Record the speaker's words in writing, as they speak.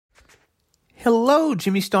Hello,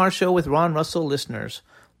 Jimmy Star Show with Ron Russell listeners.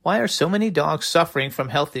 Why are so many dogs suffering from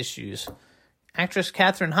health issues? Actress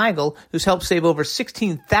Katherine Heigl, who's helped save over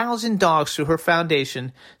 16,000 dogs through her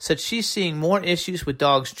foundation, said she's seeing more issues with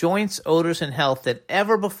dogs' joints, odors, and health than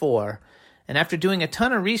ever before. And after doing a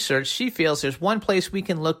ton of research, she feels there's one place we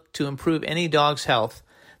can look to improve any dog's health.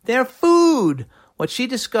 Their food! What she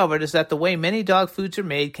discovered is that the way many dog foods are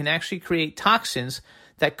made can actually create toxins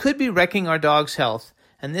that could be wrecking our dog's health.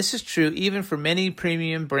 And this is true even for many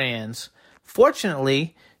premium brands.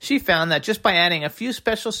 Fortunately, she found that just by adding a few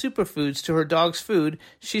special superfoods to her dog's food,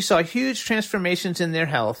 she saw huge transformations in their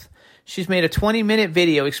health. She's made a 20-minute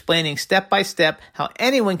video explaining step-by-step how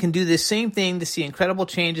anyone can do this same thing to see incredible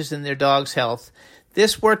changes in their dog's health.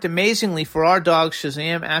 This worked amazingly for our dogs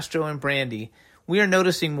Shazam, Astro, and Brandy. We are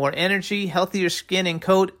noticing more energy, healthier skin and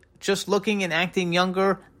coat, just looking and acting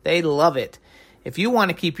younger. They love it. If you want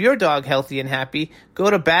to keep your dog healthy and happy, go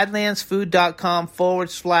to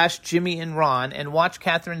badlandsfood.com/Jimmy and Ron and watch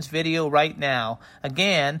Catherine's video right now.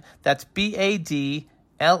 Again, that's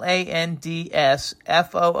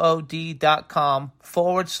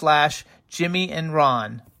badlandsfood.com/Jimmy and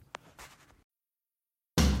Ron.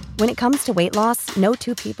 When it comes to weight loss, no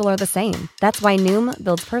two people are the same. That's why Noom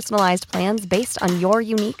builds personalized plans based on your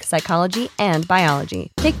unique psychology and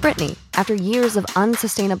biology. Take Brittany. After years of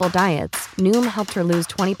unsustainable diets, Noom helped her lose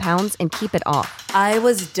 20 pounds and keep it off. I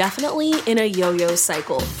was definitely in a yo-yo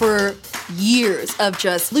cycle for years of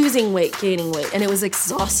just losing weight, gaining weight, and it was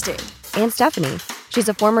exhausting. And Stephanie. She's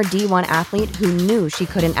a former D1 athlete who knew she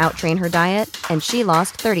couldn't outtrain her diet, and she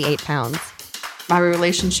lost 38 pounds. My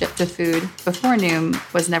relationship to food before Noom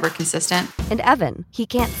was never consistent. And Evan, he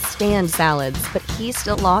can't stand salads, but he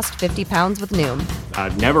still lost 50 pounds with Noom. I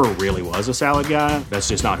never really was a salad guy. That's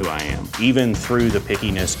just not who I am. Even through the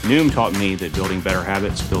pickiness, Noom taught me that building better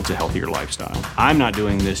habits builds a healthier lifestyle. I'm not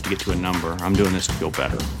doing this to get to a number. I'm doing this to feel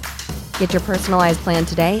better. Get your personalized plan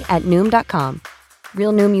today at Noom.com.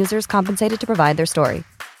 Real Noom users compensated to provide their story.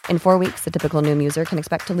 In 4 weeks, the typical Noom user can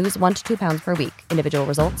expect to lose 1 to 2 pounds per week. Individual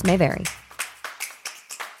results may vary.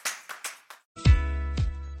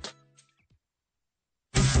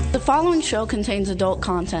 The following show contains adult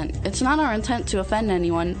content. It's not our intent to offend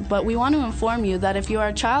anyone, but we want to inform you that if you are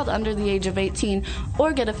a child under the age of 18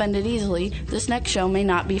 or get offended easily, this next show may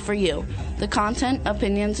not be for you. The content,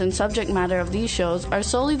 opinions, and subject matter of these shows are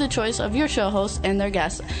solely the choice of your show hosts and their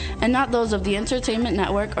guests, and not those of the Entertainment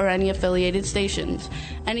Network or any affiliated stations.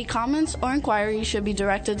 Any comments or inquiries should be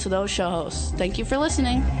directed to those show hosts. Thank you for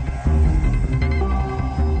listening.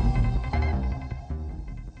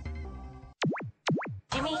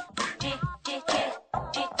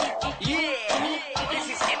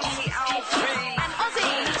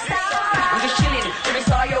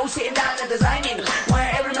 Sitting down and designing, where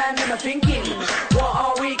every man them are thinking, what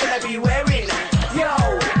are we gonna be wearing? Yo,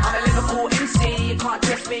 I'm a Liverpool MC, you can't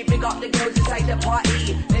trust me, big up the girls inside the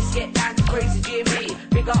party. Let's get down to crazy Jimmy,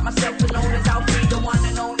 big up myself and known as Alfie, the one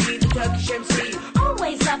and only, the Turkish MC.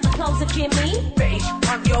 Always love the clothes of Jimmy. Bitch,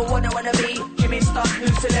 I'm your wanna be, Jimmy Star, new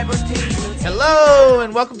celebrity. Hello,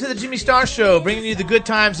 and welcome to the Jimmy Star Show, bringing you the good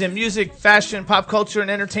times in music, fashion, pop culture,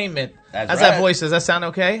 and entertainment. How's right. That voice? Does that sound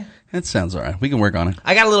okay? It sounds all right. We can work on it.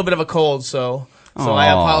 I got a little bit of a cold, so I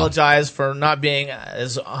apologize for not being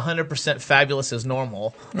as 100% fabulous as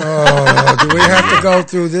normal. Oh, do we have to go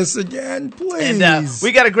through this again, please? And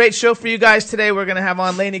we got a great show for you guys today. We're going to have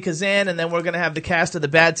on Lainie, Kazan, and then we're going to have the cast of the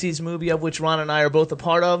Bad Seeds movie, of which Ron and I are both a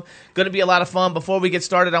part of. Going to be a lot of fun. Before we get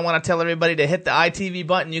started, I want to tell everybody to hit the ITV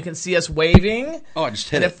button. You can see us waving. Oh, I just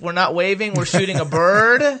hit it. And if we're not waving, we're shooting a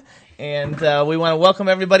bird. And we want to welcome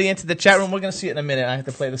everybody into the chat room. We're going to see it in a minute. I have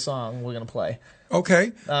to play the song we're going to play.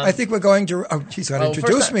 Okay. I think we're going to... Oh, he's got to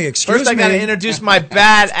introduce me. Excuse me. First, I got to introduce my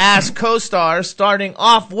badass co-stars, starting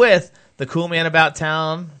off with the cool man about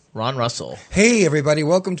town, Ron Russell. Hey, everybody.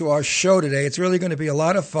 Welcome to our show today. It's really going to be a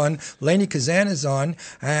lot of fun. Lainie Kazan is on,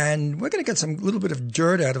 and we're going to get some little bit of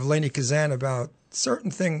dirt out of Lainie Kazan about certain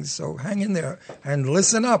things. So hang in there and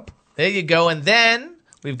listen up. There you go. And then...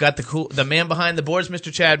 we've got the man behind the boards,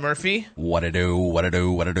 Mr. Chad Murphy. What to do.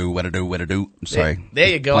 I'm sorry. There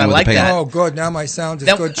you go. I like that. Oh, good. Now my sound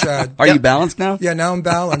is good, Chad. Are you balanced now? Yeah, now I'm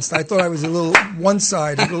balanced. I thought I was a little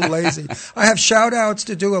one-sided, a little lazy. I have shout-outs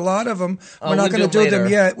to do, a lot of them. We're not going to do them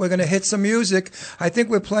yet. We're going to hit some music. I think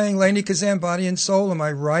we're playing Lainie Kazan, Body and Soul. Am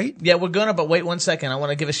I right? Yeah, we're going to, but wait 1 second. I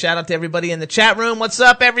want to give a shout-out to everybody in the chat room. What's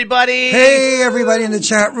up, everybody? Hey, everybody in the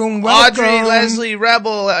chat room. Welcome. Audrey, Leslie,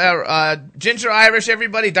 Rebel, Ginger Irish, everybody.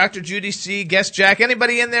 everybody. Dr. Judy C., Guest Jack.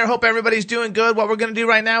 Anybody in there? Hope everybody's doing good. What we're going to do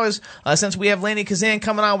right now is, since we have Lainie Kazan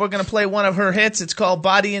coming on, we're going to play one of her hits. It's called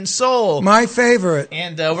Body and Soul. My favorite.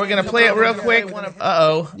 And we're going to play it real quick.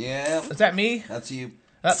 Uh-oh. Yeah. Is that me? That's you.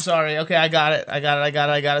 Oh, sorry. Okay, I got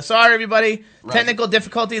it. Sorry, everybody. Right. Technical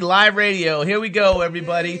difficulty, live radio. Here we go,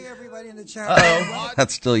 everybody. Hey, everybody in the chat. Uh-oh.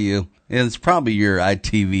 That's still you. It's probably your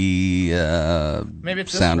ITV maybe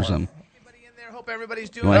it's sound or one. something. Everybody in there, hope everybody's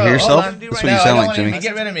doing. You want to hear yourself? That's what you sound like, Jimmy.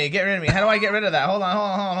 Get rid of me. How do I get rid of that? Hold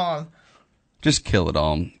on. Just kill it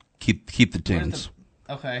all. And keep the tunes.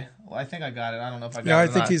 Okay. Well, I think I got it. I don't know if I got it. Yeah, I or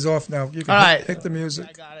think not. he's off now. You can all right. hit the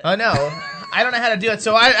music. Oh, no. I don't know how to do it.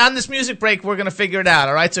 So on this music break, we're going to figure it out.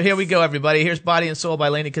 All right? So here we go, everybody. Here's Body and Soul by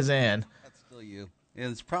Lainie Kazan. That's still you.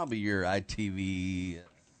 It's probably your ITV.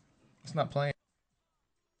 It's not playing.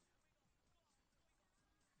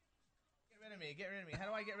 Get rid of me. How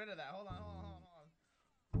do I get rid of that? Hold on.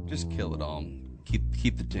 Just kill it all. And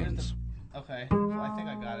keep the tunes. Okay. Well, I think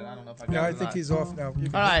I got it. I don't know if I got it. Yeah, I or think not. he's off now. You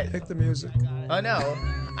can all right. hit the music. Oh, no.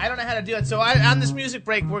 I don't know how to do it. So on this music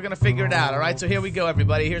break, we're going to figure it out. All right? So here we go,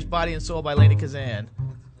 everybody. Here's Body and Soul by Lainie Kazan.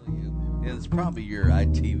 That's still you. It's probably your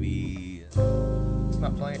ITV. It's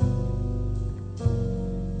not playing.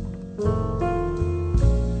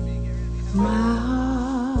 My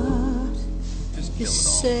heart Just kill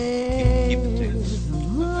is it all. Keep the tunes.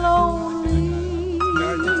 lonely. Yeah, I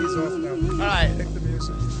think he's off now. All right. Hit the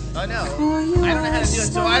music. Oh, no. I don't know how to do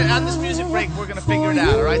it. So on this music break, we're going to figure it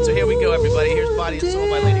out. All right? So here we go, everybody. Here's Body and Soul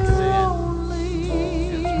by Lainie Kazan.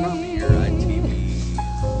 It's probably your ITV.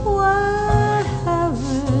 Why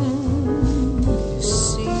haven't you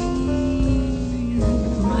seen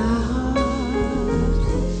my heart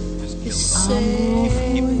Just kill is it all.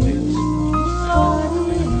 Keep the tunes.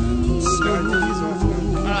 Yeah, I think he's off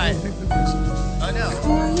now. All right. Hit the music. Oh, no.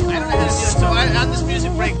 I don't know how to do it. So on this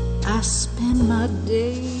music break. I spend my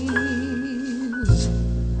days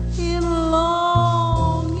in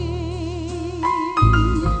longing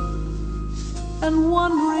and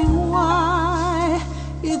wondering why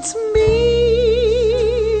it's me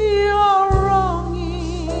you're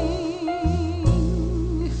wronging.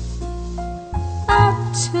 I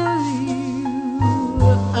tell you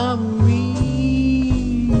I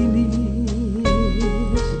mean it.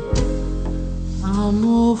 I'm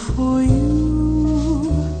all for you.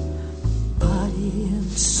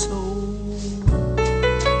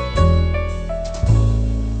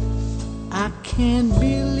 Can't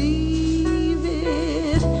believe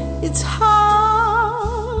it. It's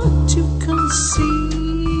hard to conceive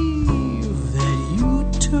that you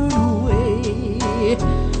turn away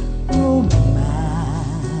romance.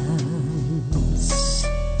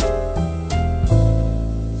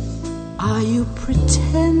 Are you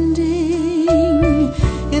pretending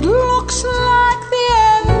it looks like the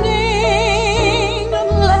ending?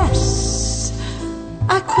 Unless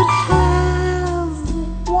I could have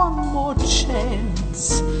one more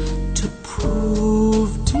chance to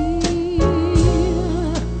prove, dear,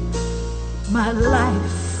 my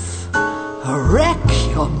life a wreck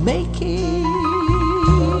you're making.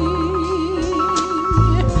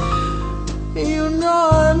 You know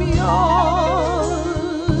I'm yours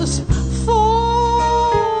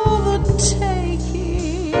for the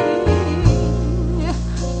taking.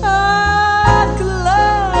 I'd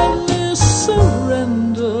gladly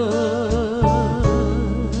surrender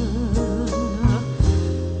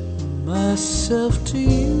myself to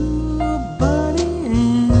you, body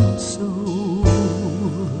and soul.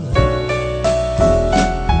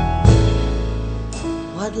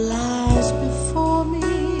 What lies before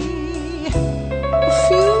me? A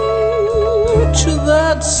future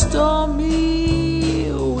that's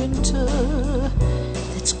stormy, winter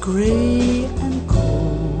that's gray and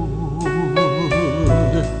cold.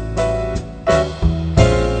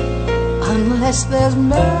 Unless there's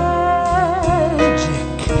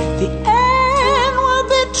the end will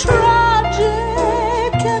be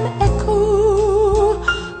tragic and echo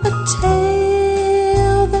a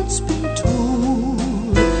tale that's been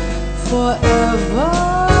told forever.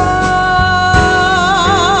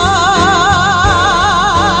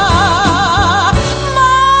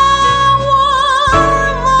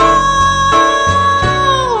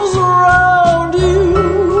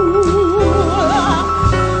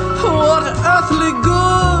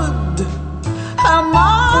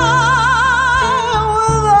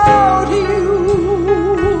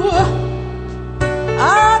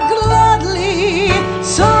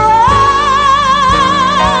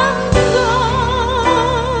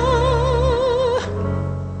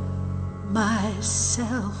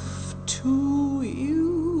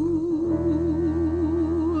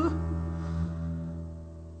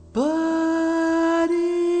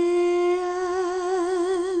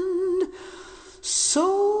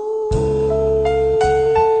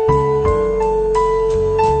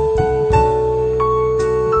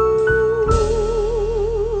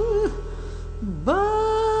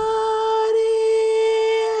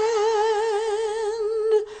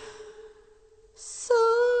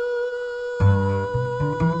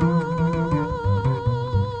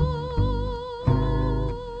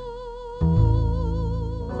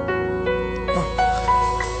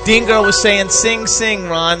 Dean Girl was saying, sing, sing,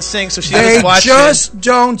 Ron, sing. So she They was watching. just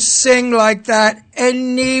don't sing like that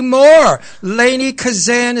anymore. Lainie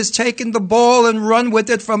Kazan has taken the ball and run with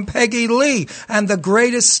it from Peggy Lee and the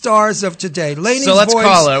greatest stars of today. Lainie's So let's voice,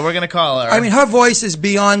 call her. We're going to call her. I mean, her voice is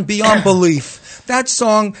beyond belief. That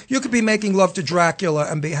song, you could be making love to Dracula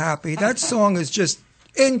and be happy. That song is just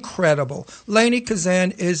incredible. Lainie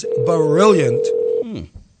Kazan is brilliant.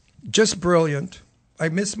 Just brilliant. I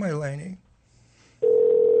miss my Lainie.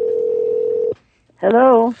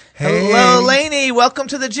 Hello. Hey. Hello, Lainie. Welcome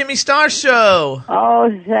to the Jimmy Star Show.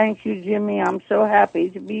 Oh, thank you, Jimmy. I'm so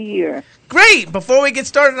happy to be here. Great. Before we get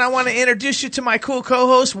started, I want to introduce you to my cool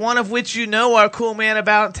co-hosts, one of which you know, our cool man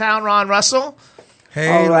about town, Ron Russell. Hey,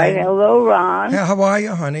 All right. Lainie. Hello, Ron. Hey, how are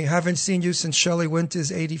you, honey? Haven't seen you since Shelley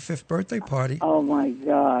Winter's 85th birthday party. Oh, my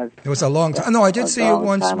God. It was a long time. No, I did see you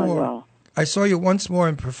once time more. ago. I saw you once more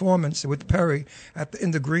in performance with Perry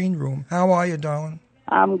in the green room. How are you, darling?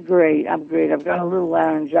 I'm great. I've got a little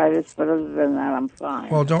laryngitis, but other than that, I'm fine.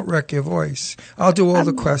 Well, don't wreck your voice. I'll do all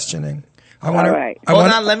the questioning. All right.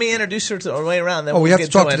 Hold on, let me introduce her to the way around. Then we we'll have get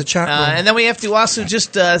to talk to it. the chat room. And then we have to also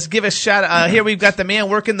just give a shout out. Here we've got the man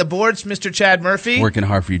working the boards, Mr. Chad Murphy. Working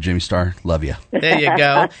hard for you, Jimmy Star. Love you. There you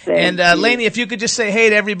go. And you. Lainie, if you could just say hey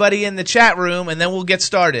to everybody in the chat room, and then we'll get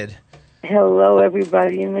started. Hello,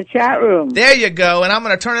 everybody in the chat room. There you go. And I'm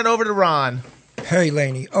going to turn it over to Ron. Hey,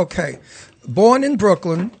 Lainie. Okay. Born in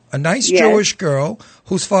Brooklyn, a nice Yes. Jewish girl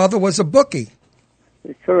whose father was a bookie.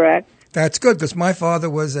 Correct. That's good because my father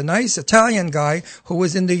was a nice Italian guy who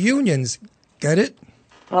was in the unions. Get it?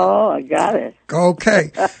 Oh, I got it.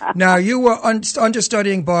 Okay. Now, you were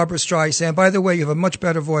understudying Barbara Streisand. By the way, you have a much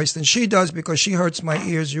better voice than she does because she hurts my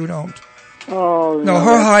ears. You don't. Oh, No,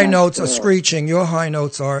 her that's high not notes are good. screeching. Your high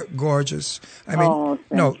notes are gorgeous. I mean, Oh,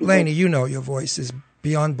 thank no, you. Lainie, you know your voice is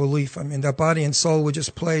beyond belief. I mean, that Body and Soul we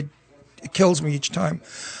just played, it kills me each time.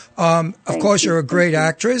 Of course, you're a great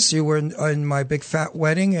actress. You were in My Big Fat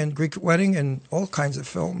Wedding and Greek Wedding and all kinds of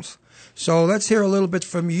films. So let's hear a little bit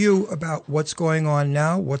from you about what's going on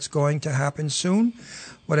now, what's going to happen soon,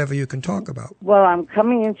 whatever you can talk about. Well, I'm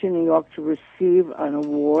coming into New York to receive an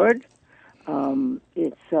award.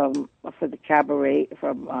 It's for the cabaret it's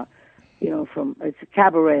a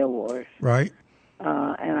cabaret award. Right?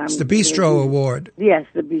 And It's the Bistro Award. Yes,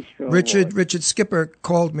 the Bistro Award. Richard Skipper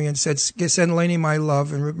called me and said, send Lainie my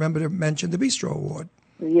love and remember to mention the Bistro Award.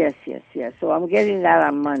 Yes. So I'm getting that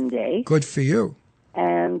on Monday. Good for you.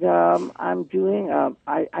 And I'm doing,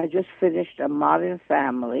 I just finished a Modern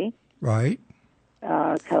Family Right.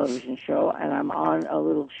 television show, and I'm on a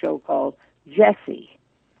little show called Jessie,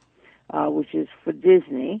 which is for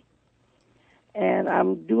Disney. And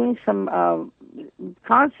I'm doing some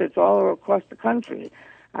concerts all across the country.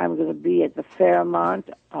 I'm going to be at the Fairmont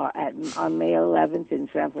on May 11th in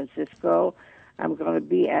San Francisco. I'm going to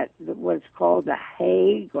be at what's called the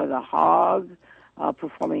Hague or the Hague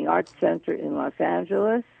Performing Arts Center in Los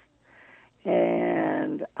Angeles.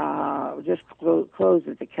 And just closed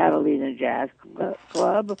at the Catalina Jazz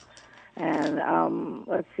Club. And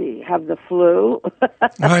let's see, have the flu.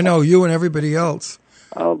 I know, you and everybody else.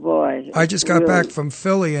 Oh, boy. I just got back from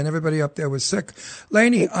Philly, and everybody up there was sick.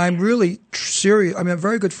 Lainie, I'm really serious. I mean, I'm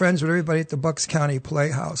very good friends with everybody at the Bucks County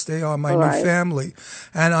Playhouse. They are my new family,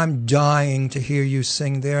 and I'm dying to hear you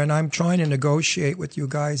sing there, and I'm trying to negotiate with you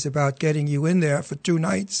guys about getting you in there for 2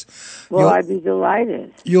 nights. Well, I'd be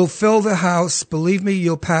delighted. You'll fill the house. Believe me,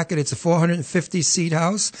 you'll pack it. It's a 450-seat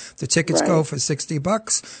house. The tickets go for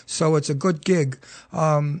 $60, so it's a good gig.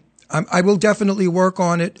 I will definitely work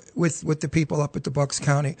on it with the people up at the Bucks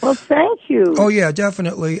County. Well, thank you. Oh, yeah,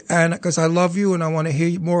 definitely. And because I love you and I want to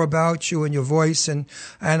hear more about you and your voice and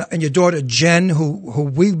your daughter, Jen, who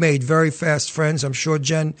we made very fast friends. I'm sure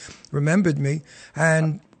Jen remembered me.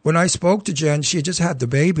 And when I spoke to Jen, she had just had the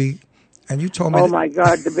baby. And you told me. Oh, my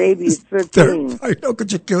God, the baby is 13. I know.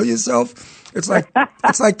 Could you kill yourself? It's like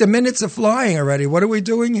the minutes are flying already. What are we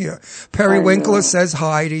doing here? Perry Winkler says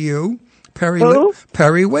hi to you.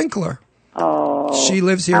 Perry Winkler. Oh, she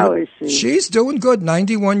lives here. How is she? She's doing good.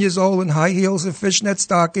 91 years old in high heels and fishnet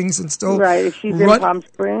stockings and still. Right. Is she in Palm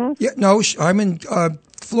Springs? Yeah. No, I'm in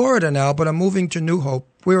Florida now, but I'm moving to New Hope.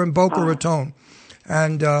 We're in Boca Raton,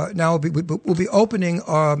 and now we'll be opening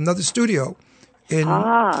another studio. And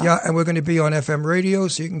we're going to be on FM radio,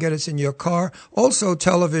 so you can get us in your car. Also,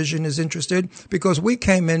 television is interested because we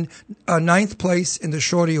came in 9th place in the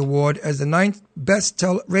Shorty Award as the 9th best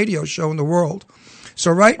radio show in the world.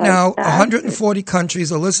 So right now, 140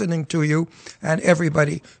 countries are listening to you and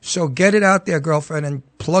everybody. So get it out there, girlfriend,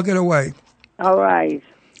 and plug it away. All right.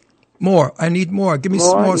 More. I need more. Give me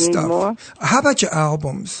some more stuff. More? How about your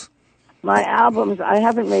albums? My albums, I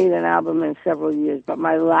haven't made an album in several years, but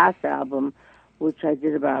my last album, which I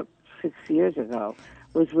did about 6 years ago,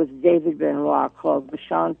 was with David Benoit called The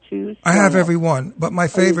Chanteuse. I have every one, but my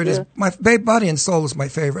favorite is Body and Soul is my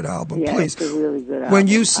favorite album. Yeah, Please, it's a really good album. when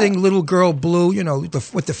you sing "Little Girl Blue," you know,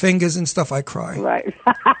 with the fingers and stuff, I cry. Right.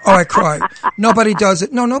 Oh, I cry. Nobody does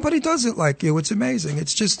it. No, nobody does it like you. It's amazing.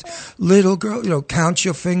 It's just little girl. You know, count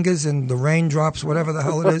your fingers and the raindrops, whatever the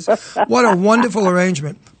hell it is. What a wonderful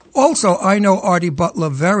arrangement. Also, I know Artie Butler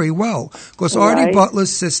very well because Artie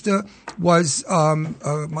Butler's sister was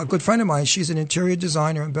a good friend of mine. She's an interior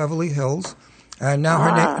designer in Beverly Hills, and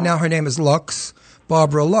now her name is Lux,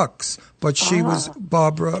 Barbara Lux, but she was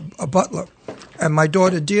Barbara Butler. And my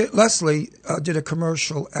daughter Leslie did a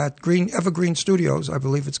commercial at Evergreen Studios, I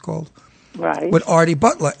believe it's called, with Artie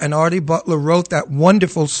Butler, and Artie Butler wrote that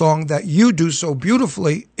wonderful song that you do so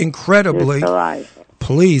beautifully, incredibly.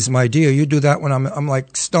 Please, my dear, you do that when I'm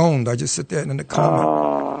like stoned. I just sit there in the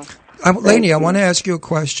coma. Lainie, I want to ask you a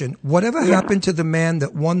question. Whatever happened to the man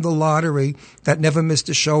that won the lottery that never missed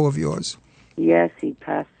a show of yours? Yes, he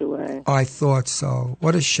passed away. I thought so.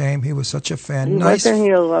 What a shame. He was such a fan. Wasn't he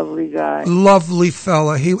a lovely guy? Lovely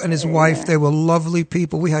fella. He and his wife, they were lovely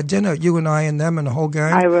people. We had dinner, you and I and them and the whole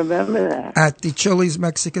gang. I remember that. At the Chili's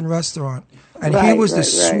Mexican restaurant. And he was the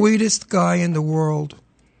sweetest guy in the world.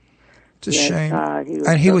 It's a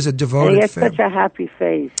shame. He was a devoted fan. He fan. had such a happy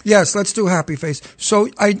face. Yes, let's do Happy Face. So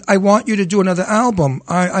I want you to do another album.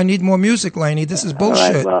 I need more music, Lainie. This is bullshit.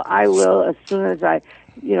 All right, well, I will as soon as I,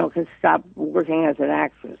 can stop working as an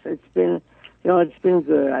actress. It's been, it's been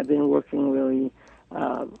good. I've been working really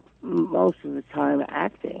most of the time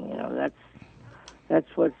acting. That's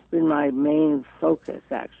what's been my main focus,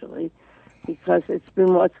 actually. Because it's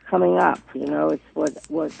been what's coming up, it's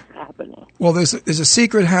what's happening. Well, there's a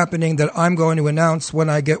secret happening that I'm going to announce when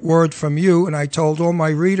I get word from you, and I told all my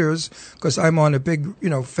readers, because I'm on a big,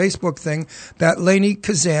 Facebook thing, that Lainie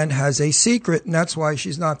Kazan has a secret, and that's why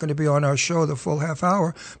she's not going to be on our show the full half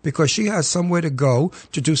hour, because she has somewhere to go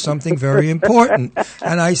to do something very important.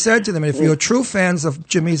 And I said to them, if you're true fans of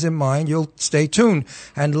Jimmy's in Mind, you'll stay tuned.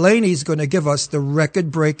 And Lainie's going to give us the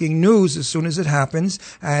record-breaking news as soon as it happens,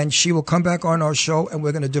 and she will come back on our show, and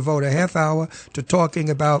we're going to devote a half hour to talking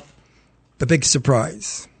about the big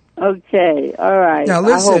surprise. Okay, all right. Now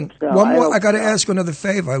listen, one more. I got to so. ask you another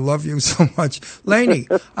favor. I love you so much, Lainie.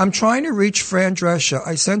 I'm trying to reach Fran Drescher.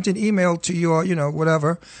 I sent an email to your,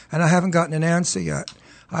 whatever, and I haven't gotten an answer yet.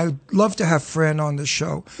 I'd love to have Fran on the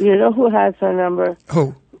show. You know who has her number?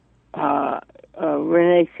 Who?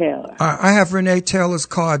 Renee Taylor. I have Renee Taylor's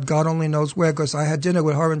card, God only knows where, because I had dinner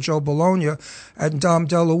with her and Joe Bologna and Dom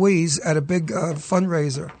DeLuise at a big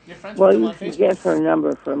fundraiser. Well, you can get her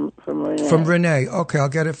number from Renee. From Renee. Okay, I'll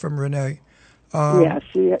get it from Renee. Yeah,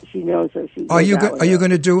 she knows her. Are you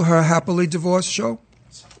going to do her Happily Divorced show?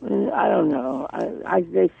 I don't know.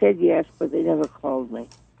 They said yes, but they never called me.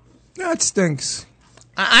 That stinks.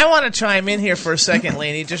 I want to chime in here for a second,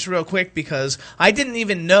 Lainie, just real quick, because I didn't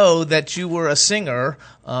even know that you were a singer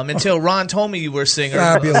until Ron told me you were a singer.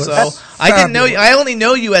 Fabulous. So I didn't know you. I only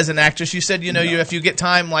know you as an actress. You said, you if you get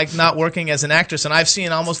time like not working as an actress, and I've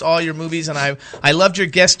seen almost all your movies, and I loved your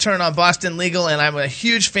guest turn on Boston Legal, and I'm a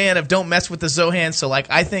huge fan of Don't Mess with the Zohan. So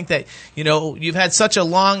I think that you've had such a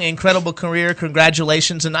long, incredible career.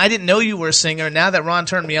 Congratulations! And I didn't know you were a singer. Now that Ron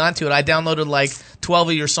turned me on to it, I downloaded 12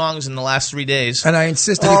 of your songs in the last 3 days. And I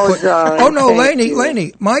insisted darling, no,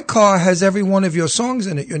 Lainie, my car has every one of your songs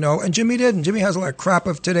in it, and Jimmy didn't. Jimmy has all that crap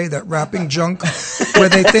of today, that rapping junk, where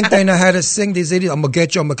they think they know how to sing. These idiots, I'm going to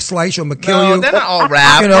get you, I'm going to slice you, I'm going to kill you. No, they're not all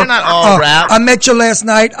rap. They're not all rap. I met you last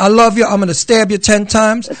night, I love you, I'm going to stab you 10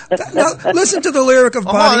 times. Now, listen to the lyric of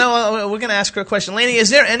Body. No, we're going to ask her a question. Lainie,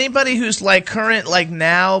 is there anybody who's current,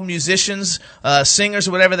 now, musicians, singers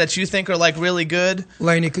or whatever that you think are really good?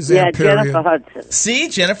 Lainie Kazan, period. Jennifer Hudson. See,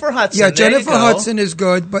 Jennifer Hudson. Yeah, Jennifer Hudson is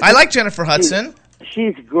good. But I like Jennifer Hudson.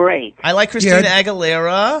 She's great. I like Christina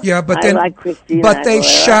Aguilera. Yeah, but I like Christina but they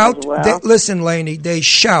Aguilera shout. as well. Listen, Lainie, they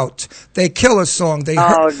shout. They kill a song. They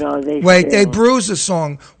they bruise a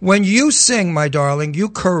song. When you sing, my darling, you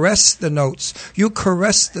caress the notes. You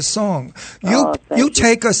caress the song. You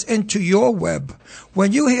take us into your web.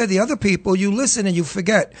 When you hear the other people, you listen and you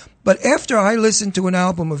forget. But after I listen to an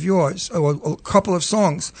album of yours, or a couple of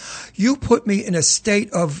songs, you put me in a state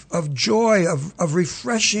of joy, of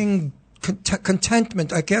refreshing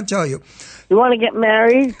contentment. I can't tell you. You want to get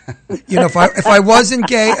married? You know, if I wasn't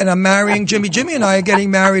gay and I'm marrying Jimmy and I are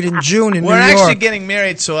getting married in June in New York. We're actually getting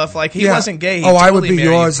married, so if he wasn't gay, he'd I would totally be marry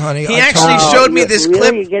yours, you. honey. He actually showed me this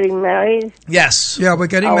clip. You're getting married? Yes. Yeah, we're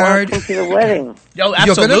getting married. I want to come to the wedding. Yo, absolutely.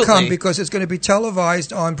 You're going to come because it's going to be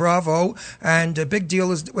televised on Bravo, and the big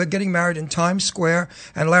deal is we're getting married in Times Square,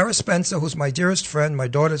 and Lara Spencer, who's my dearest friend, my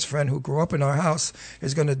daughter's friend, who grew up in our house,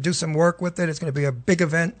 is going to do some work with it. It's going to be a big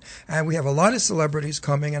event, and we have a lot of celebrities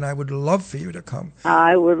coming, and I would love for you to come.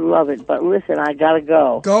 I would love it, but listen, I got to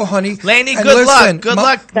go. Go, honey. Lainie, And good listen, luck. Good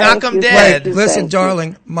luck. Knock 'em you, dead. thank you, Listen, thank you.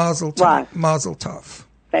 darling, mazel tov. What? Mazel tov.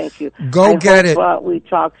 Thank you. Go get it. We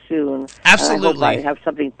talk soon. Absolutely. I hope I have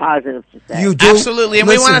something positive to say. You do. Absolutely. And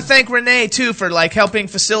Listen, we want to thank Renee, too, for helping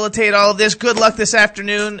facilitate all of this. Good luck this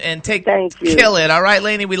afternoon, and Thank you. kill it. All right,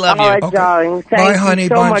 Lainie, we love you. All right, darling. Thank Bye, you honey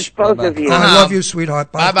so bunch. much, both of you. I love you,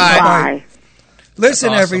 sweetheart. Bye. Bye-bye. Bye.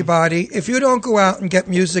 Listen, That's awesome. everybody, if you don't go out and get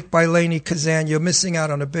music by Lainie Kazan, you're missing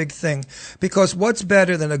out on a big thing. Because what's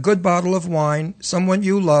better than a good bottle of wine, someone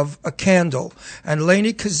you love, a candle, and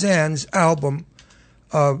Lainie Kazan's album,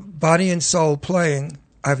 Body and Soul Playing,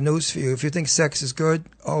 I have news for you. If you think sex is good,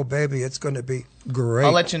 oh, baby, it's going to be great.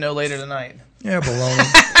 I'll let you know later tonight. Yeah,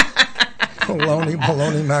 baloney.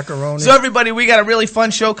 Baloney, macaroni. So, everybody, we got a really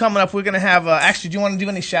fun show coming up. We're going to have, actually, do you want to do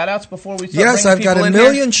any shout-outs before we start Yes, bringing I've got people a in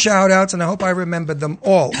million here? shout-outs, and I hope I remember them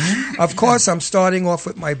all. Of course, I'm starting off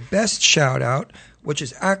with my best shout-out, which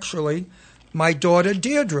is actually my daughter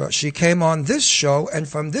Deirdre. She came on this show, and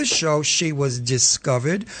from this show, she was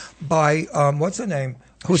discovered by, what's her name?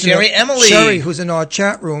 Sherry Emily. Sherry, who's in our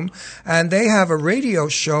chat room, and they have a radio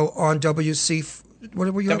show on what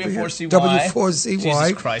are we over here? W4CY.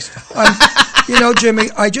 Jesus Christ. You know, Jimmy,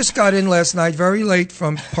 I just got in last night very late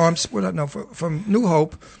from from New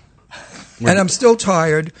Hope, and I'm still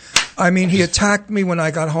tired. I mean, he attacked me when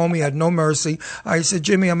I got home. He had no mercy. I said,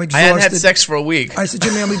 Jimmy, I'm exhausted. I hadn't had sex for a week. I said,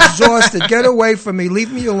 Jimmy, I'm exhausted. Get away from me.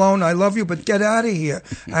 Leave me alone. I love you, but get out of here.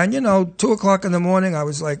 And, 2 o'clock in the morning, I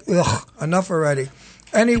was like, ugh, enough already.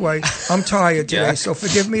 Anyway, I'm tired today, so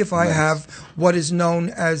forgive me if I have what is known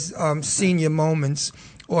as senior moments,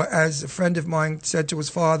 or as a friend of mine said to his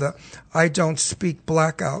father, I don't speak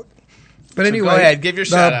blackout. But anyway, go ahead, give your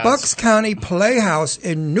the shout-outs. Bucks County Playhouse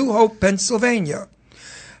in New Hope, Pennsylvania,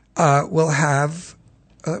 will have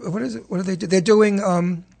what is it? What do they do? They're doing.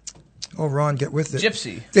 Ron, get with it.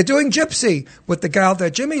 Gypsy. They're doing Gypsy with the gal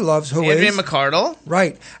that Jimmy loves, who is Andrea McCardle.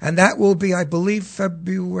 Right, and that will be, I believe,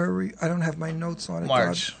 February. I don't have my notes on it.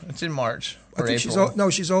 March. God. It's in March. I think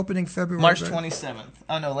she's opening February. March 27th.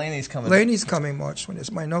 Oh, no, Lainie's coming. Lainie's coming March 20th.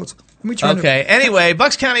 It's my notes. Let me try Okay, anyway,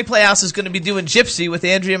 Bucks County Playhouse is going to be doing Gypsy with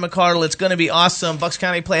Andrea McCardle. It's going to be awesome. Bucks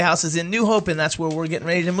County Playhouse is in New Hope, and that's where we're getting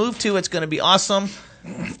ready to move to. It's going to be awesome.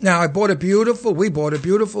 Now, we bought a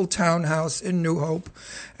beautiful townhouse in New Hope,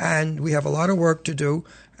 and we have a lot of work to do,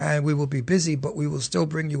 and we will be busy, but we will still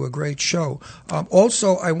bring you a great show.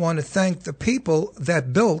 Also, I want to thank the people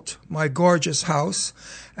that built my gorgeous house,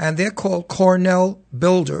 and they're called Cornell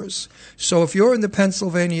Builders. So if you're in the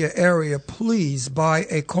Pennsylvania area, please buy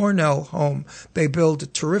a Cornell home. They build a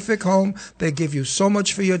terrific home. They give you so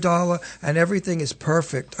much for your dollar, and everything is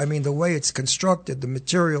perfect. I mean, the way it's constructed, the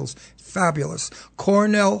materials, fabulous.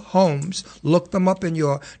 Cornell Homes. Look them up in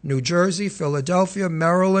your New Jersey, Philadelphia,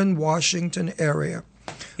 Maryland, Washington area.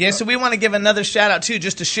 Yeah, so we want to give another shout-out, too,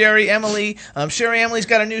 just to Sherry Emily. Sherry Emily's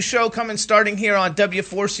got a new show coming starting here on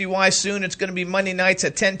W4CY soon. It's going to be Monday nights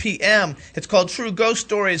at 10 p.m. It's called True Ghost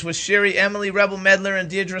Stories with Sherry Emily, Rebel Medler, and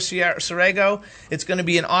Deirdre Serego. It's going to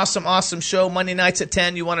be an awesome, awesome show Monday nights at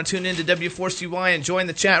 10. You want to tune in to W4CY and join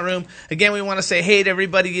the chat room. Again, we want to say hey to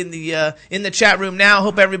everybody in the chat room now.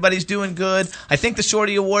 Hope everybody's doing good. I think the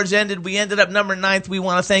Shorty Awards ended. We ended up number 9th. We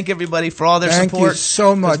want to thank everybody for all their support. Thank you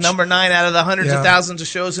so much. Number 9 out of the hundreds of thousands of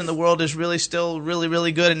shows in the world is really still really,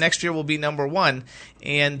 really good, and next year will be number 1.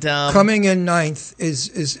 And coming in 9th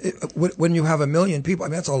is when you have 1 million people. I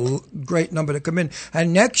mean, that's a great number to come in.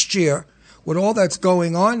 And next year, with all that's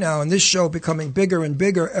going on now and this show becoming bigger and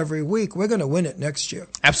bigger every week, we're going to win it next year.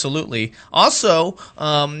 Absolutely. Also,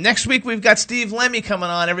 next week we've got Steve Lemmy coming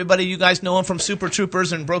on. Everybody, you guys know him from Super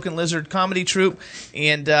Troopers and Broken Lizard Comedy Troupe.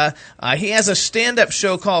 And he has a stand-up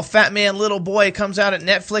show called Fat Man Little Boy. It comes out at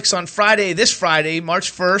Netflix on this Friday,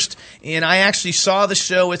 March 1st. And I actually saw the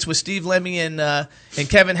show. It's with Steve Lemmy and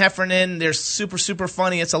Kevin Heffernan. They're super, super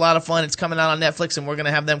funny. It's a lot of fun. It's coming out on Netflix, and we're going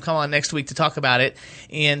to have them come on next week to talk about it.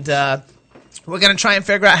 And we're going to try and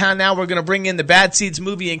figure out how now we're going to bring in the Bad Seeds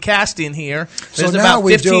movie and casting here. There's about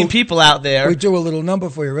 15 people out there. We do a little number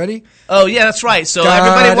for you. Ready? Oh, yeah, that's right. So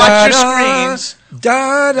everybody watch your screens.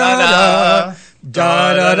 Da, da, da.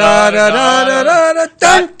 Da da da da da da da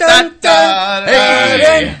da da da.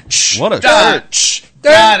 Hey, What a Da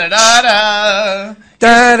da da da.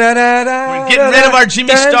 da da da da. We're getting rid of our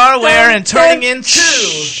Jimmy Starware and turning into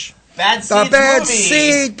Bad the Seeds Bad movie.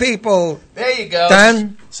 Seed people. There you go.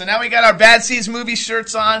 Done. So now we got our Bad Seeds movie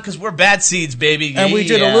shirts on because we're Bad Seeds, baby. And we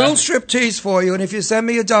did a Yeah. little striptease for you, and if you send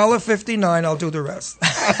me $1.59, I'll do the rest.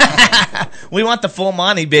 We want the full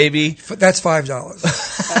money, baby. That's $5.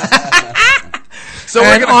 So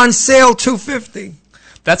And we're gonna, on sale, $2.50.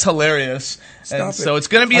 that's hilarious. Stop And it. so it's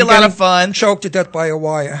going to be I'm a lot of getting fun. Choked to death by a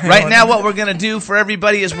wire. Hang Right on. now, what we're going to do for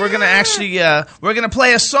everybody is we're going to actually we're going to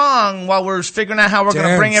play a song while we're figuring out how we're going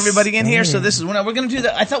to bring Dance. everybody in here. So this is when we're going to do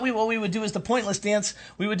that. I thought what we would do is the pointless dance.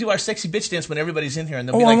 We would do our sexy bitch dance when everybody's in here, and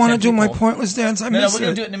there'll be Oh, like I want 10 to do my people. pointless dance. I No, miss we're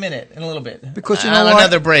going it. to do it in a minute, in a little bit. Because you On know what?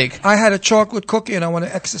 another break. I had a chocolate cookie and I want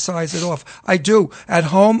to exercise it off. I do. At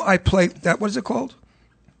home, I play that. What is it called?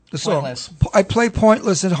 The song. Pointless. I play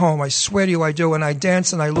Pointless at home. I swear to you, I do, and I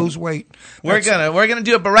dance and I lose weight. We're gonna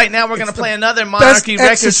do it, but right now we're gonna It's play the another best Monarchy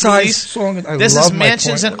Records exercise release. song. I This love is my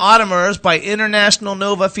Mansions and Pointless. Audemars by International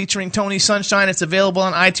Nova featuring Tony Sunshine. It's available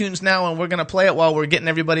on iTunes now, and we're gonna play it while we're getting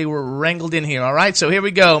everybody wrangled in here. All right, so here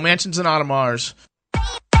we go, Mansions and Audemars.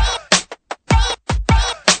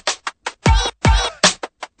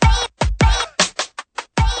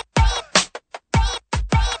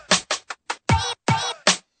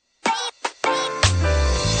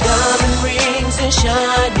 Diamond rings and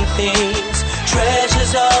shiny things,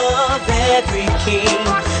 treasures of every king.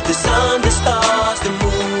 The sun, the stars, the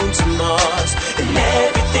moon to Mars, and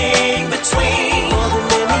everything between. More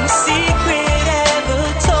than any secret ever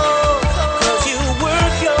told. 'Cause you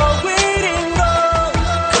work your weight in gold.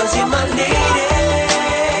 'Cause you're my lady.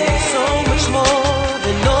 So much more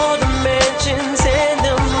than all the mansions and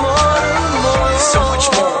the more. So much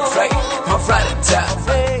more, right? My ride or die.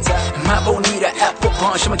 My bonita apple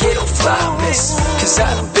bunch, I'ma get a fly, miss. Cause I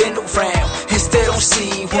done been around and still don't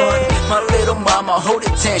see one. My little mama, hold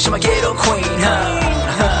it down, I'ma get a queen,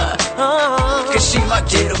 Cause she might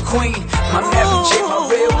get a queen. My Mary J, my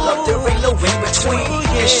real love, there ain't no in between.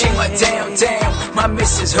 And she my down, my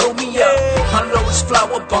missus hold me up. My lowest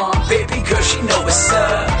flower bomb, baby girl, she know what's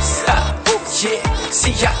up. Yeah,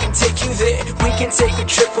 see I can take you there. We can take a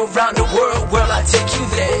trip around the world, well I'll take you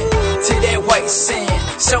there. To that white sand,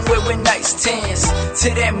 somewhere with nice tans. To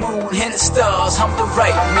that moon and the stars, I'm the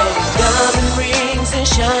right man. Diamond rings and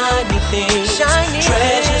shiny things,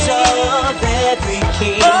 treasures of every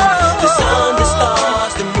king. The sun, the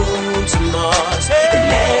stars, the moon to Mars,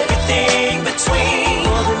 and everything between.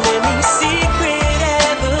 More than any secret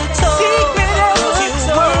ever told. 'Cause you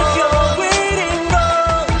work your weight in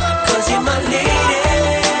gold. 'Cause you're my lady.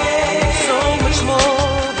 So much more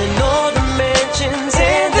than all the mansions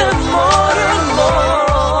and the more.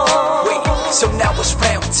 Wait, so now it's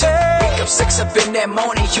round two. Wake up 6 up in that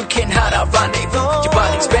morning, you can hide our rendezvous. Your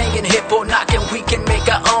body's banging, hip or knocking, we can make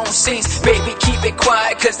our own scenes. Baby, keep it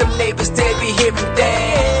quiet, cause them neighbors, they be hearing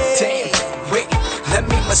things. Damn, wait, let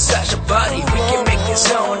me massage your body. We can make this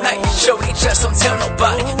all night. Shorty, just don't tell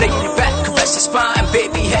nobody. Lay in your back, caress your spine,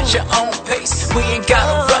 baby, at your own pace. We ain't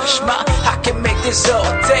gotta rush, ma, I can make this all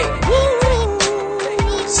day.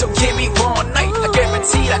 So give me one night, I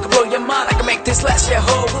guarantee I can blow your mind. I can make this last your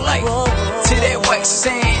whole life. To that white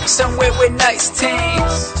sand, somewhere with nice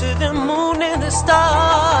tans. To the moon and the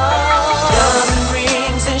stars. Diamond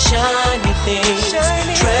rings and shiny things,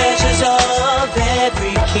 treasures of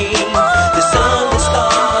every king. The sun, the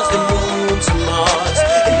stars, the moon to Mars,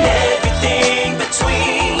 and everything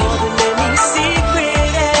between. More than any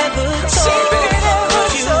secret ever told.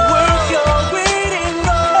 'Cause you work your weight in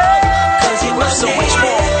gold. 'Cause you my So much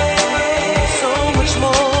more. so much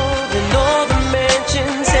more than all the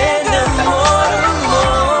mansions and the more. Than the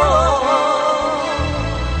more.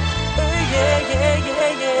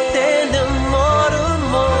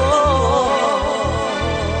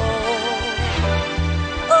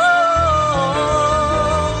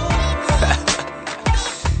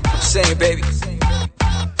 I'm saying, baby,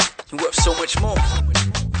 you're worth so much more.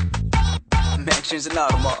 Mansions and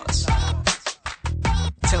Audemars.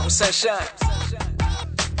 Tell them sunshine.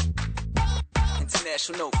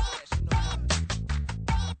 International Nova.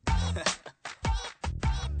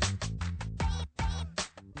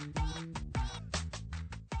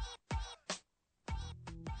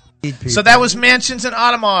 So that was Mansions and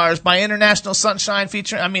Audemars by International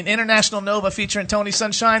Nova featuring Tony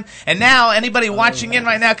Sunshine. And now anybody watching in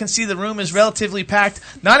right now can see the room is relatively packed,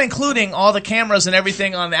 not including all the cameras and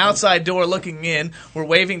everything on the outside door looking in. We're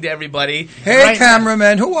waving to everybody. Hey,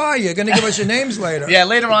 cameraman, who are you? Going to give us your names later. Yeah,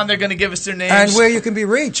 later on they're going to give us their names. And where you can be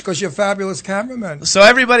reached because you're a fabulous cameraman. So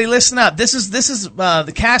everybody listen up. This is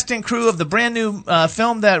the cast and crew of the brand new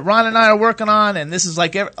film that Ron and I are working on. And this is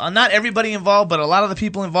like not everybody involved, but a lot of the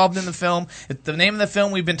people involved in the film. The name of the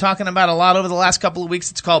film we've been talking about a lot over the last couple of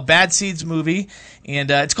weeks. It's called Bad Seeds Movie,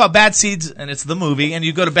 and it's called Bad Seeds, and it's the movie. And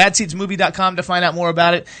you go to badseedsmovie.com to find out more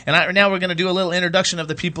about it. And now we're going to do a little introduction of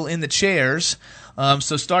the people in the chairs.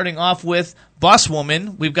 So starting off with Boss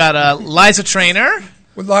Woman, we've got Liza Trainer.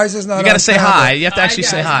 Well, Liza's not on camera. You got to say hi. You have to actually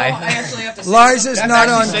say hi. Well, I actually have to say Liza's not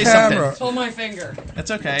on camera. Pull my finger.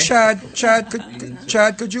 That's okay.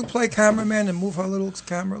 Chad, could you play cameraman and move her little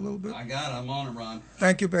camera a little bit? I got it. I'm on it, Ron.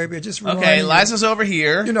 Thank you, baby. Just okay, Liza's over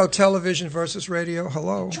here. You know, television versus radio.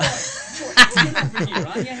 Hello.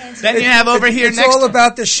 Then you have over here it's next. It's all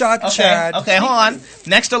about the shot, okay, Chad. Okay, hold on.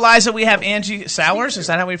 Next to Liza, we have Angie Sowers. Is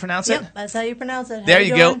that how we pronounce it? Yep, that's how you pronounce it. There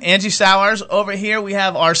you go. Angie Sowers. Over here, we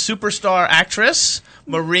have our superstar actress,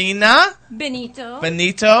 Marina Benito.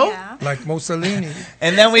 Yeah. Like Mussolini.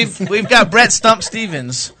 And then we've got Brett Stump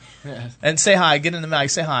Stevens. And say hi. Get in the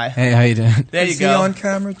mic. Say hi. Hey, how you doing? There you Is go. he on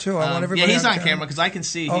camera too? I want everybody. Yeah, he's on camera because I can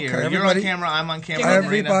see here. You're on camera. I'm on camera.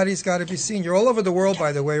 Everybody's got to be seen. You're all over the world,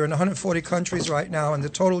 by the way. You're in 140 countries right now in the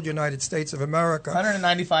total United States of America.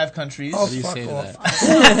 195 countries. Oh, fuck off.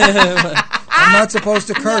 I'm not supposed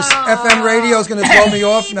to curse. FM radio is going to throw me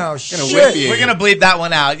off now. We're going to bleep that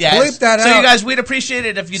one out. Yeah. Bleep that out. So you guys, we'd appreciate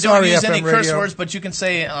it if you don't use any curse radio. words, but you can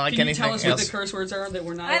say like Can you anything tell us else. what the curse words are that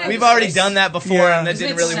we're not? We've already done that before, and that Isn't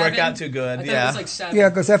didn't it really work 7? out too good. I thought it was like 7. Yeah,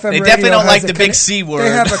 because FM they radio definitely don't has like the big C word.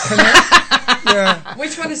 They have a connect. Yeah.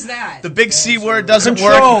 Which one is that? The big C word doesn't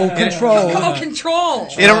Control. work. Oh, control.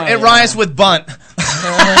 It rhymes with bunt.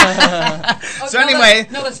 So anyway,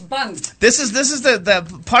 no, that's bunt. This is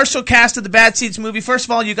the partial cast of the Bad Seeds movie. First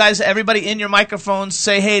of all, you guys, everybody in your microphones,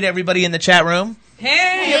 say hey to everybody in the chat room.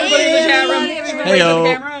 Hey, everybody in the chat room.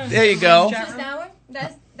 Hey, there you go.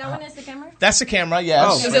 That one is the camera? That's the camera,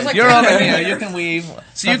 yes. Oh, like you're over here. You can weave.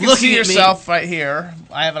 So you can see at yourself right here.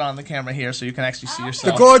 I have it on the camera here, so you can actually see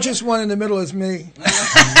yourself. The gorgeous one in the middle is me.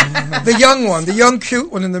 The young one, the young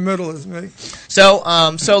cute one in the middle is me. So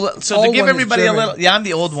to give everybody a little, I'm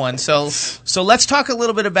the old one. So let's talk a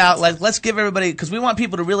little bit about let's give everybody, because we want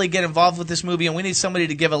people to really get involved with this movie, and we need somebody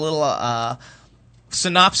to give a little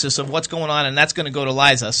synopsis of what's going on, and that's going to go to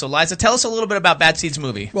Liza. So Liza, tell us a little bit about Bad Seeds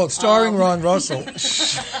movie. Well, it's starring Ron Russell.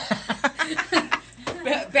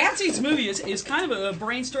 Bad Seeds movie is kind of a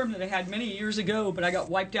brainstorm that I had many years ago, but I got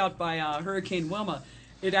wiped out by Hurricane Wilma.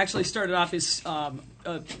 It actually started off as a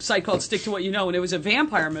site called Stick to What You Know, and it was a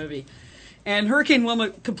vampire movie. And Hurricane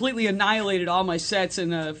Wilma completely annihilated all my sets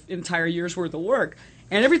in an entire year's worth of work.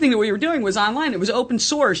 And everything that we were doing was online. It was open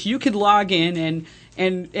source. You could log in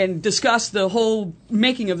and discuss the whole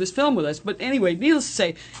making of this film with us. But anyway, needless to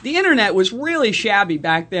say, the internet was really shabby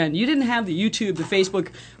back then. You didn't have the YouTube, the Facebook,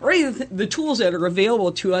 or any of the tools that are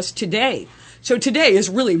available to us today. So today is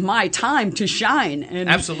really my time to shine. And,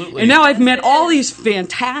 absolutely. And now I've met all these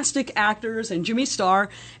fantastic actors and Jimmy Starr,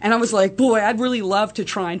 and I was like, boy, I'd really love to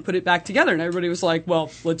try and put it back together. And everybody was like,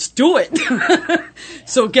 well, let's do it.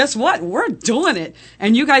 So guess what? We're doing it.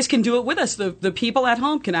 And you guys can do it with us. The people at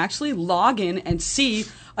home can actually log in and see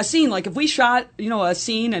a scene. Like if we shot, a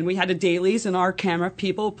scene and we had a dailies and our camera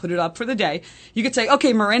people put it up for the day, you could say,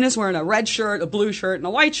 okay, Marina's wearing a red shirt, a blue shirt, and a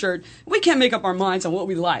white shirt. We can't make up our minds on what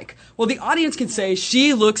we like. Well, the audience can say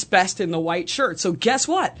she looks best in the white shirt. So guess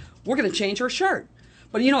what? We're going to change her shirt.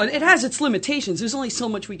 But, it has its limitations. There's only so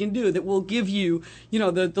much we can do that will give you,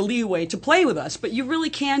 the leeway to play with us. But you really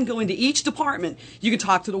can go into each department. You can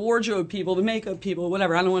talk to the wardrobe people, the makeup people,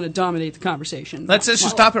 whatever. I don't want to dominate the conversation. Let's just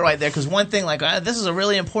stop it right there, because one thing, this is a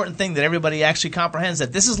really important thing that everybody actually comprehends,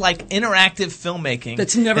 that this is like interactive filmmaking.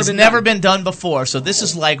 That's never been done before. So this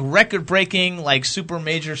is like record-breaking, like super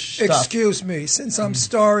major stuff. Excuse me, since I'm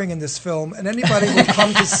starring in this film, and anybody will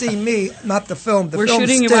come to see me, not the film. We're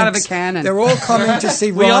shooting you out of a cannon. They're all coming to see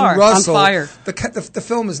We Ron are Russell. on fire. The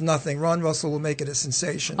film is nothing. Ron Russell will make it a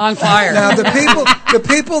sensation. On fire. Now the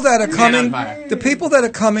people that are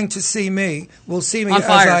coming to see me will see me as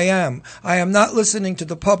I am. I am not listening to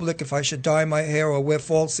the public if I should dye my hair or wear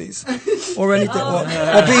falsies or anything,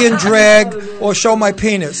 or be in drag or show my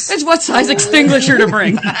penis. It's what size extinguisher to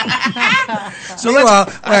bring. So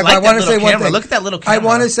meanwhile, I want to say one thing. Look at that little camera. I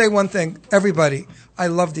want to say one thing. Everybody, I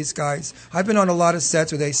love these guys. I've been on a lot of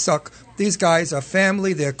sets where they suck. These guys are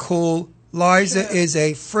family. They're cool. Liza is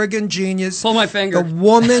a friggin' genius. Pull my finger. The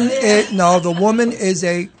woman is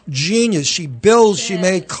a genius. She builds, she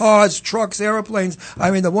made cars, trucks, airplanes.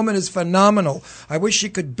 I mean, the woman is phenomenal. I wish she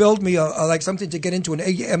could build me like something to get into an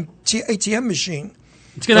ATM machine.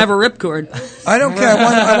 It's gonna have a ripcord. I don't care.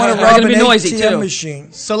 I want to rob an ATM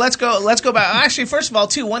machine. So let's go back. Actually, first of all,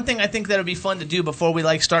 too, one thing I think that would be fun to do before we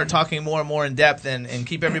start talking more and more in depth and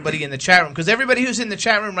keep everybody in the chat room, because everybody who's in the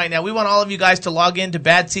chat room right now, we want all of you guys to log in to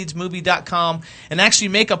badseedsmovie.com and actually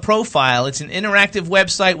make a profile. It's an interactive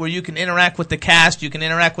website where you can interact with the cast, you can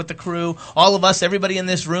interact with the crew, all of us, everybody in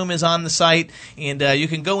this room is on the site, and you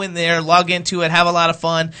can go in there, log into it, have a lot of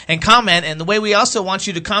fun, and comment. And the way we also want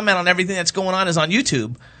you to comment on everything that's going on is on YouTube.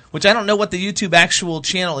 Which I don't know what the YouTube actual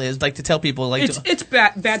channel is, to tell people. It's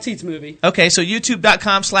Bad Seeds Movie. Okay, so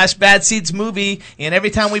youtube.com/badseedsmovie, and every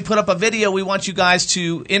time we put up a video, we want you guys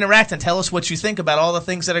to interact and tell us what you think about all the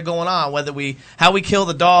things that are going on, how we kill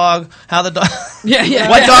the dog, how the dog,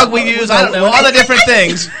 what dog we use, I don't know, all the different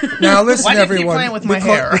things. Now listen, Why everyone, you playing with my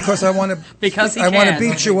hair? Because I want to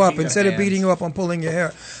beat you up instead of beating you up. I'm pulling your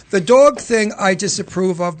hair. The dog thing I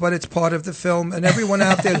disapprove of, but it's part of the film, and everyone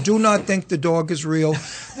out there, do not think the dog is real.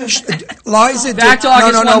 Liza that did.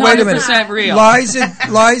 Dog is no, wait a minute. Real.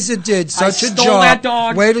 Liza did such a job. That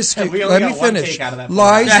dog. Wait a second. Let me finish.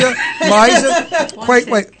 Liza,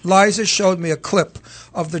 Liza showed me a clip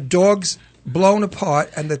of the dog's blown apart,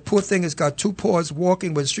 and the poor thing has got two paws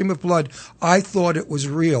walking with a stream of blood. I thought it was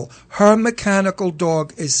real. Her mechanical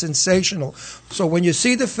dog is sensational. So when you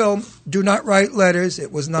see the film, do not write letters.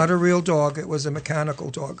 It was not a real dog. It was a mechanical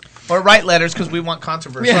dog. Or write letters because we want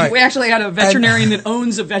controversy. We actually had a veterinarian that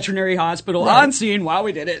owns a veterinary hospital on scene while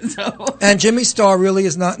we did it. So. And Jimmy Starr really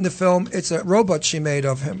is not in the film. It's a robot she made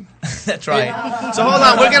of him. That's right. So hold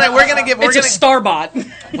on. We're gonna give. It's a Starbot.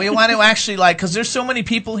 We want to actually because there's so many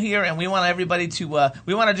people here, and we want everybody to.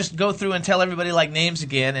 We want to just go through and tell everybody names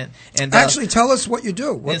again, and actually tell us what you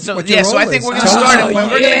do. So I think we're gonna start it.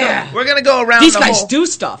 We're gonna go around. These guys do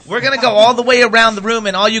stuff. We're going to go all the way around the room,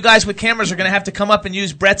 and all you guys with cameras are going to have to come up and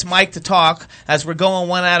use Brett's mic to talk as we're going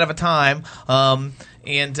one at a time, and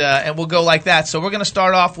we'll go like that. So we're going to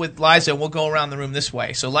start off with Liza, and we'll go around the room this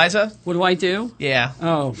way. So, Liza? What do I do? Yeah.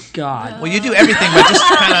 Oh, God. Well, you do everything, but just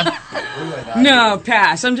kind of... No,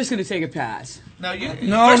 pass. I'm just going to take a pass. No, you're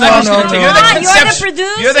the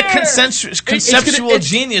producer. You're the conceptual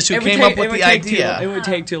genius who came up with the idea. It would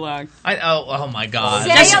take too long. Oh my God!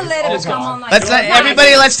 Say a little. Come on,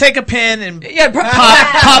 let's take a pen and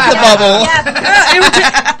pop the bubble.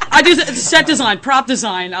 I do set design, prop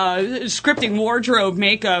design, scripting, wardrobe,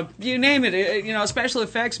 makeup, you name it. Special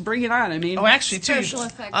effects. Bring it on. I mean, actually, too.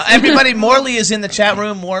 Everybody, Morley is in the chat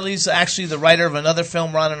room. Morley's actually the writer of another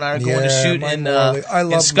film Ron and I are going to shoot in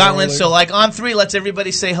Scotland. Morley. So, on three, let's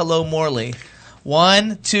everybody say hello, Morley.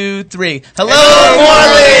 1, 2, 3. Hello,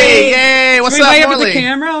 Morley! Yay! What's up, Morley? Up the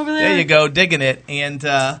camera over there? There you go, digging it. And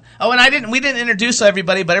we didn't introduce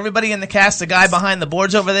everybody, but everybody in the cast, the guy behind the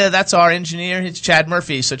boards over there, that's our engineer. It's Chad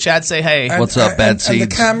Murphy. So Chad, say hey. What's up, Bad Seeds?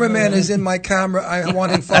 And the cameraman is in my camera. I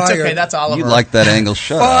want him fired. That's okay. That's Oliver. You like that angle?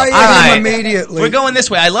 Shut Fire up. him immediately. We're going this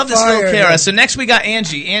way. I love this little Kara. So next we got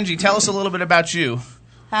Angie. Angie, tell us a little bit about you.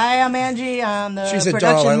 Hi, I'm Angie. I'm the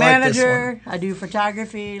production manager. I do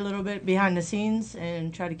photography, a little bit behind the scenes,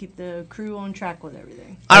 and try to keep the crew on track with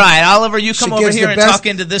everything. All right, Oliver, you come over here and talk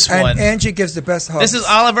into this one. Angie gives the best hugs. This is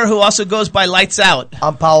Oliver, who also goes by Lights Out.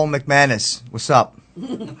 I'm Powell McManus. What's up?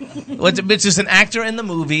 Which is an actor in the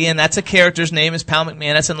movie, and that's a character's name is Powell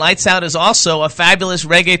McManus. And Lights Out is also a fabulous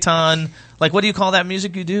reggaeton. What do you call that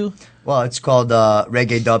music you do? Well, it's called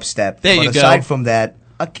reggae dubstep. There you go. Aside from that,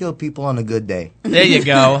 I kill people on a good day. There you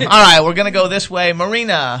go. All right, we're going to go this way.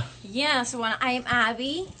 Marina. Yes, I'm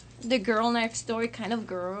Abby, the girl next door kind of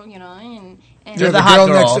girl, and you're the hot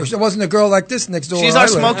girl. There wasn't a girl like this next door. She's our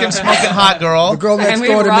smoking hot girl. The girl next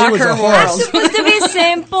door to me was a horse. I'm supposed to be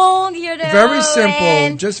simple, Very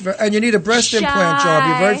simple. And you need a breast implant job.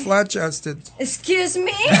 You're very flat-chested. Excuse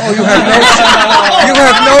me? Oh, you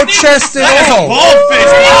have no chest at all.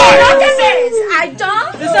 Look at this. I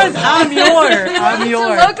don't. This says I'm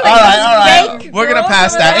yours. All right. We're gonna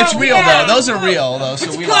pass that. It's real though. Those are real though.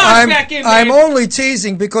 So I'm only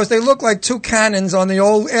teasing because they look like two cannons on the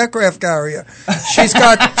old aircraft carrier. She's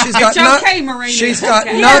got Marina. She's got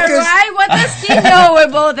yeah, right? What does he know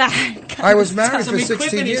about that? I was married for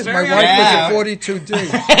 16 years. My wife was a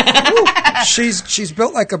 42D. She's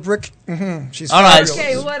built like a brick. She's all right.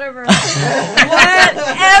 Okay, whatever.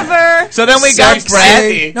 Whatever. So then we got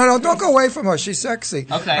Brad. No, don't go away from her. She's sexy.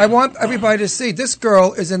 Okay. I want everybody to see this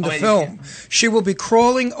girl is in the film. She will be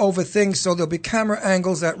crawling over things, so there'll be camera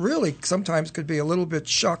angles that really sometimes could be a little bit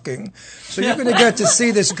shocking. So you're going to get to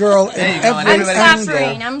see this girl in every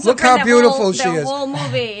angle. Look how beautiful she is. Whole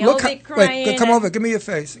movie. Wait, come over. Give me your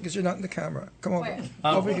face because you're not in the camera. Come over.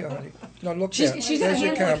 Over here, honey. No, look there. She's There's in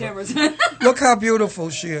your the camera. cameras. Look how beautiful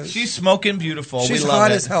she is. She's smoking beautiful. She's we love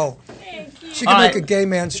hot it. as hell. She can make a gay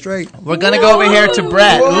man straight. We're going to go over here to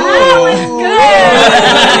Brett.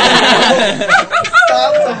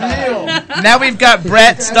 Now we've got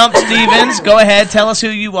Brett Stump Stevens. Go ahead. Tell us who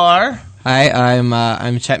you are. Hi,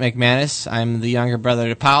 I'm Chet McManus. I'm the younger brother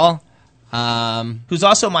to Powell. Who's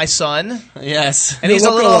also my son. Yes. And he's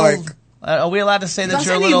a little... are we allowed to say that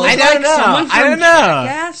you're a little... I don't know. I don't know.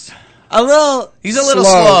 Yes. A little... He's a little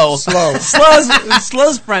slow.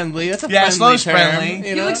 Slow's friendly. That's a friendly slow's term, friendly. You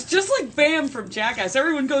He know? looks just like Bam from Jackass.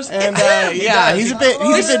 Everyone goes, And, it's him! he's a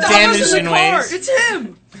bit damaged in ways. It's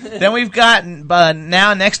him! Then we've got,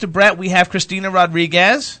 now next to Brett, we have Christina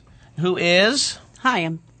Rodriguez, who is... Hi,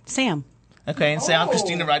 I'm Sam. Okay, and say I'm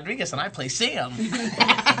Christina Rodriguez, and I play Sam.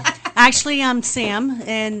 Actually, I'm Sam,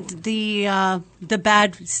 and the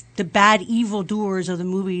bad evildoers of the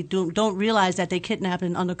movie don't realize that they kidnapped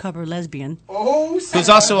an undercover lesbian. Who's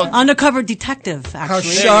also an undercover detective, actually. How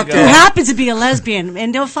shocking. Who happens to be a lesbian,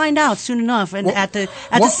 and they'll find out soon enough, and at the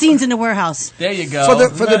scenes in the warehouse. There you go.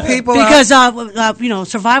 For the people, because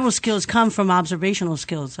survival skills come from observational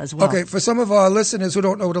skills as well. Okay, for some of our listeners who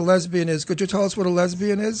don't know what a lesbian is, could you tell us what a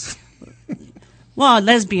lesbian is? Well, a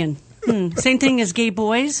lesbian. Same thing as gay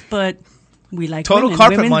boys, but we like total women.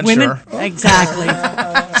 carpet women, muncher. Exactly.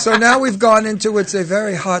 So now we've gone into it's a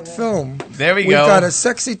very hot film. There we We've go. got a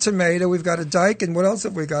sexy tomato. We've got a dyke, and what else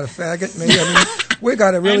have we got? A faggot? Maybe. I mean, we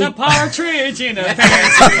got a really. And a partridge in a pear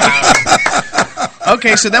tree.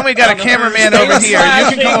 Okay, so then we got a cameraman over here. You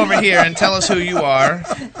can come over here and tell us who you are.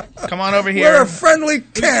 Come on over here. We're a friendly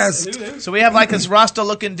cast. So we have like this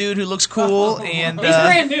Rasta-looking dude who looks cool, and He's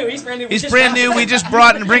brand new. He's brand new. We just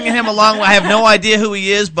brought and bringing him along. I have no idea who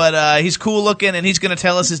he is, but he's cool looking, and he's going to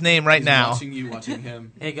tell us his name right now. Watching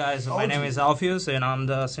him. Hey guys, my name is Alpheus, and I'm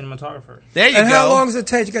the cinematographer. There you and go. how long does it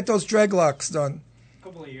take to get those dreadlocks done?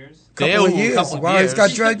 Couple of years. Couple of years. Wow, he's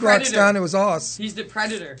got dreadlocks down. It was awesome. He's the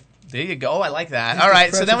predator. There you go. I like that. All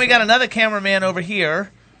right, so then we got another cameraman over here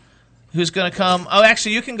who's going to come. Oh,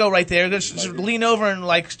 actually, you can go right there. Just lean over and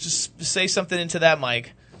just say something into that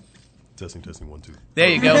mic. Testing, 1, 2. There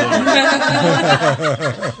you go.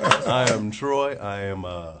 I am Troy. I am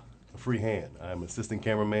a free hand. I'm assistant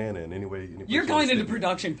cameraman, and anyway you're going into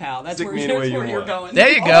production, pal. That's where you're going.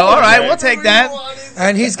 There you go. All right, we'll take that.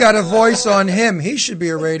 And he's got a voice on him. He should be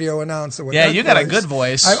a radio announcer. With that you got voice. a good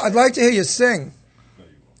voice. I'd like to hear you sing.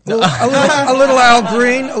 A little Al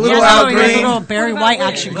Green, a little Barry White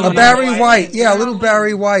action. A Barry White, yeah, a little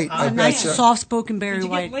Barry White. A nice, soft-spoken Barry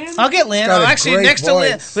White. I'll get Lynn. Actually, next to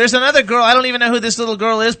Lynn, there's another girl. I don't even know who this little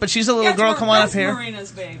girl is, but she's a little girl. Come on up here.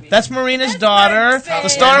 Marina's baby. That's Marina's daughter, the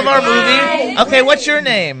star of our movie. Okay, what's your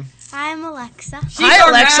name? I'm Alexa. Hi,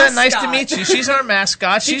 Alexa. Nice to meet you. She's our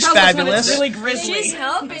mascot. She's fabulous. Really grizzly. She's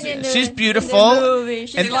helping in the She's beautiful. In the movie.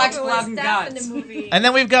 She likes blood blood and guts. in the movie. And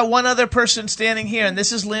then we've got one other person standing here, and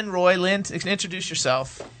this is Lynn Roy. Lynn, introduce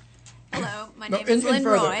yourself. Hello, my name is Lynn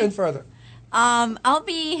Roy. In further. I'll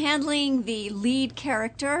be handling the lead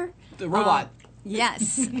character. The robot.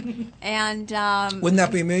 Yes. And wouldn't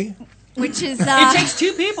that be me? Which is it takes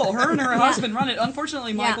two people. Her and her husband run it.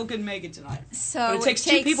 Unfortunately, Michael couldn't make it tonight. So but it takes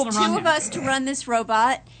two people to run two of us to run this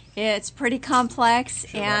robot. It's pretty complex,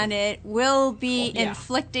 and it will be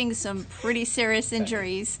inflicting some pretty serious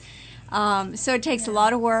injuries. So it takes a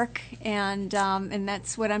lot of work, and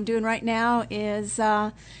that's what I'm doing right now is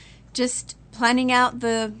just planning out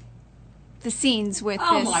the scenes with this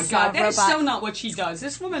Oh my God, that is robot. so not what she does.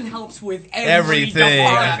 This woman helps with Everything.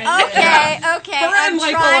 department. Okay. Her and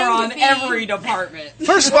Michael are on every department.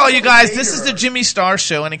 First of all, you guys, this is the Jimmy Star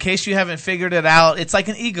Show, and in case you haven't figured it out, it's like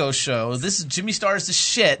an ego show. This is Jimmy Star is the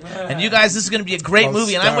shit, and you guys, this is going to be a great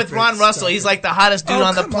movie. And I'm with Ron Russell. He's like the hottest dude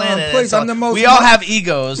on the planet. Please, so I'm the most. We all have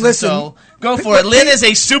egos. Listen, so go for it. Lynn is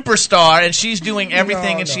a superstar, and she's doing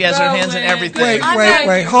everything, and she has her hands in everything.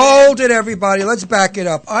 Wait. Hold it, everybody. Let's back it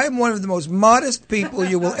up. I am one of the most modest people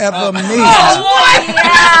you will ever meet. Yeah,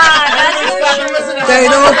 that's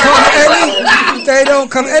They don't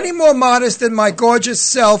come any more modest than my gorgeous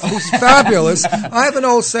self, who's fabulous. I have an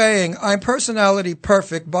old saying: I'm personality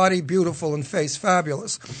perfect, body beautiful, and face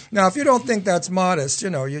fabulous. Now, if you don't think that's modest,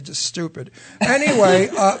 you're just stupid. Anyway,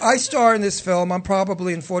 I star in this film. I'm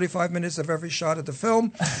probably in 45 minutes of every shot of the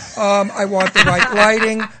film. I want the right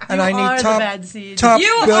lighting, and I need top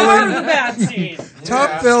billing.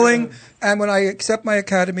 Top billing. And when I accept my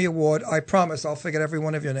Academy Award, I promise I'll forget every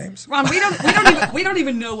one of your names. Ron, we don't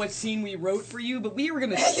even know what scene we wrote for you, but we are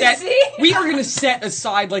going to set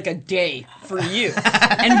aside like a day for you.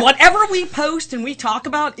 And whatever we post and we talk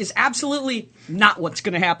about is absolutely not what's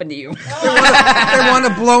going to happen to you. They want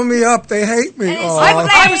to blow me up. They hate me.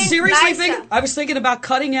 I was seriously thinking about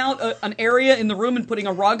cutting out an area in the room and putting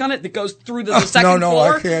a rug on it that goes through to the second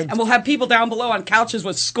floor. I can't. And we'll have people down below on couches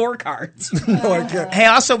with scorecards. No, I can't. Hey,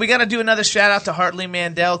 also, we got to do another shout out to Hartley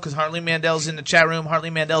Mandel, because Hartley Mandel's in the chat room. Hartley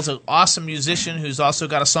Mandel's an awesome musician who's also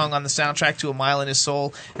got a song on the soundtrack to A Mile in His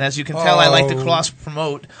Soul. And as you can tell, I like to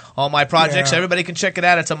cross-promote all my projects. Yeah. Everybody can check it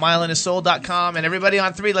out. It's amileandhissoul.com. And everybody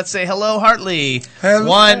on three, let's say hello, Hartley. Hello.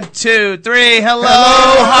 1, 2, 3. Hello,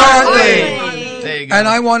 Hartley. There you go. And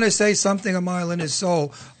I want to say something, A Mile in His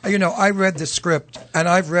Soul. I read the script, and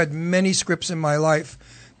I've read many scripts in my life.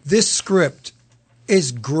 This script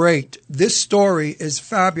is great. This story is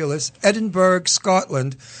fabulous. Edinburgh,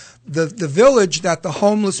 Scotland, the village that the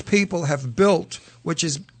homeless people have built, which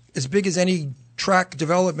is as big as any tract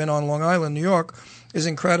development on Long Island, New York, is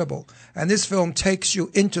incredible. And this film takes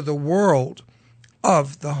you into the world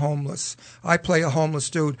of the homeless. I play a homeless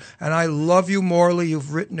dude, and I love you, Morley.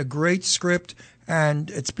 You've written a great script,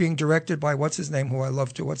 and it's being directed by what's his name, who I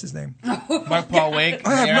love too. What's his name? Mark Paul Wake.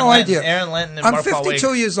 I have no idea. Aaron Lenton and I'm Mark Paul Wake.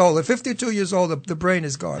 52 years old. At 52 years old, the brain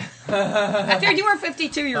is gone. I think you were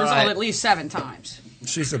 52 years old at least 7 times.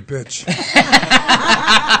 She's a bitch.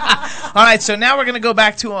 All right, so now we're going to go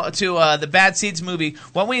back to the Bad Seeds movie.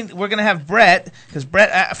 We're going to have Brett, because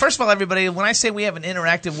Brett, first of all, everybody, when I say we have an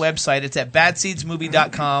interactive website, it's at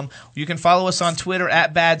badseedsmovie.com. You can follow us on Twitter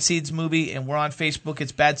at Bad Seeds Movie, and we're on Facebook.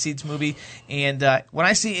 It's Bad Seeds Movie. And when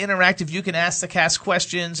I say interactive, you can ask the cast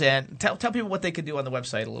questions and tell people what they can do on the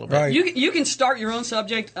website a little bit. Right. You can start your own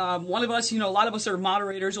subject. One of us, a lot of us are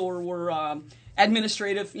moderators or we're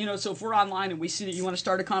administrative, so if we're online and we see that you want to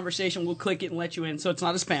start a conversation, we'll click it and let you in, so it's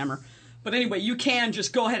not a spammer. But anyway, you can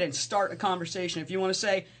just go ahead and start a conversation. If you want to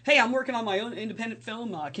say, hey, I'm working on my own independent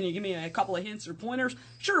film, can you give me a couple of hints or pointers?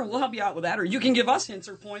 Sure, we'll help you out with that. Or you can give us hints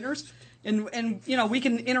or pointers, and we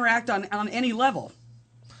can interact on any level.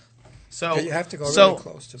 So you have to go really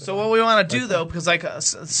close to the So what we want to do, though,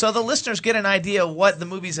 because so the listeners get an idea of what the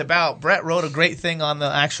movie's about. Brett wrote a great thing on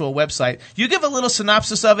the actual website. You give a little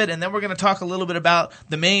synopsis of it, and then we're going to talk a little bit about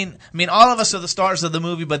the main. I mean, all of us are the stars of the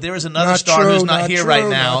movie, but there is another star who's not here right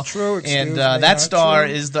now, and that star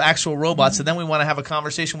is the actual robot. So then we want to have a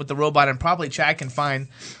conversation with the robot, and probably Chad can find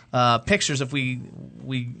pictures if we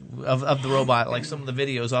of the robot, like some of the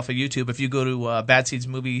videos off of YouTube. If you go to Bad Seeds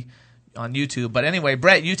Movie on YouTube. But anyway,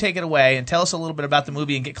 Brett, you take it away and tell us a little bit about the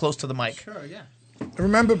movie and get close to the mic. Sure, yeah.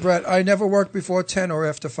 Remember, Brett, I never worked before 10 or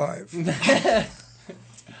after 5.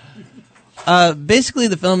 Basically,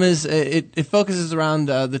 the film is it focuses around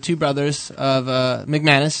the two brothers of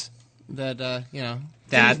McManus. That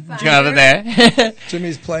Dad, go over there.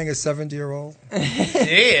 Jimmy's playing a 70-year-old.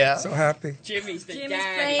 Yeah, so happy. Jimmy's the Jimmy's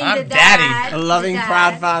dad. playing I'm the Daddy, dad. A loving,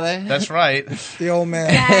 proud father. That's right. The old man.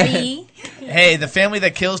 Daddy. Hey, the family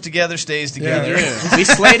that kills together stays together. Yeah. We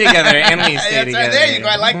slay together and we stay together. Right. There you go.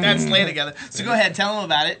 I like that, slay together. So go ahead, tell them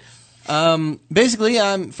about it. Basically,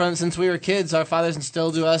 since we were kids, our fathers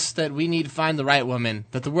instilled to us that we need to find the right woman,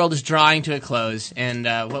 that the world is drawing to a close, and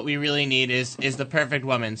what we really need is the perfect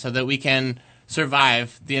woman so that we can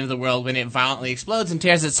survive the end of the world when it violently explodes and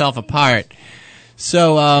tears itself apart.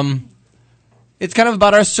 So, it's kind of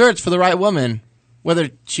about our search for the right woman,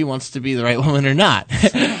 whether she wants to be the right woman or not.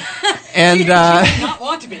 And She may not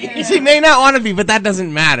want to be. She may not want to be, but that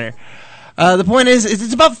doesn't matter. The point is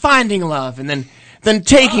it's about finding love and then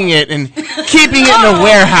taking it and keeping it in a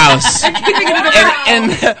warehouse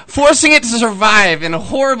and forcing it to survive in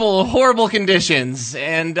horrible, horrible conditions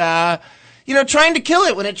and trying to kill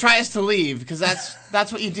it when it tries to leave, because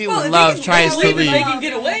that's what you do when love tries to leave. They can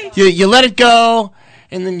get away. You let it go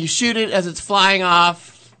and then you shoot it as it's flying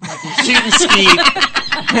off, like you're shooting skeet,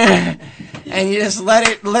 and you just let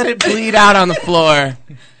it bleed out on the floor.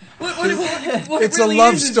 What It's it really a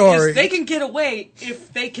love is story. they can get away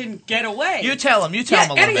if they can get away. You tell them a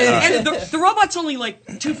little bit. And the robot's only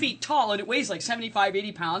like 2 feet tall, and it weighs like 75,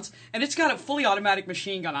 80 pounds, and it's got a fully automatic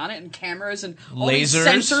machine gun on it, and cameras, and all these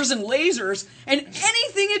sensors and lasers, and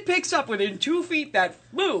anything it picks up within 2 feet that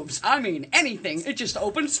moves, I mean anything, it just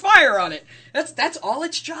opens fire on it. That's all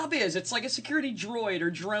its job is. It's like a security droid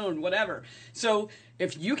or drone, whatever. So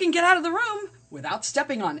if you can get out of the room without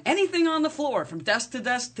stepping on anything on the floor, from desk to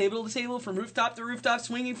desk, table to table, from rooftop to rooftop,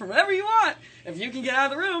 swinging from whatever you want, if you can get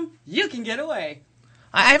out of the room, you can get away.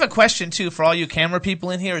 I have a question, too, for all you camera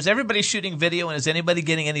people in here. Is everybody shooting video, and is anybody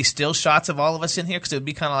getting any still shots of all of us in here? Because it would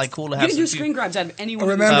be kind of like cool to have You can do screen grabs out of anyone.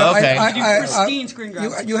 Remember, you do pristine screen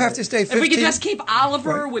grabs. You have to stay 15. If we could just keep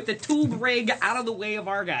Oliver with the tube rig out of the way of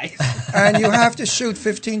our guys. And you have to shoot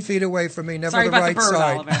 15 feet away from me, never Sorry the about right the bird,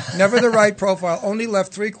 side. Oliver. Never the right profile, only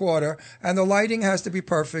left 3/4, and the lighting has to be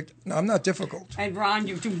perfect. No, I'm not difficult. And Ron,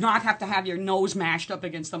 you do not have to have your nose mashed up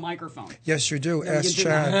against the microphone. Yes, you do. No, Ask you do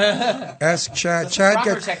Chad. Ask Chad. That's Chad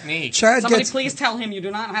proper gets. technique. Chad Somebody gets. please tell him you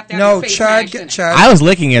do not have to have No, your face Chad. mashed in it. Chad. I was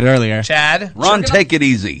licking it earlier. Chad? Ron, take it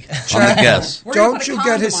easy on the Chad, guess. don't you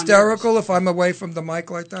get hysterical if I'm away from the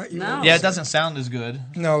mic like that? No. Yeah, it doesn't sound as good.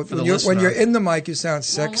 No, for the when listener. you're in the mic, you sound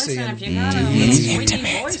sexy. Listen, and if you got a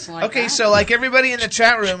squeaky voice like Okay, that. so like everybody in the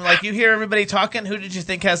chat room, like you hear everybody talking, who did you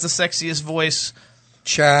think has the sexiest voice?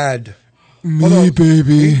 Chad. Me,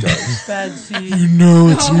 baby. Bad seed. You know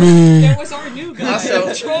it's me. There was our new guy,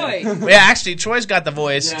 Also, Troy. Yeah, actually, Troy's got the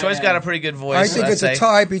voice. Troy's got a pretty good voice. I think I'd it's say. a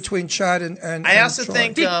tie between Chad and I also Troy.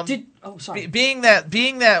 think being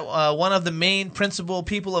that one of the main principal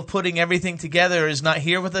people of putting everything together is not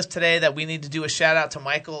here with us today, that we need to do a shout out to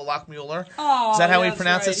Michael Lockmuller. Oh, is that how we that's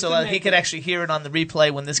pronounce right. it? So that he could actually hear it on the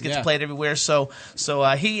replay when this gets played everywhere. So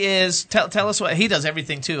he is. Tell us what he does.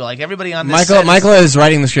 Everything too. Like everybody on this. Michael is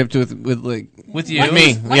writing the script with you.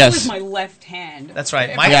 Me. Michael Yes. is my left hand. That's right.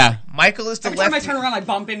 Yeah. Michael is the Every left. time I turn around, I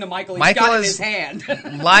bump into Michael. He's Michael got it in is his hand.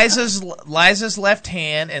 Liza's left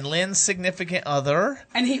hand and Lynn's significant other.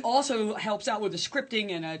 And he also helps out with the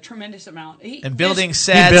scripting and a tremendous amount. And building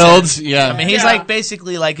sets. He builds, yeah. I mean, he's like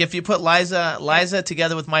basically like if you put Liza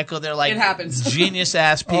together with Michael, they're like It happens. genius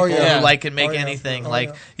ass people who like can make anything.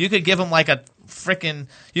 You could give them like a freaking,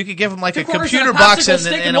 you could give them like a computer box,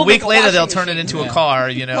 and a week later they'll turn it into a car.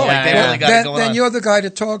 You know, like they really got it going on. Then you're the guy to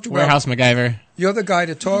talk to about Warehouse MacGyver. You're the guy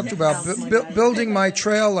to talk to about building my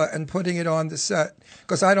trailer and putting it on the set.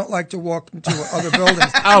 Because I don't like to walk into other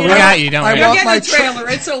buildings. Oh, we got you, don't worry. You'll get the trailer.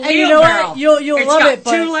 It's a wheelbarrow. And you know what? You'll It's love got it,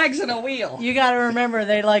 but 2 legs and a wheel. You got to remember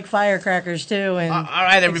they like firecrackers too. And all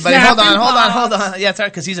right, everybody, hold on. Yeah, sorry,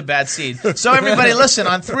 because he's a bad seed. So everybody, listen.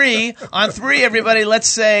 On three, everybody, let's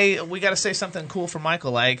say we got to say something cool for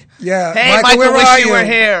Michael, like, yeah, hey, Michael, where wish are you were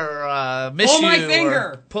here. Miss pull you. My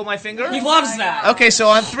finger. Pull my finger. He loves that. Okay, so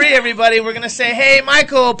on 3, everybody, we're gonna say, hey,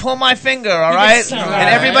 Michael, pull my finger. All right, and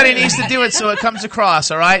everybody needs to do it so it comes across.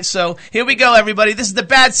 All right, so here we go, everybody. This is the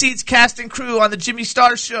Bad Seeds cast and crew on the Jimmy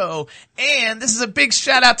Star Show, and this is a big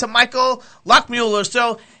shout out to Michael Lockmuller.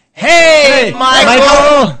 So, hey,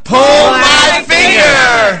 Michael, pull my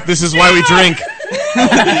finger. This is why we drink.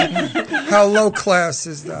 How low class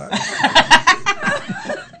is that?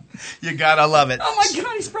 You gotta love it. Oh my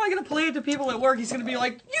God, he's probably going to play it to people at work. He's going to be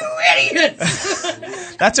like, you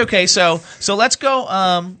idiots! That's okay. So let's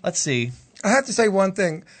go. Let's see. I have to say one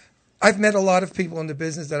thing. I've met a lot of people in the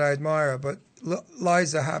business that I admire, but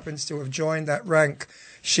Liza happens to have joined that rank.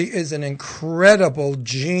 She is an incredible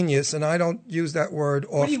genius, and I don't use that word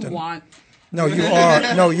often. What do you want? No, you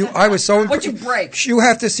are. No, you. I was so. What'd you break? You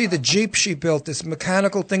have to see the Jeep she built. This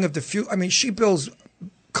mechanical thing of the fuel. I mean, she builds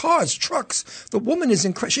cars, trucks. The woman is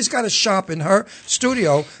incredible. She's got a shop in her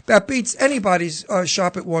studio that beats anybody's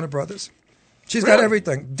shop at Warner Brothers. She's got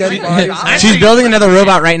everything. Dead bodies. She's building another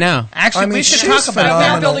robot right now. Actually, we should talk about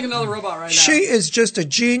phenomenal. I'm building another robot right now. She is just a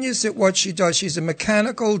genius at what she does. She's a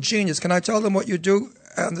mechanical genius. Can I tell them what you do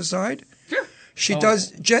on the side? Sure. She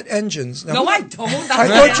does jet engines. No, I don't. I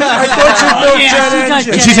thought you built jet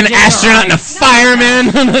engines. She's an astronaut and a fireman.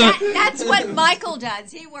 That's what Michael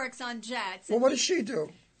does. He works on jets. Well, what does she do?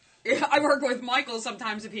 I work with Michael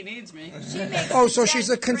sometimes if he needs me. Oh, so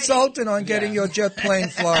she's a consultant on getting your jet plane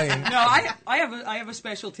flying. No, I have a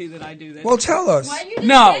specialty that I do. That Well, tell us. Why you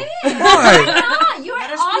no. Why? You're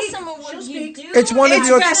awesome at what you do. It's one of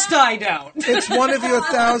your best died out. It's one of your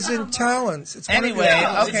 1,000 talents. It's Anyway,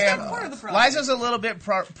 okay. part of the problem. Liza's a little bit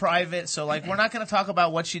private, so like we're not going to talk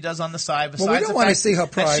about what she does on the side. Besides Well, we don't the want to fact see her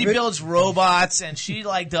that private. She builds robots and she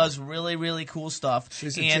like does really really cool stuff.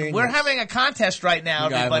 She's a and genius. we're having a contest right now, You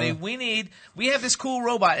got everybody. it. We have this cool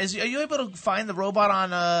robot. Are you able to find the robot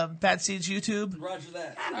on Bad Seeds YouTube? Roger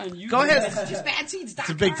that. Go ahead. Just badseeds.com. It's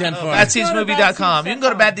a big 10 for it. BadSeedsMovie.com. You can go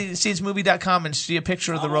to BadSeedsMovie.com and see a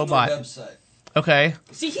picture of the robot. Website. Okay.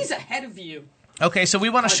 See, he's ahead of you. Okay, so we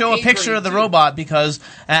want to On show a page picture of the 32. robot because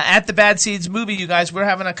at the Bad Seeds movie, you guys, we're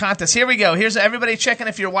having a contest. Here we go. Here's everybody checking.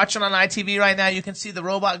 If you're watching on ITV right now, you can see the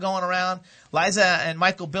robot going around. Liza and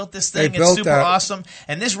Michael built this thing. They It's built super that. awesome.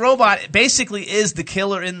 And this robot basically is the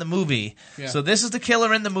killer in the movie. Yeah. So this is the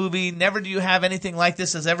killer in the movie. Never do you have anything like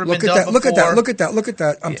this has ever Look been at done that! before. Look at that! Look at that! Look at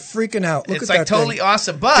that! I'm freaking out. Look It's at like that totally thing.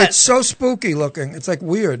 awesome. But It's so spooky looking. It's like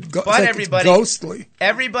weird. It's But like everybody, it's ghostly.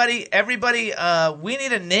 Everybody, we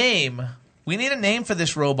need a name. We need a name for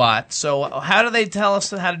this robot. So how do they tell us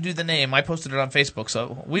how to do the name? I posted it on Facebook,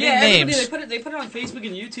 so we need names. They put it on Facebook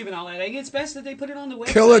and YouTube and all that. I think it's best that they put it on the website.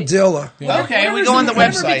 Killer Dilla. Okay, we go on the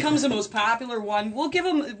Whatever website. becomes the most popular one, we'll give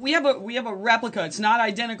them. We have a replica. It's not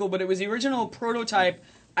identical, but it was the original prototype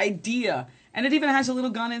idea. And it even has a little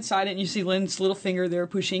gun inside it, and you see Lynn's little finger there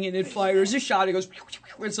pushing it. It fires a shot. It goes,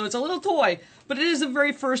 and so it's a little toy. But it is the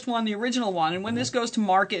very first one, the original one. And when this goes to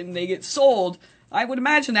market and they get sold, I would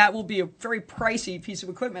imagine that will be a very pricey piece of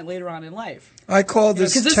equipment later on in life. I call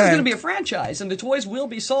this Because this tank. is going to be a franchise, and the toys will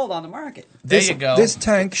be sold on the market. There you go. This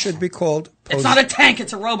tank should be called. It's not a tank;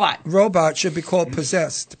 it's a robot. Robot should be called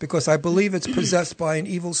possessed because I believe it's possessed by an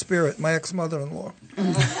evil spirit. My ex-mother-in-law.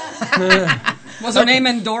 Was her name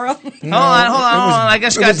Endora? Hold on. I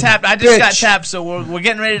just got tapped. I just got bitch. tapped, so we're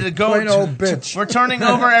getting ready to go. Plain old bitch. We're turning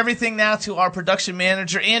over everything now to our production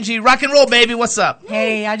manager, Angie. Rock and roll, baby. What's up?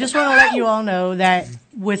 Hey, I just want to let you all know that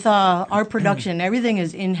with our production, everything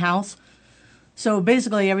is in-house. So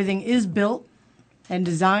basically, everything is built and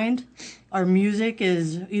designed. Our music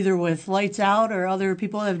is either with Lights Out or other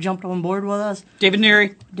people that have jumped on board with us. David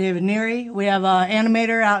Neary. We have an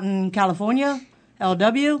animator out in California,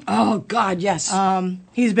 LW. Oh, God, yes.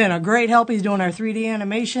 He's been a great help. He's doing our 3D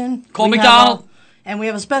animation. Cole We have McDonald. and we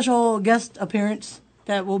have a special guest appearance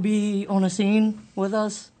that will be on a scene with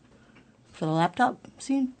us for the laptop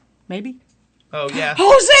scene, maybe. Oh, yeah.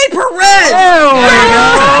 Jose Perez!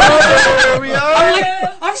 There we are.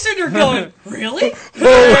 I'm sitting there going, really?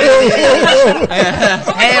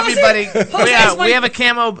 Hey, everybody. We have a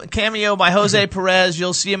cameo by Jose Perez.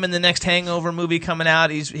 You'll see him in the next Hangover movie coming out.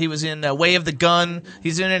 He was in Way of the Gun.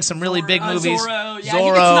 He's in some really big movies. Zorro. Yeah, he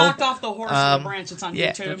gets knocked off the horse on the branch. It's on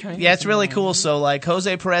YouTube. Yeah, it's really cool. So, like,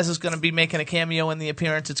 Jose Perez is going to be making a cameo in the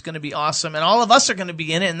appearance. It's going to be awesome. And all of us are going to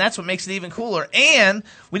be in it, and that's what makes it even cooler. And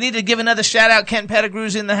we need to give another shout-out. Ken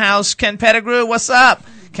Pettigrew's in the house. Ken Pettigrew, what's up?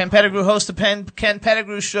 Ken Pettigrew hosts the Ken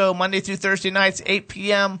Pettigrew Show Monday through Thursday nights, 8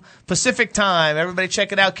 p.m. Pacific time. Everybody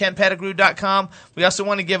check it out, kenpettigrew.com. We also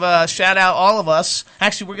want to give a shout-out, all of us.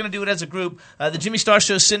 Actually, we're going to do it as a group. The Jimmy Star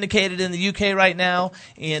Show is syndicated in the UK right now,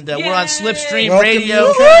 and we're on Slipstream Welcome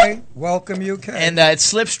Radio. UK. Welcome UK. And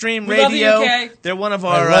it's Slipstream We love the Radio. UK. They're one of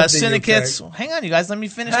I our love the syndicates. UK. Hang on, you guys. Let me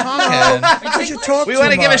finish talking. Because you talk We too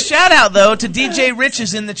want to give a much. shout out though to DJ Rich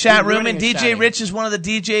is in the chat room, ruining and his DJ shouting. Rich is one of the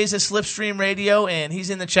DJs at Slipstream Radio, and he's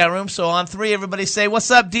in the chat room. So on three, everybody say, "What's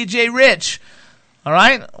up, DJ Rich?" All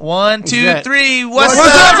right, 1, 2, that? 3. What's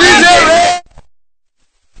What's up, up, DJ Rich?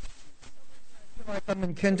 Like I'm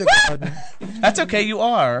in kindergarten. That's okay, you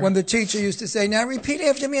are. When the teacher used to say, "Now repeat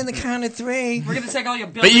after me on the count of 3." We're going to take all your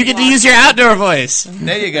building But you get to blocks. use your outdoor voice.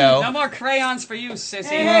 There you go. No more crayons for you, sissy.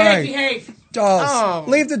 Hey. Behave. Dolls. Oh.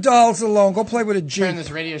 Leave the dolls alone. Go play with a Turn Jeep.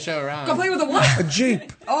 this radio show around. Go play with a what? A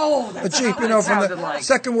Jeep. Oh, A that's Jeep. how You know, it from sounded the like.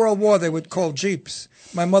 Second World War, they would call Jeeps.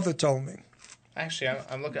 My mother told me. Actually,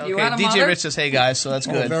 I'm looking. You Okay, had a DJ mother? Rich says, "Hey guys," so that's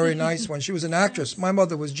Oh, good. very nice one. She was an actress. My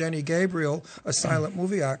mother was Jenny Gabriel, a silent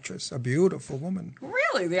movie actress, a beautiful woman.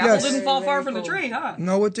 Really? The apple Yes. didn't fall far from the tree, huh?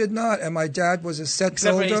 No, it did not. And my dad was a set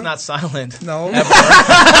Except for builder. he's not silent. No. Ever.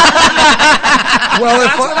 Well,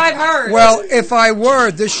 That's what I've heard. Well, if I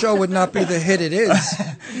were, this show would not be the hit it is.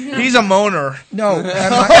 He's a moaner. No.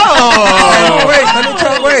 And Oh! wait, let me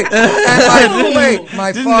tell. Wait. And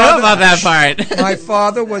my Didn't father. know about that part. My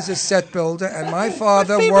father was a set builder, and my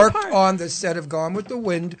father worked on the set of Gone with the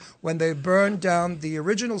Wind when they burned down the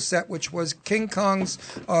original set, which was King Kong's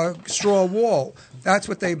straw wall. That's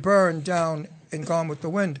what they burned down in Gone with the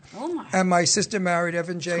Wind. Oh my. And my sister married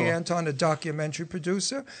Evan J. Anton, a documentary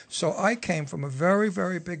producer. So I came from a very,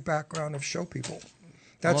 very big background of show people.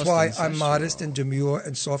 That's Almost why I'm ancestral. modest and demure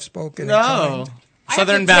and soft-spoken and No. kind.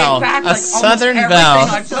 Southern Belle. A Southern everything Belle.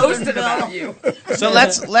 I posted about you. So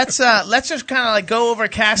let's just kind of like go over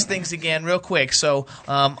cast things again real quick. So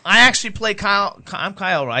I actually play Kyle. I'm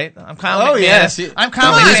Kyle, right? I'm Kyle. Oh, McManus. yes. I'm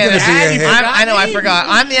Kyle Come on, McManus. he's gonna be a hit. I know. I forgot.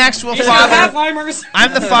 I'm the actual He's father. got Alzheimer's.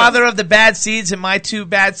 I'm the father of the Bad Seeds, and my 2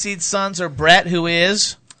 Bad Seed sons are Brett, who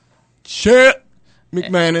is Shit.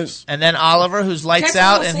 McManus. and then Oliver, who's lights Catch a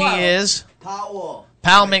out, little and slow. he is Pal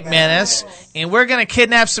McManus. And we're going to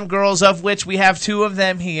kidnap some girls, of which we have 2 of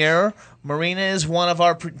them here. Marina is one of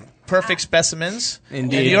our perfect specimens.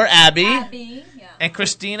 Indeed. And you're Abby. And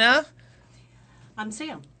Christina I'm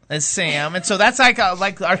Sam. is Sam. And so that's like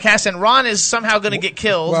our cast. And Ron is somehow going to get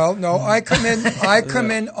killed. Well, no, I come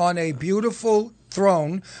in on a beautiful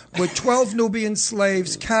throne with 12 Nubian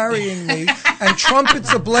slaves carrying me, and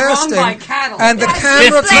trumpets are blasting, Drawn by cattle. and the Does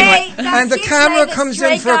camera he play the comes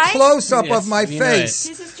stray in for a guy? close-up Yes, of my you know it.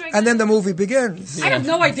 face, and then the movie begins. I have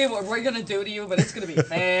no idea what we're going to do to you, but it's going to be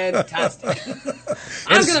fantastic.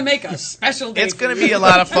 I'm going to make a special day. It's going to be a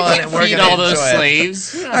lot of fun, and we're Feed going to all those enjoy it.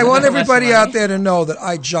 slaves. I want everybody out there to know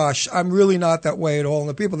that Josh, I'm really not that way at all. And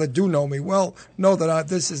the people that do know me well know that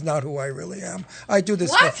this is not who I really am. I do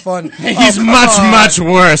this for fun. He's come much, on. much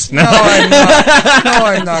worse. No, I'm not. No,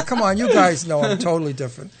 I'm not. Come on, you guys know I'm totally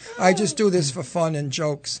different. I just do this for fun and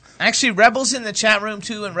jokes. Actually, Rebel's in the chat room,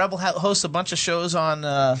 too, and Rebel hosts a bunch of shows on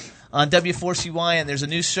W4CY, and there's a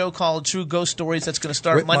new show called True Ghost Stories that's going to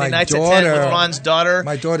start With Monday my nights at 10 daughter. with Ron's daughter.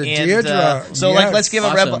 My daughter, And, Deirdre. so, Yes. let's give a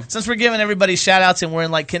Awesome. Rebel. Since we're giving everybody shout-outs and we're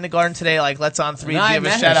in, kindergarten today, let's on 3 No, I give a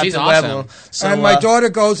met her. shout-out She's to awesome. Rebel. So, And my daughter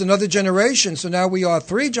goes another generation, so now we are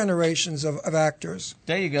 3 generations of actors.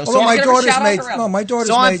 There you go. Although So my give a daughter's shout-out made to Rebel. my daughter's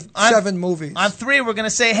So on- made on- 7 movies. on 3, we're going to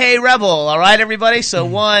say, hey, Rebel. All right, everybody? So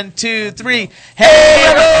 1, 2, 3.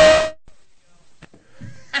 Hey, Rebel!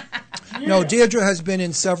 No, Deirdre has been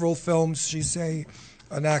in several films. She's an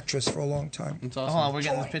actress for a long time. That's awesome. Hold on, we're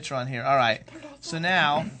getting the picture on here. All right. So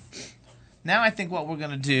now I think what we're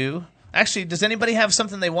going to do. Actually, does anybody have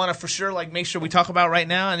something they want to for sure make sure we talk about right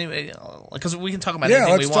now? Anyway, because we can talk about anything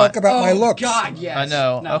we let's want. talk about my looks. God, yes. I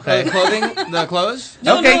know. No. Okay. The clothing, the clothes.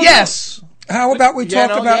 Okay. Yes. How about we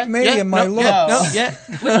talk about me yeah, and my no, look? Yeah.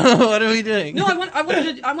 What are we doing? No, I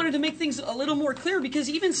wanted to make things a little more clear because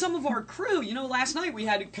even some of our crew, last night we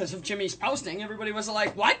had, because of Jimmy's posting, everybody was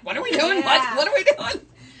like, "What? What are we doing? Yeah. What are we doing?"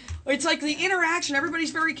 It's like the interaction.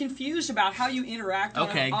 Everybody's very confused about how you interact on,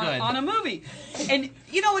 Okay, good. on a movie, and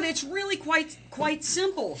and it's really quite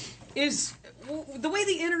simple. Is the way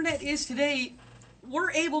the internet is today.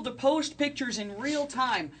 We're able to post pictures in real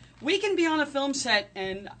time. We can be on a film set,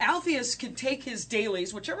 and Alpheus can take his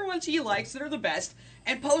dailies, whichever ones he likes that are the best,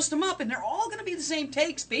 and post them up, and they're all going to be the same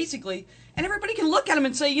takes, basically. And everybody can look at them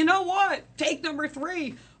and say, you know what? Take number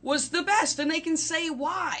 3 was the best, and they can say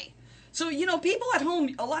why. So, people at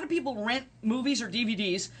home, a lot of people rent movies or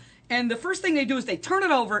DVDs, and the first thing they do is they turn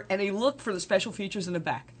it over, and they look for the special features in the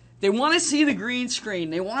back. They want to see the green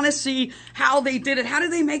screen. They want to see how they did it. How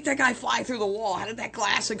did they make that guy fly through the wall? How did that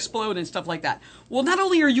glass explode and stuff like that? Well, not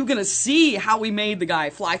only are you going to see how we made the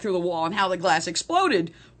guy fly through the wall and how the glass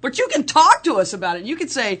exploded, but you can talk to us about it. You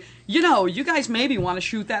could say, you guys maybe want to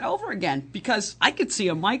shoot that over again because I could see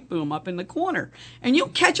a mic boom up in the corner. And you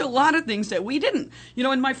catch a lot of things that we didn't.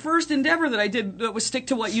 In my first endeavor that I did that was Stick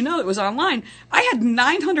to What You Know, that was online, I had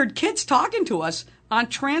 900 kids talking to us on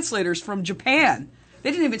translators from Japan. They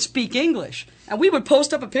didn't even speak English. And we would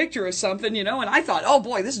post up a picture of something, and I thought, oh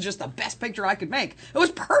boy, this is just the best picture I could make. It was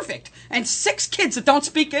perfect. And 6 kids that don't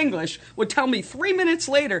speak English would tell me 3 minutes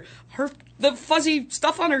later, the fuzzy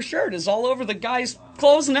stuff on her shirt is all over the guy's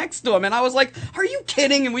clothes next to him. And I was like, are you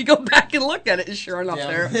kidding? And we go back and look at it, and sure enough,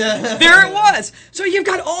 there it was. So you've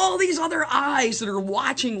got all these other eyes that are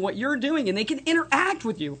watching what you're doing, and they can interact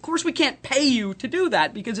with you. Of course, we can't pay you to do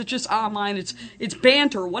that because it's just online, it's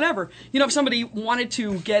banter, whatever. If somebody wanted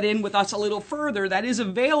to get in with us a little further, that is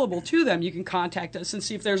available to them. You can contact us and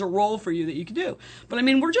see if there's a role for you that you can do. But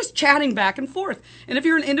we're just chatting back and forth. And if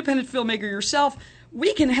you're an independent filmmaker yourself,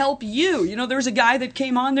 we can help you. There's a guy that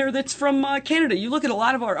came on there that's from Canada. You look at a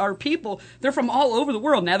lot of our people, they're from all over the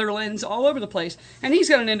world, Netherlands, all over the place. And he's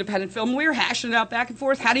got an independent film. We're hashing it out back and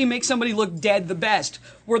forth. How do you make somebody look dead the best,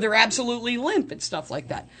 where they're absolutely limp and stuff like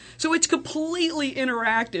that? So it's completely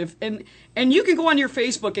interactive. And you can go on your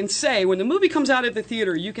Facebook and say, when the movie comes out at the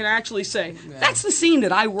theater, you can actually say, that's the scene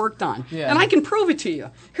that I worked on. Yeah. And I can prove it to you.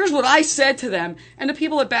 Here's what I said to them. And the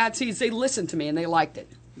people at Bad Seeds, they listened to me and they liked it.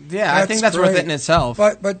 Yeah, I think that's worth it in itself.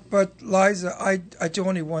 But Liza, I do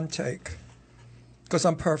only one take because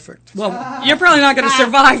I'm perfect. Well, you're probably not going to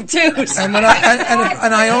survive too. And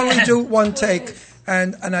I only do one take,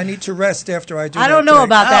 and I need to rest after I do. I don't know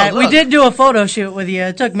about that. We did do a photo shoot with you.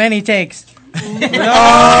 It took many takes.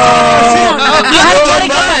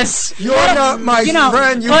 You're not my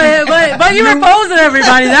friend. But you were posing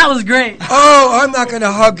everybody. That was great. Oh, I'm not going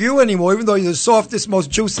to hug you anymore, even though you're the softest, most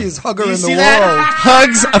juiciest hugger in the world.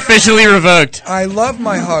 Hugs officially revoked. I love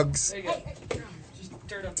my hugs.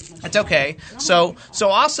 It's okay. So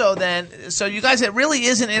also then, so you guys, it really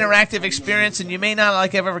is an interactive experience, and you may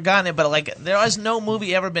not have ever gotten it, but there has no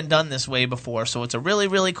movie ever been done this way before. So it's a really,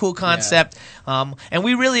 really cool concept, and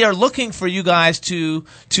we really are looking for you guys to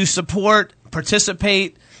support,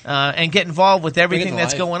 participate. And get involved with everything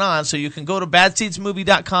that's going on. So you can go to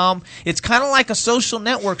badseedsmovie.com. It's kind of like a social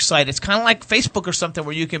network site. It's kind of like Facebook or something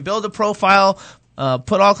where you can build a profile,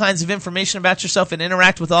 put all kinds of information about yourself, and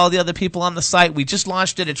interact with all the other people on the site. We just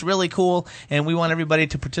launched it. It's really cool, and we want everybody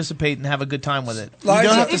to participate and have a good time with it. You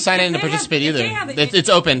don't have to sign in to participate either. It's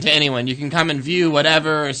open to anyone. You can come and view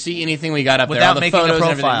whatever or see anything we got up there. All the making photos a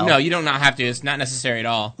profile. And everything. No, you don't not have to. It's not necessary at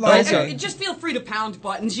all. Just feel free to pound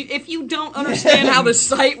buttons. If you don't understand how the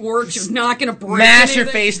site works, you're not going to break Mash your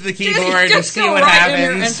anything. face to the keyboard and see go what right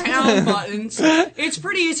happens. In there and pound buttons. It's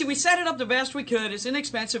pretty easy. We set it up the best we could. It's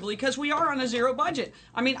inexpensively because we are on a zero budget.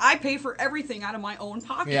 I mean, I pay for everything out of my own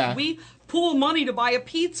pocket. Yeah. We pool money to buy a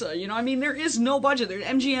pizza. There is no budget.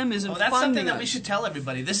 MGM isn't That's funding something that us. we should tell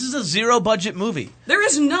everybody. This is a zero budget movie. There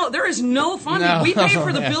is no funding. No. We pay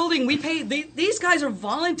for the Yeah. building. We pay. These guys are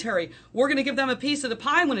voluntary. We're going to give them a piece of the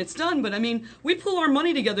pie when it's done. But we pull our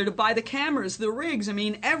money together to buy the cameras, the rigs.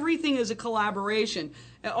 Everything is a collaboration.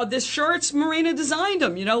 The shirts, Marina designed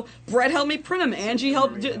them. Brett helped me print them. Angie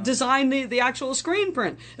helped design the actual screen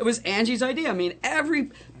print. It was Angie's idea.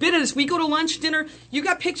 Every bit of this. We go to lunch, dinner. You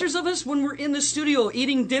got pictures of us when we're in the studio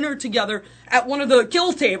eating dinner together at one of the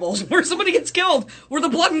kill tables where somebody gets killed, where the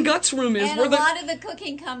blood and guts room is. And where a lot of the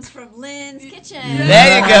cooking comes from Lynn's kitchen.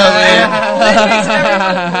 There you go,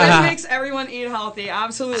 Lynn makes everyone eat healthy.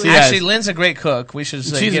 Absolutely. Actually, Lynn's a great cook. We should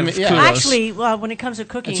say give kudos. Actually, when it comes to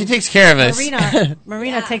cooking, she takes care of us.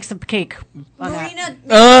 Marina takes the cake. Marina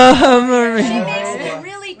Marina. makes the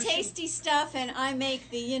really tasty stuff, and I make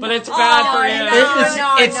the But it's bad for you.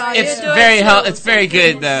 It's very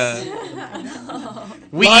good though.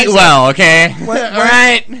 We eat well, okay? All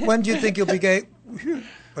right. When do you think you'll be gay?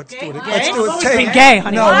 Let's do it again. Gay? Let's do it. It's Take been gay,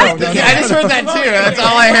 honey. No. I just heard that too. That's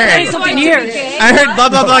all I heard. Something here. I heard blah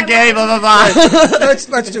blah blah gay blah blah blah.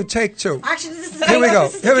 Let's do take two. Actually, this is Here we go.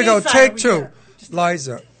 this is Here we the go. gay side Take over two. here.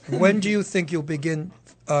 Liza, when do you think you'll begin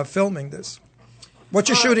filming this? What's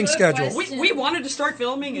your shooting schedule? We wanted to start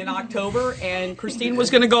filming in October, and Christine was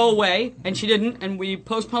going to go away, and she didn't, and we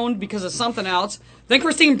postponed because of something else. Then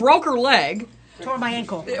Christine broke her leg. Tore my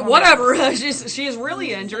ankle. Whatever. She is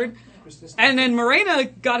really injured. And then Marina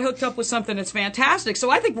got hooked up with something that's fantastic. So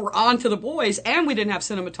I think we're on to the boys, and we didn't have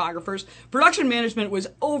cinematographers. Production management was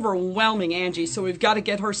overwhelming Angie, so we've got to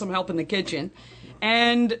get her some help in the kitchen.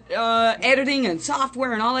 And editing and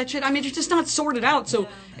software and all that shit. It's just not sorted out. So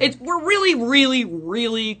we're really, really,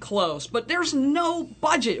 really close. But there's no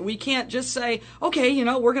budget. We can't just say, okay,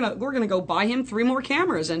 we're gonna go buy him 3 more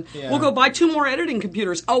cameras, and we'll go buy 2 more editing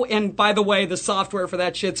computers. Oh, and by the way, the software for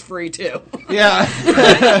that shit's free too. Yeah.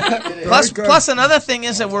 Plus, another thing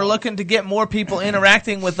is that we're looking to get more people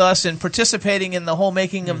interacting with us and participating in the whole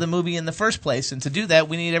making of the movie in the first place. And to do that,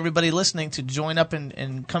 we need everybody listening to join up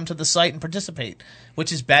and come to the site and participate,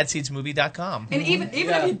 which is badseedsmovie.com. And even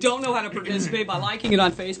if you don't know how to participate, by liking it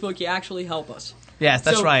on Facebook, you actually help us. Yes,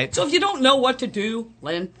 that's right. So if you don't know what to do,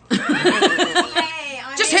 Lynn,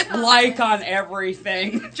 just hit like on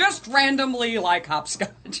everything. Just randomly like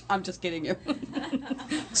hopscotch. I'm just kidding you.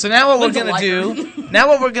 So now what we're going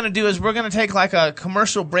to do is we're going to take like a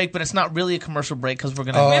commercial break, but it's not really a commercial break because we're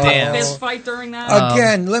going to We have a dance. fist fight during that.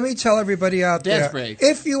 Again, let me tell everybody out Dance there, break.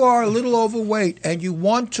 if you are a little overweight and you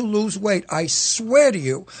want to lose weight, I swear to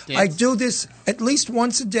you, I do this at least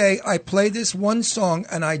once a day. I play this one song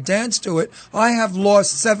and I dance to it. I have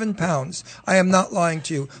lost 7 pounds. I am not lying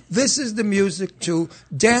to you. This is the music to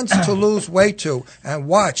dance to lose weight to. And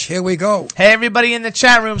watch, here we go. Hey, everybody in the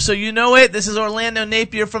chat room, so you know it. This is Orlando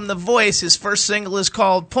Napier from The Voice. His first single is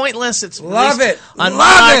called Pointless. It's released on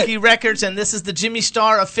Monarchy Records, and this is the Jimmy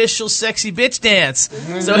Star official sexy bitch dance.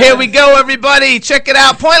 So here we go, everybody. Check it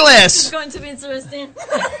out. Pointless. It's going to be interesting.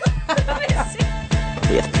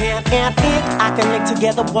 If pen and ink, I connect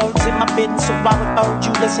together words in my bitten. So I would urge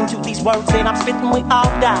you listen to these words that I'm spitting. We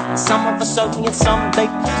all die, some of us early and some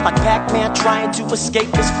late. Like Pac-Man trying to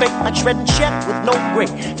escape his fate. Like shredding check with no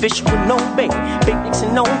grade, fishing with no bait, picnics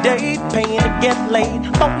and no date, paying to get laid,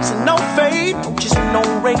 ponies and no fade, roaches and no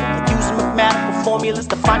rate. Like using mathematical formulas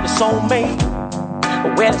to find a soulmate.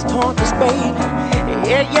 But where does pointless, baby?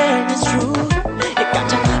 Yeah, it's true. You got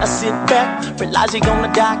to sit back, realize you're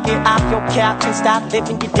gonna die. Get off your couch and stop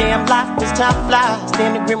living your damn life. This time flies.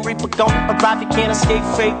 Damn, the grim reaper gonna arrive. You can't escape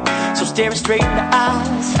fate, so stare it straight in the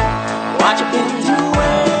eyes. What you been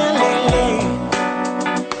doing lately?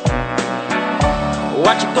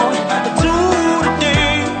 What you gonna do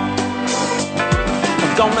today?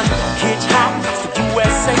 I'm gonna hitchhike to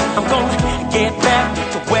USA. I'm gonna get back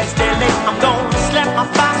to West LA. I'm gonna slap my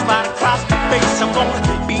boss right across the face. I'm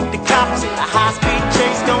gonna beat the cops in a high-speed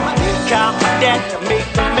chase. Gonna call my dad to make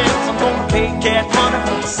amends. I'm gonna pay cash money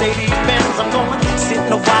for Mercedes Benz. I'm gonna sit in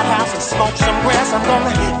the White House and smoke some grass. I'm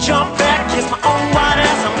gonna jump back, kiss my own white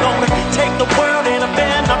ass. I'm gonna take the world in a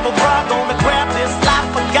band. I'm gonna grab this life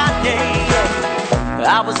I got, yeah.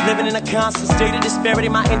 I was living in a constant state of disparity.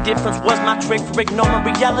 My indifference was my trick for ignoring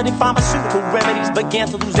reality. Pharmaceutical remedies began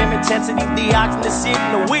to lose their intensity. The oxygen, the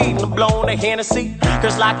sitting, the weed, and the blowing the Hennessy.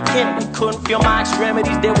 Cause like a Kennedy, couldn't feel my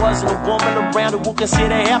extremities. There wasn't a woman around who would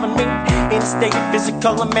consider having me. In a state of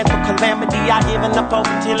physical and mental calamity, I given up hope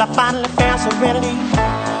until I finally found serenity.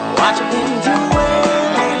 What you been doing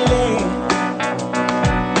lately?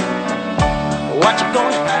 What you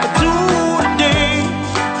gonna do today?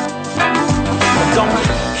 I'm gonna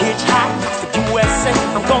hitchhike to USA.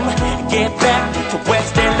 I'm gonna get back to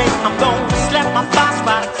West LA. I'm gonna slap my boss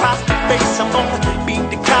right across the face. I'm gonna beat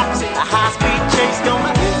the cops in a high-speed chase.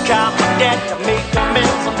 Gonna call my dad to make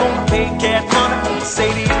amends. I'm gonna pay cash money for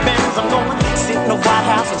Mercedes Benz. I'm gonna sit in the White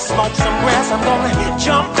House and smoke some grass. I'm gonna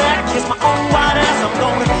jump back, kiss my own white ass. I'm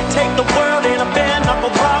gonna take the world in a band. I'm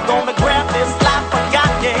gonna grab this life I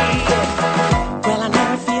got, yeah. Well, I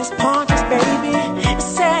know it feels pointless, baby. It's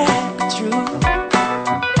sad but true.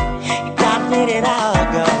 Let it all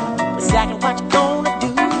go. Exactly what you gonna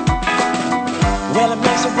do. Well, it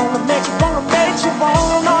makes you wanna, makes you wanna, makes you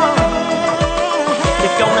wanna know.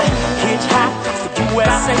 You're gonna hitchhike to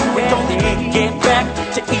USA. We're gonna get back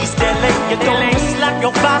to East LA. You're gonna slap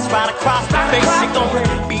your boss right across the face. You're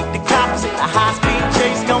gonna beat the cops in a high-speed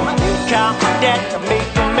chase. Gonna call my dad to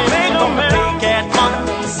make amends. You're gonna pay cash money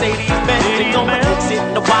for Mercedes Benz. You're gonna sit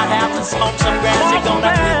in the White House and smoke some grass. You're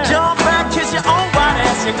gonna jump back, kiss your own white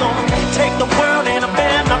ass. You're gonna take the world in a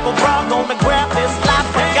bare knuckle raw. Gonna grab this life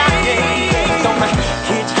I got, yeah. Gonna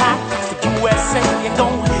hitchhike to USA. You're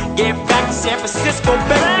gonna get back to San Francisco,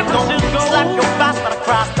 baby. You're gonna slap your boss right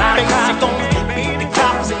across the face. You're gonna beat the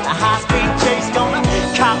cops in a high-speed chase. Gonna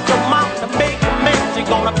cop your mom to make amends.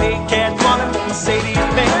 You're gonna pay cash money for Mercedes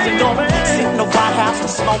Benz. You're gonna sit in the White House and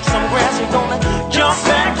smoke some grass. You're gonna jump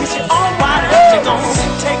back, kiss your own white ass. You're gonna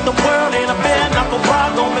take the world in a bare knuckle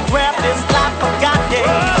raw. Gonna grab this life I got,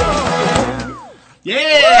 yeah.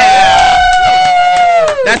 Yeah!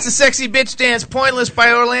 That's the Sexy Bitch Dance, Pointless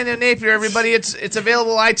by Orlando Napier, everybody. It's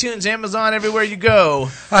available iTunes, Amazon, everywhere you go.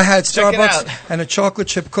 I had Check it Starbucks out. and a chocolate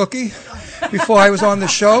chip cookie before I was on the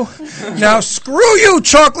show. Now, screw you,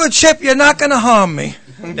 chocolate chip. You're not going to harm me.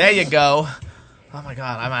 There you go. Oh, my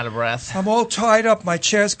God, I'm out of breath. I'm all tied up. My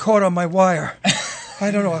chair's caught on my wire.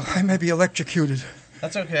 I don't know. I may be electrocuted.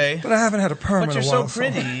 That's okay. But I haven't had a perm But in a you're while. so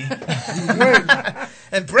pretty.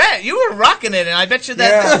 And Brett, you were rocking it, and I bet you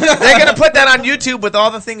that they're going to put that on YouTube with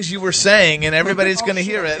all the things you were saying, and everybody's going to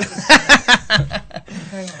hear it.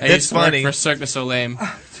 It's funny. for Cirque du Soleil.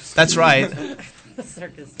 That's right.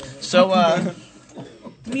 So,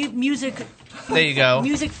 music. there you go.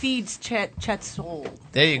 Music feeds Chet's soul.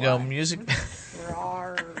 There you go. Music.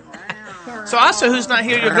 So also, who's not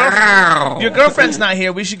here? Your girlfriend. Your girlfriend's not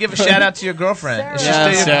here. We should give a shout out to your girlfriend. Is she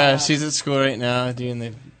still your- Sarah. She's at school right now doing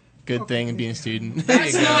the good thing and being a student.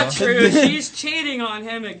 That's not true. She's cheating on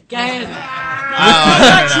him again.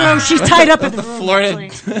 Not true. She's tied up in the room. Florida.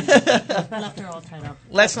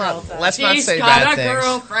 Let's not She's say got bad a things.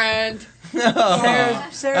 girlfriend.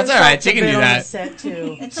 Sarah's That's all right. She can do on the that. set,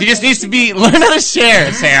 too. She just needs to learn how to share,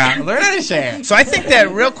 Sarah. Learn how to share. So I think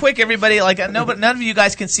that real quick, everybody, like no, but none of you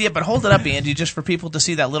guys can see it, but hold it up, Andy, just for people to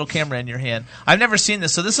see that little camera in your hand. I've never seen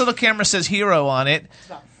this. So this little camera says Hero on it.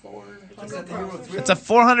 It's a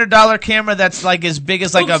 $400 camera that's like as big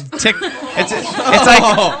as like a tic.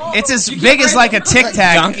 It's as big as like a Tic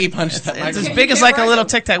Tac. Donkey punched that. It's as big as like a little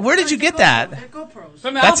Tic Tac. Where did you get that?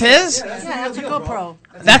 That's his? Yeah, that's a GoPro.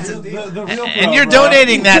 That's and you're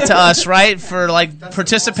donating that to us, right? For like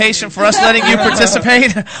participation, for us letting you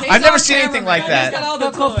participate. I've never seen anything like that.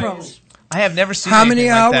 GoPros. I have never seen. How many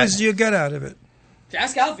anything like hours that. do you get out of it?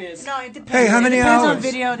 Ask Alpheus. No, it depends. Hey, how many depends hours? on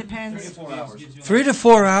video, depends. 3 to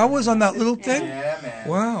 4 hours on that little thing? Yeah, man.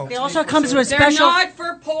 Wow. It also comes with They're special. not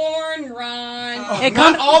for porn, Ron. It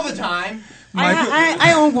comes all the time.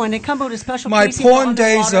 I own one. They come with a special. My casing porn for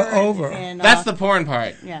days underwater are over. and, That's the porn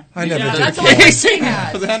part. Yeah. I never did that's porn. all Christine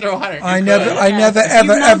has. Was underwater. I never,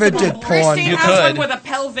 ever did porn. Christine You has could. one with a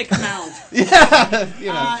pelvic mount.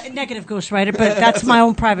 Negative ghostwriter, but that's my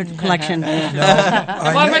own private collection.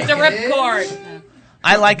 The one with the ripcord.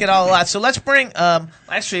 I like it all a lot. So let's bring,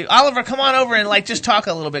 actually, Oliver, come on over and like just talk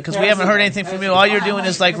a little bit because we haven't heard anything from you. All you're doing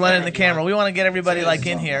is like running the camera. We want to get everybody like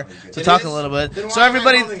in here to talk a little bit. So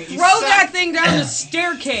everybody, Throw that thing down the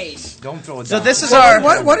staircase. Don't throw it so down. this is our.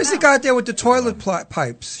 What is the guy there with the toilet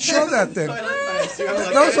pipes? Show that thing.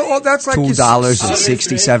 Those are all. That's like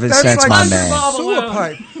 $2.67, that's like my a man. sewer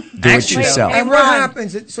pipe. Do it yourself. And what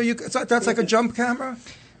happens? That's like a jump camera.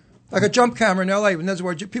 Like a jump camera in LA. In other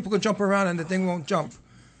words, people can jump around and the thing won't jump.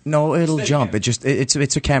 No, it'll jump.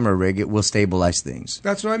 It's a camera rig. It will stabilize things.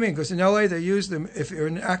 That's what I mean. Because in LA they use them if you're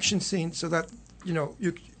in an action scene, so that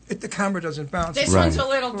the camera doesn't bounce. This one's a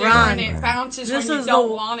little different. It bounces when you don't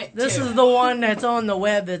want it to. This is the one that's on the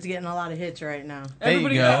web that's getting a lot of hits right now. There you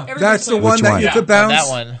go. That's the one that you could bounce. That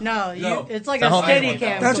one. No, it's like a steady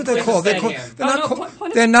cam. That's what they're called.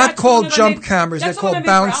 They're not called jump cameras. They're called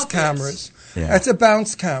bounce cameras. Yeah. That's a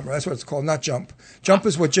bounce camera. That's what it's called, not jump. Jump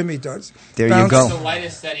is what Jimmy does. There bounce, you go. It's the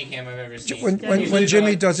lightest steady cam I've ever seen. When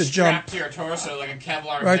Jimmy does a jump. Strapped to your torso like a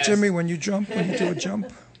Kevlar Right, vest. Jimmy, when you do a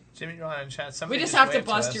jump. Jimmy, go ahead and chat. We Somebody just have to wave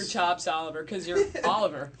bust us. your chops, Oliver, because you're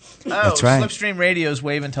Oliver. Oh, That's right. Slipstream Radio's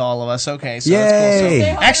waving to all of us. Okay, so Yay! that's cool.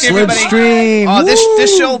 So, actually, Slipstream! everybody,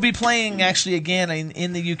 this Woo! show will be playing actually again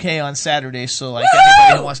in the UK on Saturday. So like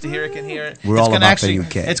anybody who wants to hear it can hear it. We're it's all gonna about actually, the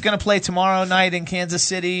UK. It's going to play tomorrow night in Kansas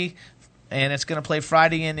City, and it's going to play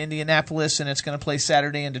Friday in Indianapolis, and it's going to play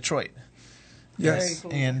Saturday in Detroit. Yes.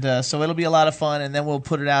 And so it'll be a lot of fun, and then we'll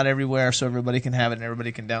put it out everywhere so everybody can have it and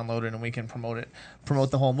everybody can download it, and we can promote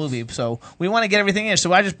the whole movie. So we want to get everything in.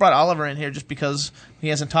 So I just brought Oliver in here just because he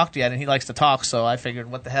hasn't talked yet, and he likes to talk. So I figured,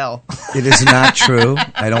 what the hell? It is not true.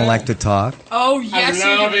 I don't like to talk. Oh, yes, you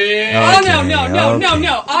do. Okay,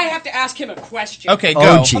 No. I have to ask him a question. Okay,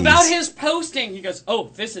 go. Oh, geez. About his posting, he goes, "Oh,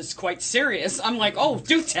 this is quite serious." I'm like, "Oh,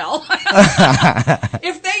 do tell."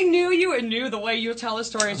 If they knew you and knew the way you tell a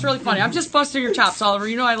story, it's really funny. I'm just busting your chops, Oliver.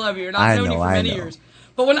 You know I love you, and I've known you for many years.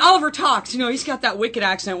 But when Oliver talks, he's got that wicked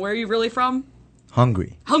accent. Where are you really from?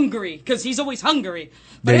 Hungry. Hungary, because he's always hungry.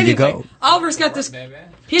 But There you anyway, go. Oliver's got this.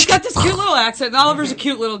 He's got this cute little accent, and Oliver's a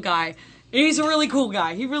cute little guy. And he's a really cool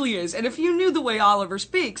guy. He really is. And if you knew the way Oliver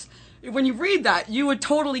speaks, when you read that, you would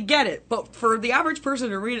totally get it. But for the average person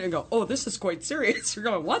to read it and go, "Oh, this is quite serious," you're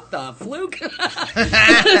going, "What the fluke?"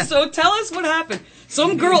 So tell us what happened.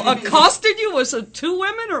 Some girl accosted you? Was it two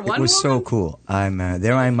women or one It was woman? so cool. I'm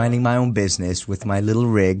minding my own business with my little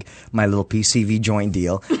rig, my little PCV joint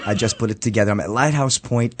deal. I just put it together. I'm at Lighthouse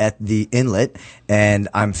Point at the inlet, and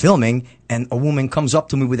I'm filming, and a woman comes up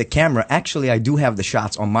to me with a camera. Actually, I do have the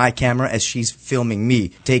shots on my camera as she's filming me,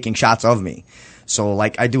 taking shots of me. So,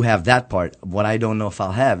 I do have that part. What I don't know if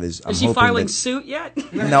I'll have is I'm Is she hoping filing that- suit yet?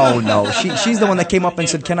 No. She's the one that came up and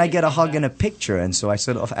said, "Can I get a hug and a picture?" And so I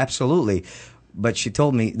said, "Oh, absolutely." But she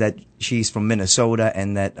told me that she's from Minnesota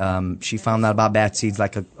and that she found out about Bad Seeds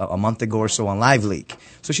like a month ago or so on Live Leak.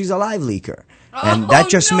 So she's a Live Leaker. And that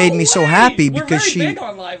just made me so happy because We're very big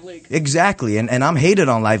on Live Leak. Exactly, and I'm hated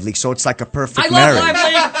on Live Leak, so it's like a perfect I love marriage. Live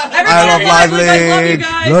Leak. I love Live Leak. I love you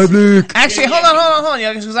guys. Live Leak. Actually, hold on,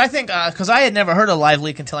 yeah, because I think because I had never heard of Live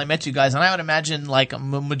Leak until I met you guys, and I would imagine a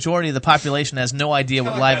majority of the population has no idea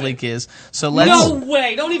what Live Leak is. So let's. No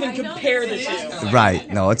way! Don't even compare the two. Right,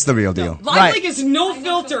 no, it's the real deal. Live Leak is no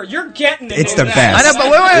filter. You're getting it. It's the man. best. I know,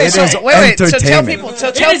 but wait. It So, is wait. So tell entertainment. people. So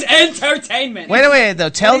It tell. is entertainment. Wait, though.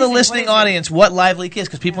 Tell the listening audience what Live Leak is,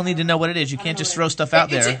 because people need to know what it is. You can't just throw stuff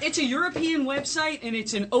out there. It's a European website, and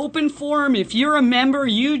it's an open forum. If you're a member,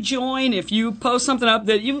 you join. If you post something up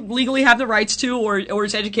that you legally have the rights to, or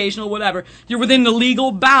it's educational, whatever, you're within the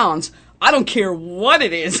legal bounds. I don't care what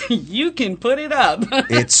it is. You can put it up.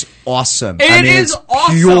 It's awesome. It is it's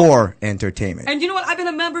awesome. pure entertainment. And you know what? I've been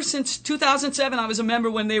a member since 2007. I was a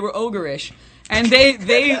member when they were ogreish. And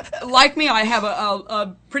they like me. I have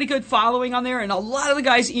a pretty good following on there, and a lot of the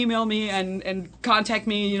guys email me and contact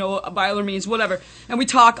me, by other means, whatever. And we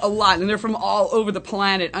talk a lot, and they're from all over the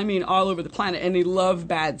planet. I mean, all over the planet, and they love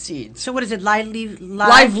Bad Seeds. So what is it?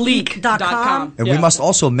 Liveleak.com. And we must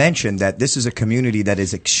also mention that this is a community that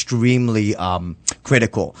is extremely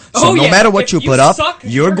critical. So Oh, no yeah. matter what If you you put up, suck,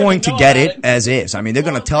 you're you're going gonna to get know it as is. I mean, they're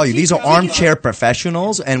going to tell you. These are armchair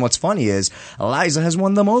professionals, and what's funny is Eliza has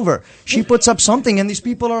won them over. She puts up something, and these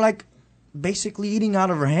people are basically eating out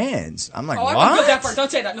of her hands. I'm like, I what? won't go that far.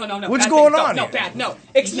 Don't say that. No. What's Bad going thing. on No, here? bad. No.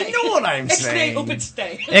 Ixnay. You know what I'm saying. Ixnay,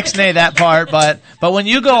 stay. Ixnay that part, but when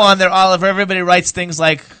you go on there, Oliver, everybody writes things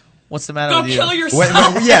like, What's the matter Go with you? kill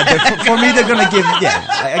yourself. For me, they're going to give. Yeah,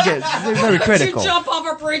 I guess they're very critical. To jump off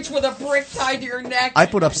a bridge with a brick tied to your neck. I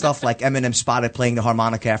put up stuff like Eminem spotted playing the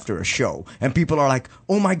harmonica after a show, and people are like,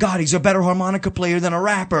 "Oh my God, he's a better harmonica player than a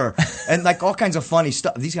rapper," and like all kinds of funny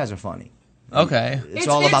stuff. These guys are funny. Okay. It's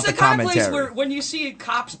all about the kind of commentary. place where when you see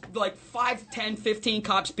cops, like 5, 10, 15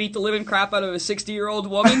 cops beat the living crap out of a 60-year-old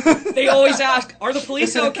woman, they always ask, are the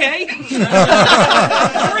police okay?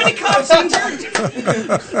 Are any cops injured?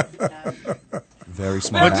 Very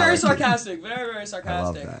smart. But very sarcastic. Very, very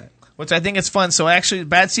sarcastic. I love that. Which I think it's fun. So actually,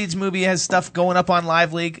 Bad Seeds movie has stuff going up on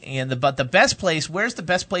Live League, but the best place, where's the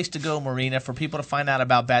best place to go, Marina, for people to find out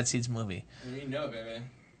about Bad Seeds movie? You know, baby.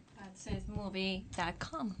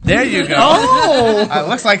 Movie.com. There you go. Oh! It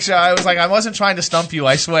looks like I wasn't trying to stump you,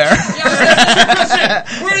 I swear.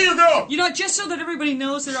 Where do you go? You know, just so that everybody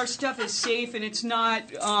knows that our stuff is safe and it's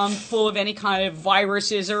not full of any kind of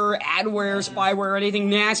viruses or adware, spyware, or anything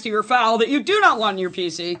nasty or foul that you do not want on your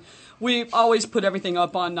PC. We always put everything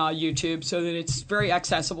up on YouTube so that it's very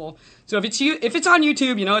accessible. So if it's on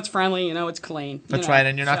YouTube, you know it's friendly, you know it's clean. That's right,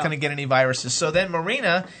 and you're not going to get any viruses. So then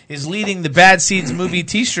Marina is leading the Bad Seeds movie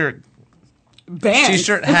T-shirt. Band.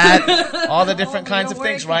 T-shirt, hat, all the different kinds of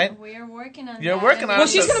things, right? We're working on You're working on it. Well,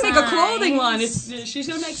 she's going to make a Designs. clothing line. She's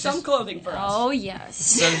going to make some clothing for us. Oh, yes.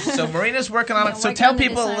 So Marina's working on it. So working tell on the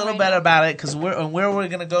people a design little right bit about it, because where we're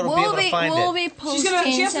going to go to be able to find we'll it. be posting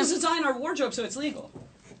She has to some- design our wardrobe so it's legal.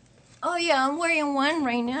 Oh, yeah, I'm wearing one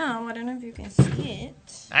right now. I don't know if you can see it.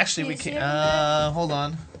 Actually, we Can can. you see Hold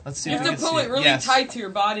on. Let's see You if have we to can pull see it really Yes. tight to your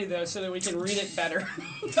body, though, so that we can read it better.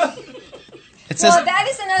 It says. Well, that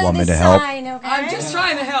is another Want me to help? design, okay? I'm just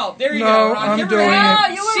trying to help. There you No, go, Ron. I'm Give her doing a- it. No,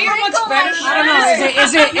 you See will how much wrinkle better my she shirt. I don't know.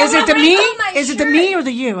 Is it You will the me? wrinkle my Is it the shirt. me or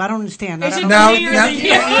the you? I don't understand. Is it Now, me or now, the you?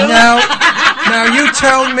 now, you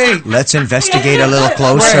tell me. Let's investigate a little A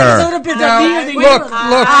closer. little bit Now, the me or the you. look.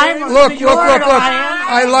 I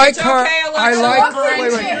like It's her. okay, I Alexa. like.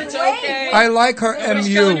 Wait. It's okay. I like her Nobody's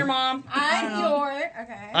killing your MU. mom. I'm your,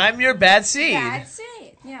 okay. I'm your bad seed. That's it.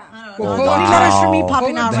 Yeah. Well, Any hold on. letters for me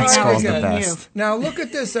popping Hold out on. right That's now called is the me and you. best. Now look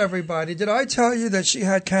at this, everybody. Did I tell you that she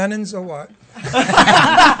had cannons or what? Watch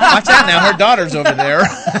out now. Her daughter's over there.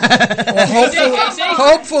 Well,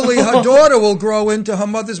 hopefully her daughter will grow into her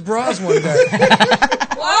mother's bras one day.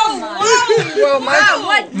 Well,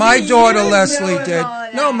 my daughter Leslie did.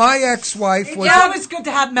 No, my ex-wife was. It's always good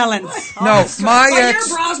to have melons. No, my Well, ex.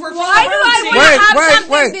 your bras were full Why of do I birdseed. want to have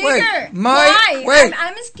something bigger? Why? Wait,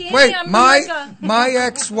 I'm skinny. wait. I'm My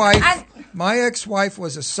ex-wife. I- My ex-wife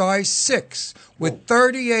was a size 6 with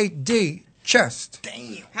 38D chest.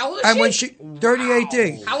 How old is And she? when she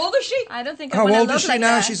 38D. How old is she? I don't think I How wanna old look is she like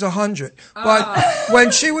now? that. She's 100. But when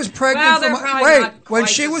she was pregnant Well, for they're my probably not when quite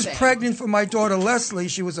she the was same. pregnant for my daughter Leslie,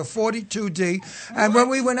 she was a 42D. And when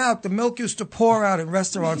we went out, the milk used to pour out in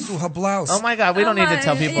restaurants through her blouse. Oh my God, we don't need to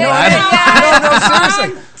tell people No, that.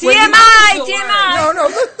 seriously. TMI. No,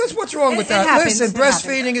 that's what's wrong with It that. happens, Listen, it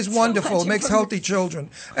breastfeeding is wonderful. It makes healthy children.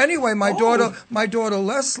 Anyway, my daughter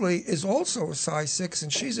Leslie is also a size 6,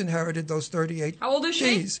 and she's inherited those 38. How old is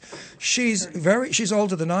she? She's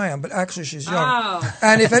older than I am, but actually she's young. Oh.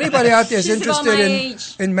 And if anybody out there is She's about interested my in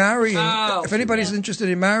age. marrying, Oh. if anybody's interested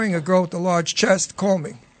in marrying a girl with a large chest, call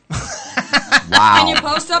me. Can you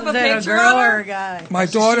post up a Is it a picture girl of or her? a guy? My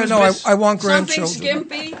daughter, no, I want Something grandchildren.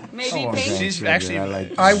 skimpy, maybe pink. She's actually.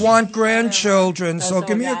 I want grandchildren, so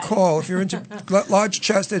give me a call if you're into large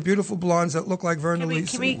chested, beautiful blondes that look like Verna Lee.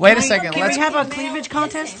 Wait a second. Can we have a cleavage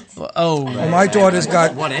contest? Oh, My daughter's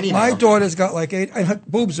got like 8, and her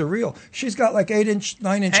boobs are real. She's got like 8-inch,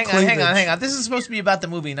 9-inch cleavage. hang on. This is supposed to be about the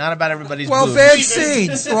movie, not about everybody's Well, boobs. bad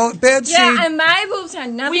seeds. Well, bad seeds. Yeah, and my boobs are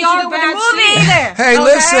nothing We to are do with the bad movie seeds. either. Hey,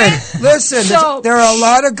 okay? listen. So- There are a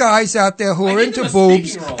lot of guys out there who are give into them a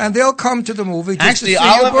boobs, speaking role. and they'll come to the movie just Actually, to see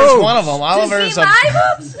your Oliver's boobs. one of them. Oliver To is see a.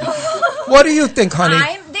 my boobs? What do you think, honey?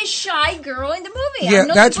 I'm the shy girl in the movie. Yeah, I'm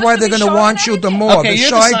not that's supposed why to they're be going to showing want you the anything. more. Okay, The you're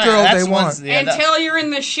shy the girl that's they one's- want. yeah, Until you're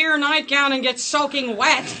in the sheer nightgown and get soaking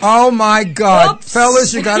wet. Oh my God, Oops.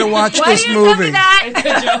 fellas, you got to watch Why this do you tell me movie. that?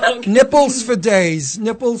 It's a joke. Nipples for days.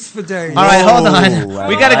 Nipples for days. All right, hold on. Whoa,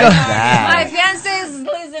 We I gotta like go. that. My fiance is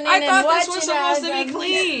listening I and thought this watching was supposed us to be and-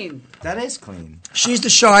 clean. That is clean. She's the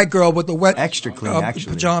shy girl with the wet Extra clean,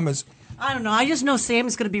 actually. pajamas. I don't know. I just know Sam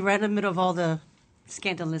is going to be right in the middle of all the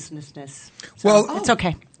scandalousness. So Well, it's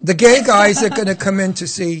okay. the gay guys are going to come in to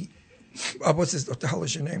see What's this? What the hell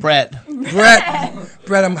is your name? Brett.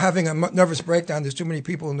 Brett, I'm having a nervous breakdown. There's too many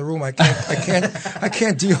people in the room. I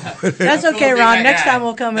can't deal with it. That's okay, Ron. Next time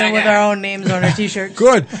we'll come in with our own names on our T-shirts.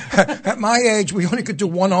 Good. At my age, we only could do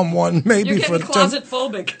one-on-one, maybe You're for getting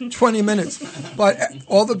closet-phobic. 20 minutes. But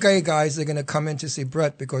all the gay guys are going to come in to see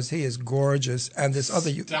Brett because he is gorgeous. And this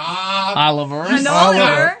other... Oliver. And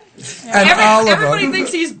Oliver. Everybody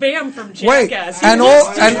thinks he's Bam from Jackass. And He all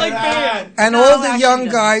looks just like Bam. and all the young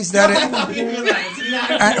guys that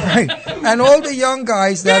and all the young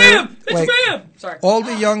guys that Bam! are wait, Bam! Sorry. all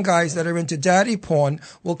the young guys that are into daddy porn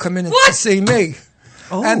will come in to see me.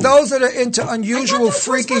 And those that are into unusual,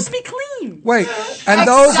 freaky. Supposed to be clean. Wait, and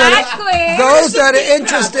those that are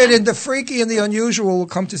interested in the freaky and the unusual will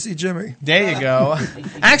come to see Jimmy. There you go.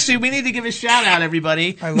 Actually, we need to give a shout out,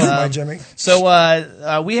 everybody. I love my Jimmy.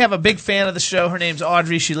 So we have a big fan of the show. Her name's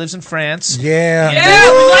Audrey. She lives in France. Yeah.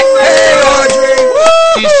 Yeah, we like that. Hey, Audrey.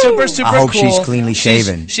 She's super cool. I hope she's cleanly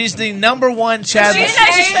shaven. She's the number one Chad.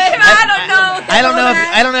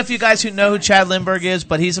 I don't know if you guys who know who Chad Lindbergh is,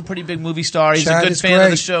 but he's a pretty big movie star. He's Chad a good is fan great.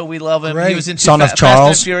 of the show. We love him. Great. He was in Son of Fast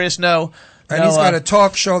Charles. and Furious. No. And he's got a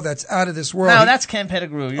talk show that's out of this world. No, that's Ken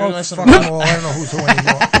Pettigrew. You're listening. Fuck them all. I don't know who's who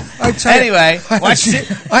anymore. I tell you, Anyway,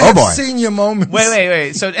 I have seen your moments.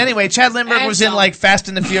 Wait. So anyway, Chad Lindbergh was in like Fast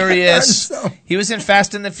and the Furious. He was in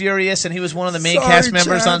Fast and the Furious, and he was one of the main cast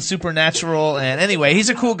members on Supernatural. And anyway, he's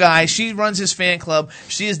a cool guy. She runs his fan club.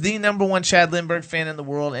 She is the number one Chad Lindbergh fan in the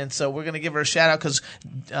world, and so we're going to give her a shout out because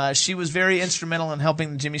she was very instrumental in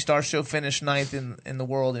helping the Jimmy Star Show finish 9th in the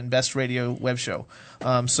world in Best Radio Web Show.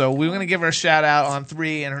 So we're going to give her a shout out on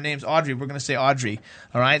 3, and her name's Audrey. We're going to say Audrey.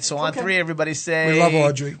 All right. So on 3, everybody say We love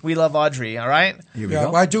Audrey. We love Audrey. All right. Here we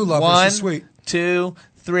go. I do love her. She's sweet. 1, 2,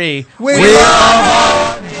 3. We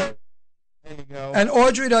love Audrey. There you go. And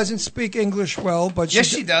Audrey doesn't speak English well, but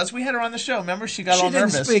she does. We had her on the show. Remember, she got all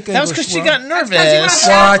nervous. Speak that was English because she well. got nervous.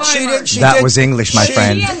 What? She did. That was English, my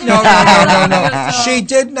friend. No. She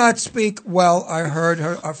did not speak well. I heard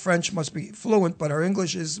her French must be fluent, but her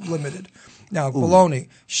English is limited. Now, baloney.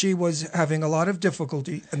 She was having a lot of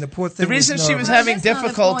difficulty, and the poor thing. The reason was she was having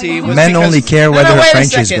difficulty was men because, only care whether her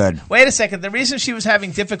French is good. Wait a second. The reason she was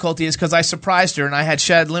having difficulty is because I surprised her, and I had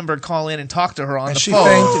Chad Lindbergh call in and talk to her on the she phone.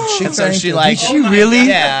 fainted. She and so fainted. she like, Did she really?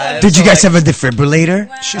 Yeah. Did you guys have a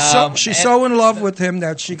defibrillator? She's so in love with him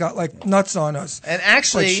that she got like nuts on us. And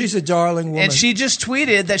actually, but she's a darling woman. And she just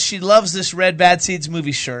tweeted that she loves this Red Bad Seeds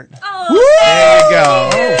movie shirt. Oh, there you go.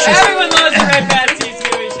 Everyone loves the Red Bad Seeds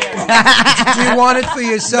movie shirt. Do you want it for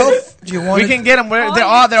yourself? Do you want? We can get them. They're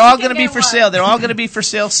all going to be for sale. They're all going to be for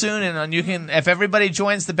sale soon, and you can. If everybody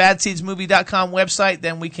joins the BadSeedsMovie.com website,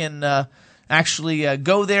 then we can actually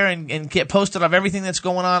go there and get posted of everything that's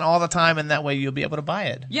going on all the time, and that way you'll be able to buy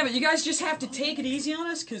it. Yeah, but you guys just have to take it easy on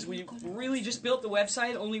us because we really just built the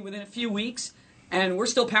website only within a few weeks. And we're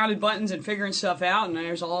still pounding buttons and figuring stuff out, and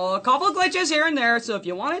there's a couple of glitches here and there. So if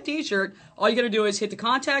you want a T-shirt, all you got to do is hit the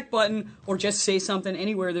contact button or just say something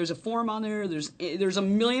anywhere. There's a form on there. There's a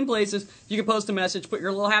million places you can post a message, put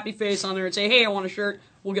your little happy face on there, and say, "Hey, I want a shirt."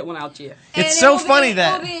 We'll get one out to you. It's so funny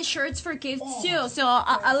that it will be shirts for kids too. So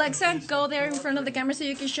Alexa, go there in front of the camera so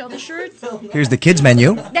you can show the shirt. Here's the kids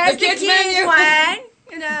menu. That's the kids one.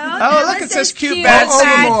 You know, oh, look, it says cute bad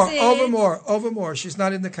Overmore. She's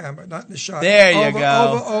not in the camera, not in the shot. There you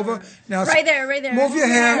go. Over. Now, right there. Move your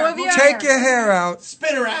hair. Take your hair out.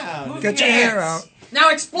 Spin around. Get your hair out. Now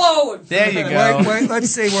explode. There you go. Wait. Let's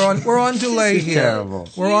see. We're on delay here. Terrible.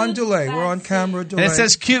 We're on delay. We're on camera delay. And it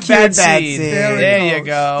says cute bad seed. There you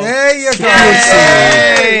go. There you go.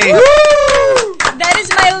 Yay. That is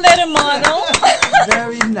my little model.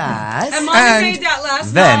 Very nice. And Mommy made that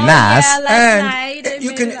last very night. nice. Yeah, last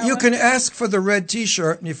night. You can ask for the red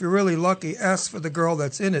T-shirt, and if you're really lucky, ask for the girl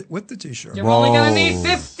that's in it with the T-shirt. You're only gonna need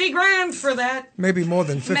 $50,000 for that. Maybe more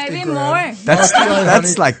than 50 Maybe grand. more.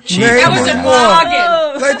 That's like cheap. Maybe That was a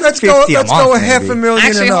bargain. Let's go month, $500,000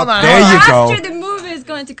 Actually, and hold up. on. There you go. After the movie is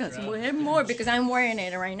going to cost way more because I'm wearing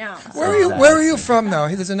it right now. Where are you from now?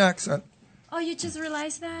 There's an accent. Oh, you just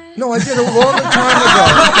realized that? No, I did a long time ago.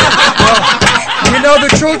 Well, you know, the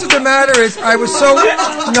truth of the matter is, I was so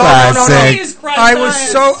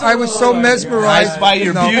I was so mesmerized by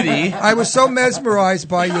your beauty. I was so mesmerized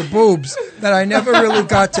by your boobs that I never really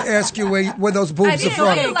got to ask you where those boobs are from.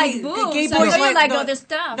 I didn't know you like boobs. Gay I boys thought you like- like no. other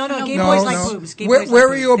stuff. No, gay boys like boobs. Gay boys like Where are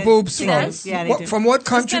boobs. your boobs from? Yes. Yeah, they do. From what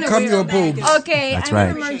country come your boobs? Okay, That's I'm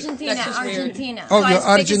right. from Argentina. That's just weird. Argentina. Oh, So you're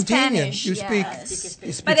I speak Argentinian. Spanish, You speak.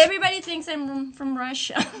 yes. But everybody thinks I'm from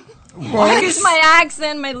Russia. Well, Because my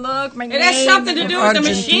accent, my look, my name. It has something to do with the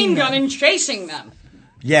Argentina. machine gun and chasing them.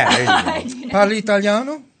 Yeah, there you go. Parli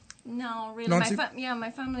italiano? No, really. Nancy?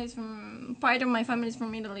 My family's from part of my family's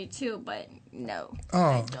from Italy too, but no.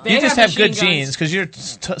 Oh, You just have good genes because you're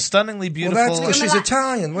stunningly beautiful. Well, that's because she's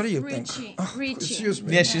Italian. What do you think? Excuse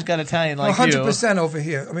me. Yeah, she's got Italian like 100% over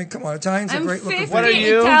here. I mean, come on, Italians are great looking. What are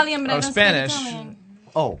you? Italian, but I don't speak Spanish. Italian.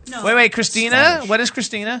 Oh. No. Wait, Christina? What is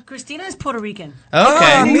Christina? Christina is Puerto Rican.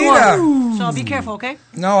 Okay. New mira. York. So be careful, okay?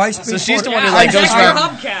 No, I speak. So she's the one Puerto- who like goes around.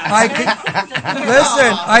 I could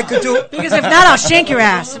listen. I could do. Because if not, I'll shank your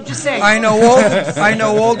ass. I'm just saying. I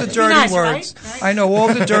know all the dirty nice, words. right? I know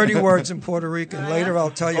all the dirty words in Puerto Rican. Later,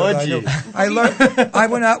 I'll tell you. What I knew. I learned. I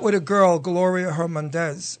went out with a girl, Gloria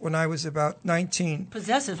Hernandez, when I was about 19.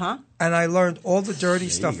 Possessive, huh? And I learned all the dirty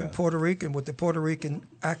stuff in Puerto Rican with the Puerto Rican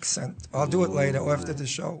accent. I'll do it later after the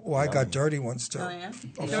show. Oh, I got dirty ones too. Oh, yeah?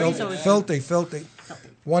 Filthy.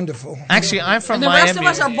 Wonderful. Actually, I'm from And the Miami. rest of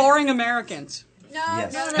us are boring Americans. No,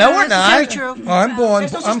 we're not. Very true. Oh, I'm born.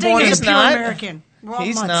 There's no I'm such thing born. as He's a pure not. American. We're all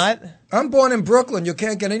He's mutts. not. I'm born in Brooklyn. You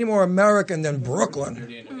can't get any more American than Brooklyn.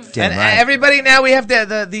 Damn And right. everybody now we have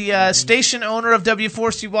the station owner of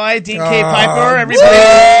W4CY, Dean K. Ah, Piper.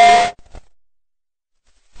 Everybody.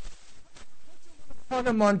 Put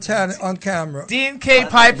him on camera. Dean K.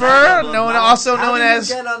 Piper, also known as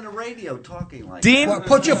How do you get on the radio talking like Dean. Well,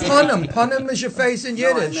 put your punham. Punham is your face in that? No,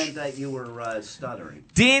 I Yiddish. meant that you were stuttering.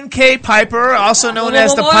 Dean K. Piper, also known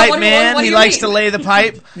as the What Pipe do you- Man. what do He you likes mean? to lay the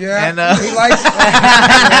pipe. Yeah, And, he likes.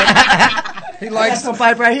 He likes the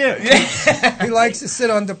pipe right here. He likes to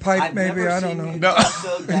sit on the pipe. I've Maybe never I seen don't know. you dress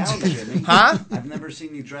so down, Jimmy. Huh? I've never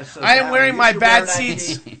seen you dress so I am down. wearing You my should bad wear that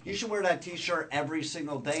seats. You should wear that T-shirt every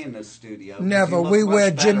single day in this studio. 'cause Never. you look We much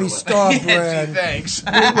wear better Jimmy with it. Star brand. Thanks.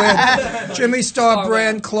 We wear Jimmy Star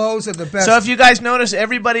brand clothes are the best. So if you guys notice,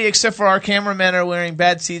 everybody except for our cameramen are wearing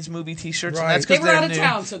Bad Seeds movie T-shirts, and Right. that's because They were out of new.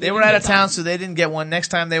 town, so they were out of town, so they didn't get one. Next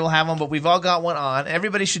time they will have one, but we've all got one on.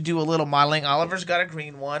 Everybody should do a little modeling. Oliver's got a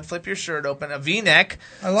green one. Flip your shirt open. A V-neck.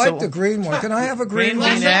 I like So- the green one. Can I have a green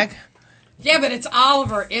one? V-neck, Yeah, but it's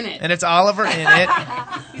Oliver in it. and it's Oliver in it.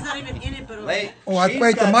 He's not even in it, but Wait,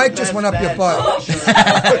 the mic just went up your butt.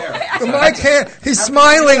 The mic he's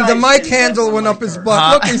smiling. The mic handle went up his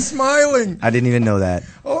butt. Look, he's smiling. I didn't even know that.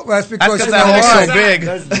 Oh, that's because That's you because know that why. looks so big.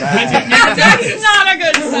 That's not a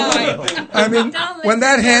good sign. I mean, when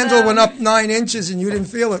that handle went up 9 inches and you didn't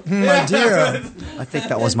feel it, my dear. I think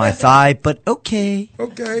that was my thigh, but okay.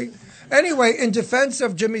 Okay. Anyway, in defense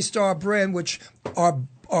of Jimmy Star brand, which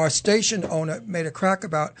our station owner made a crack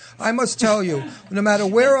about, I must tell you, no matter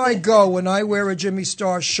where I go, when I wear a Jimmy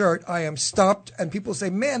Star shirt, I am stopped, and people say,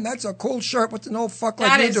 "Man, that's a cool shirt. What's an old fuck like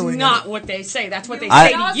That you is doing?" not what they say. That's what they I-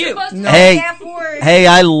 say to you. Hey,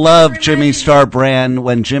 I love Jimmy Star brand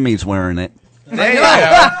when Jimmy's wearing it. There you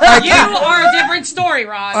You are a different story,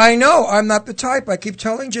 Rod. I know. I'm not the type. I keep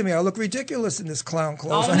telling Jimmy I look ridiculous in this clown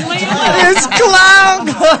clothes. This clown.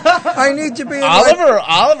 I need to be Oliver.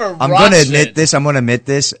 I'm going to admit this. I'm going to admit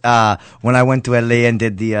this. When I went to LA and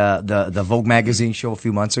did the Vogue magazine show a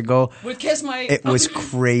few months ago, Would kiss my. it was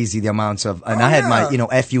crazy the amounts of, and I had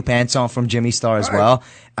my FU pants on from Jimmy Star as well.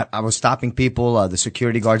 I was stopping people. The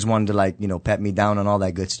security guards wanted to pet me down and all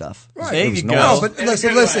that good stuff. Right. It was No, noise. but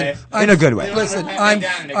listen. In a good way. Listen, I'm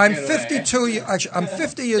 52. Actually, I'm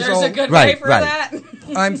 50 years There's old. a good way for that.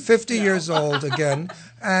 I'm 50 years old again,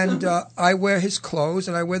 and I wear his clothes,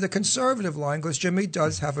 and I wear the conservative line because Jimmy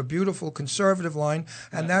does have a beautiful conservative line,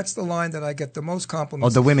 and that's the line that I get the most Oh,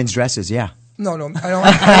 compliments. the women's dresses, yeah. No, I don't.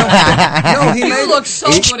 No, he You made look so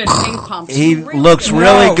good at pink pumps. He looks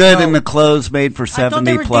really good in the clothes made for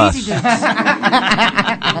 70 plus.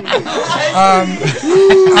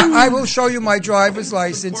 I will show you my driver's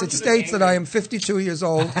license. It states that I am 52 years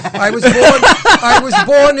old. I was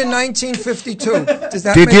born in 1952. Does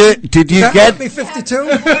that Did you get me 52?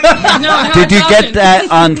 Did you get that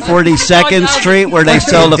on 42nd Street where they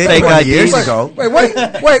sell the fake IDs? years ago. Wait.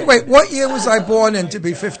 What year was I born in to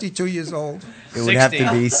be 52 years old? It would have to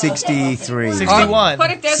be 63. 61. Put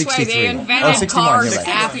it this way: 63. they invented 61, cars you're right.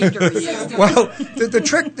 after you. Well,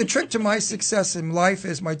 the trick to my success in life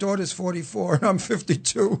is my daughter's 44 and I'm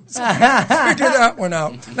 52. So figure that one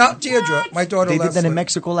out. Now, Deirdre, my daughter They did Leslie. that in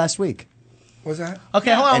Mexico last week. Was that?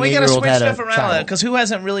 Okay, hold on. An We got to 8-year-old switch had a stuff around child. because who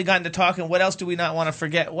hasn't really gotten to talking? What else do we not want to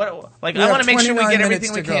forget? We I want have to make sure we 29 get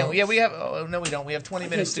everything minutes we to can. go. Yeah, we have. Oh, no, we don't. We have 20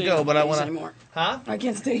 minutes to stay go, on but my I knees want to. anymore. Huh? I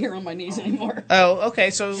can't stay here on my knees anymore. Oh,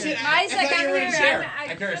 okay. So Isaac, I'm here.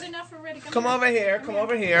 I'm good enough for Riddick. come over here. Come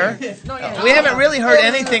over here. We haven't really heard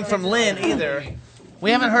anything from Lynn either.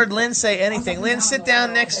 We haven't heard Lynn say anything. Lynn, sit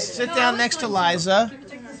down next to Liza,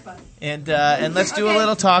 and let's do a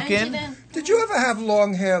little talking. Did you ever have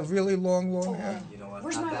long hair, really long hair?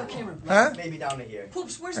 Where's my other camera? Huh? Maybe down to here.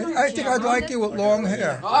 Poops, where's my I think I'd like you with long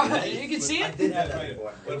hair. Oh, you can see I it? did have that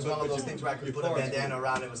before. It was one of those things where I could put a bandana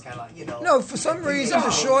around. It was kind of like, you know. No, for some reason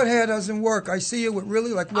the short hair doesn't work. I see you with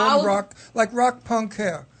really like long rock punk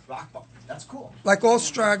hair. Rock punk. That's cool. Like all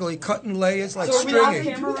straggly, cut in layers, like So are we off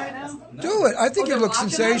stringy. camera right now? Do it. I think Oh, it looks they're watching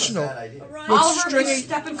sensational. us? With Oliver, stringy, just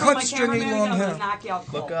step in front of cut my stringy cameraman, long I'm gonna hair. knock you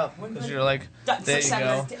out. Look up, because you're like, That's there you 7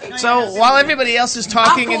 go. to 8 So minutes. while everybody else is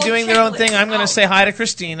talking and Alcohol doing their own checklist. thing, I'm going to say hi to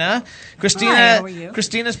Christina. Hi, how are you?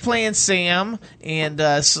 Christina's playing Sam, and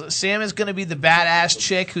Sam is going to be the badass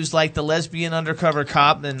chick who's like the lesbian undercover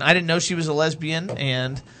cop. And I didn't know she was a lesbian,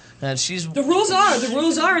 and she's The rules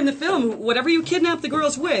are in the film. Whatever you kidnap the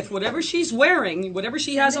girls with, whatever she's wearing, whatever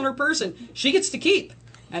she has on her person, she gets to keep.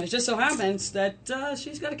 And it just so happens that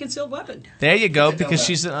she's got a concealed weapon. there you go, because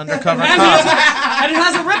she's an undercover and cop. it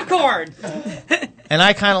has a ripcord. And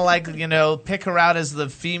I kind of like, pick her out as the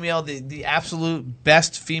female, the absolute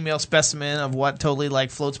best female specimen of what totally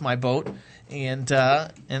like floats my boat, and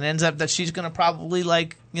ends up that she's gonna probably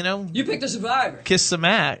You picked a survivor. kick some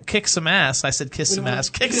ass. I said kiss some ass.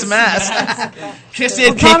 Kick some some ass. ass. Kiss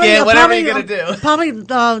it, kick it, whatever you're gonna do. Probably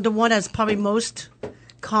the one that's probably most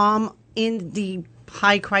calm in the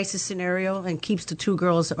high crisis scenario and keeps the two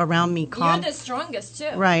girls around me calm. You're the strongest too.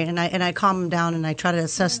 Right, and I calm them down and I try to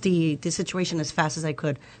assess the situation as fast as I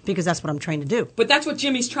could because that's what I'm trained to do. But that's what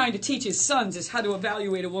Jimmy's trying to teach his sons is how to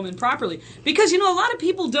evaluate a woman properly. Because, a lot of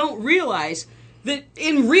people don't realize that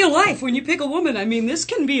in real life, when you pick a woman, this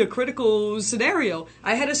can be a critical scenario.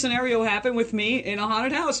 I had a scenario happen with me in a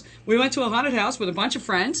haunted house. We went to a haunted house with a bunch of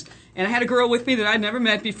friends, and I had a girl with me that I'd never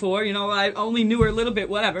met before. I only knew her a little bit,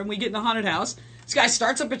 whatever. And we get in the haunted house. This guy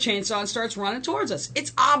starts up a chainsaw and starts running towards us.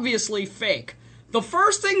 It's obviously fake. The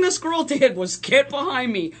first thing this girl did was get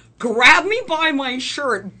behind me, grab me by my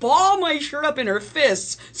shirt, ball my shirt up in her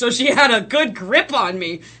fists so she had a good grip on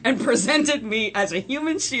me, and presented me as a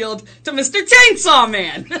human shield to Mr. Chainsaw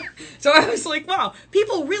Man. So I was like, wow,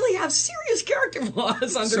 people really have serious character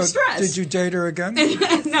flaws under stress. Did you date her again?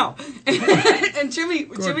 No. And Jimmy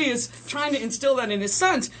is trying to instill that in his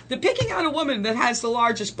sons, that picking out a woman that has the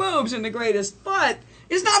largest boobs and the greatest butt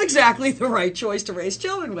is not exactly the right choice to raise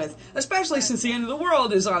children with, especially since the end of the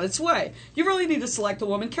world is on its way. You really need to select a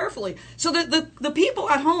woman carefully so that the people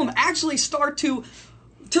at home actually start to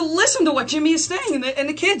listen to what Jimmy is saying, and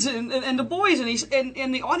the kids and the boys,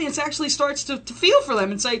 and the audience actually starts to feel for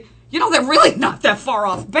them and say, they're really not that far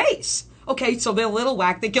off base. Okay, so they're a little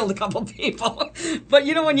whack. They killed a couple people. But,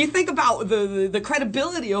 when you think about the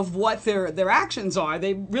credibility of what their actions are,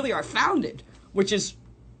 they really are founded, which is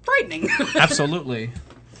frightening. Absolutely.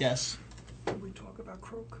 Yes. Can we talk about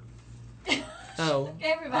Croak? Oh.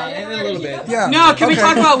 Everybody. In a little bit. Yeah. No, can we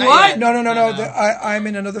talk about what? No. I'm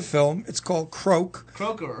in another film. It's called Croak.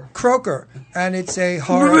 Croaker. And it's a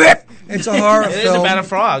horror. It's a horror film. It is about a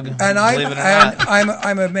frog. And believe it or not.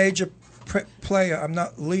 I'm a major player. I'm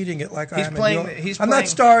not leading it like I am. I'm not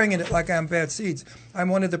starring in it like I'm Bad Seeds. I'm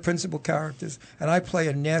one of the principal characters, and I play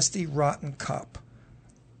a nasty, rotten cop.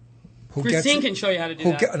 Christine can show you how to do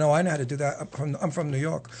that. No, I know how to do that. I'm from New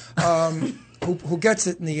York. Who gets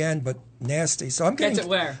it in the end, but nasty. So I'm getting. Gets it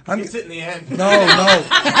where? Gets it in the end. No. Did I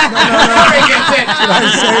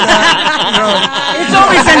say that? It's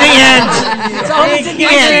always in the end. It's always in the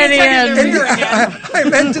end. I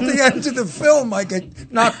meant at the end of the film I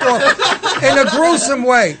get knocked off in a gruesome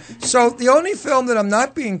way. So the only film that I'm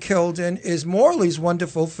not being killed in is Morley's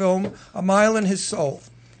wonderful film, A Mile in His Soul.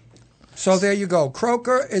 So there you go.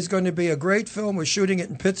 Croaker is going to be a great film. We're shooting it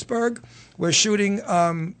in Pittsburgh. We're shooting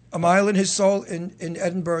A Mile in His Soul in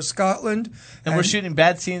Edinburgh, Scotland. And we're shooting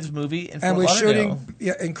Bad Scenes movie in Fort And we're Lauderdale.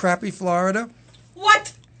 shooting in crappy Florida.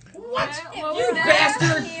 What? You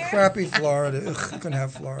bastard! Crappy Florida. Ugh, you can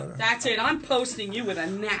have Florida. That's it. I'm posting you with a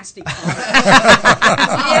nasty comment.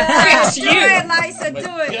 Yeah, Fix do you. it, Liza, do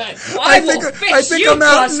it. I will fix I think you, I'm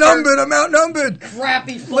outnumbered. I'm outnumbered.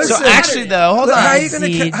 Crappy Florida. So actually, though, hold on. How are you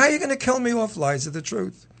going to kill me off, Liza? The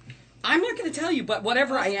truth. I'm not going to tell you, but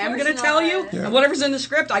whatever I am going to tell you, and whatever's in the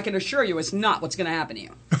script, I can assure you is not what's going to happen to you.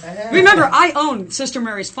 Remember, I own Sister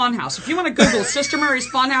Mary's Funhouse. If you want to Google Sister Mary's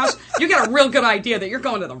Funhouse, you get a real good idea that you're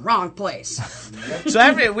going to the wrong place.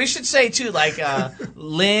 So we should say too, like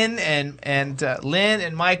Lynn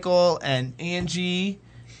and Michael and Angie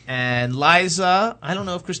and Liza. I don't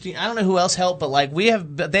know if Christine. I don't know who else helped, but like they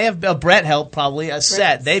have Brett helped probably a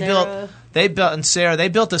set. They built and Sarah. They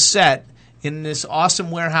built a set. in this awesome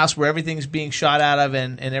warehouse where everything's being shot out of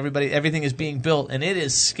and everything is being built, and it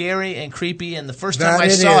is scary and creepy. And the first time I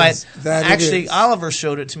saw it, actually Oliver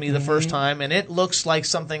showed it to me the first time, and it looks like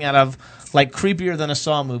something out of like creepier than a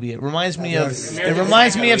Saw movie. It reminds me of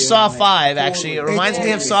Saw 5. Actually, it reminds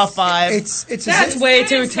me of Saw 5. That's way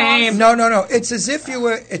too tame. No. It's as if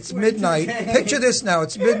it's midnight. Picture this now.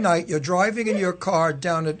 It's midnight. You're driving in your car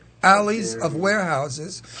down an alleys of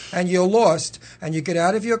warehouses, and you're lost, and you get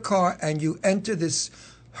out of your car, and you enter this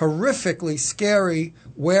horrifically scary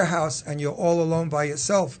warehouse, and you're all alone by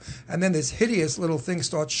yourself, and then this hideous little thing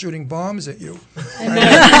starts shooting bombs at you.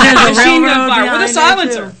 Machine gun fire with a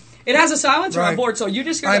silencer. It has a silencer on board, so you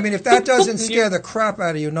just hear if that doesn't scare the crap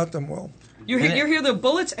out of you, nothing will. You hear the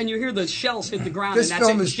bullets and you hear the shells hit the ground. This and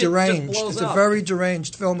film that's is it. deranged. Just blows It's a up. very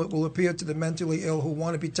deranged film. It will appeal to the mentally ill who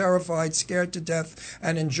want to be terrified, scared to death,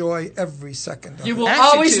 and enjoy every second of it. You will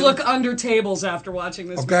always look under tables after watching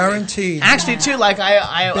this movie. Guaranteed. Actually, too, like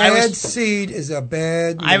Bad Seed is a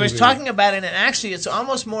bad movie. I was talking about it, and actually, it's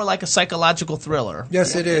almost more like a psychological thriller.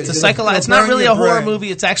 Yes, it is. It's not really a horror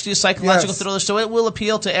movie. It's actually a psychological thriller, so it will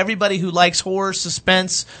appeal to everybody who likes horror,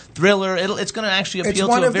 suspense, thriller. It's going to actually appeal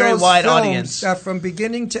to a very wide audience. That from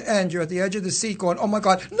beginning to end, you're at the edge of the seat going, oh my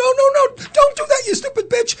God, no, don't do that, you stupid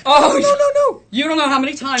bitch. Oh, no. You don't know how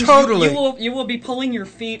many times Totally. you will be pulling your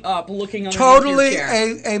feet up, looking under Totally your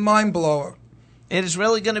chair. a mind blower. It is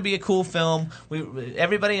really going to be a cool film.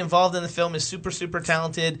 Everybody involved in the film is super, super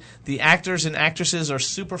talented. The actors and actresses are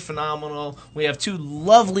super phenomenal. We have 2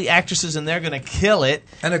 lovely actresses, and they're going to kill it.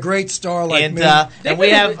 And a great star like me. They've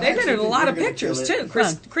been in a lot of pictures too.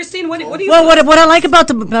 Christine, what do you? Well, what I like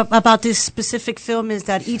about this specific film is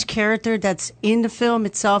that each character that's in the film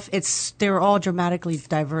itself, they're all dramatically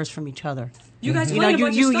diverse from each other. You guys,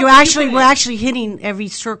 we're actually hitting every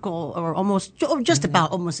circle, or just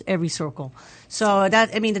about almost every circle. So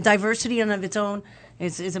the diversity in of its own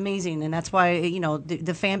is amazing, and that's why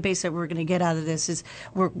the fan base that we're going to get out of this is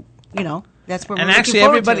that's where. And we're actually,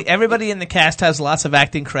 looking everybody in the cast has lots of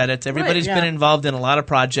acting credits. Everybody's been involved in a lot of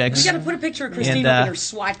projects. We got to put a picture of Christine up in her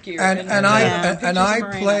SWAT gear. And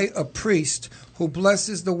I play a priest who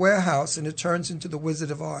blesses the warehouse, and it turns into the Wizard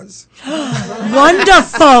of Oz.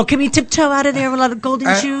 Wonderful! Can we tiptoe out of there with a lot of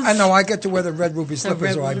golden shoes? I know. I get to wear the red ruby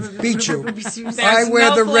slippers, or I beat you. I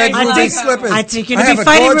wear the red ruby slippers. I think you're going to be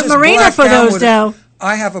fighting with Marina for those, though.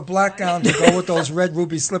 I have a black gown to go with those red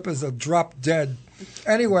ruby slippers that drop dead.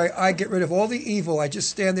 Anyway, I get rid of all the evil. I just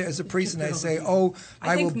stand there as a priest and I say, "Oh,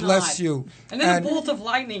 I will bless you." And then a bolt of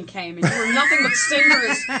lightning came, and you were nothing but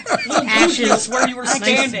cinders, little ashes where you were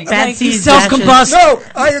standing. Self-combust. No,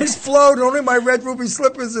 I explode. Only my red ruby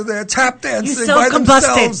slippers are there, tap dancing by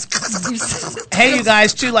themselves. Hey, you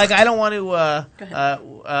guys, too. Like, I don't want to,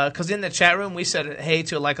 because in the chat room we said hey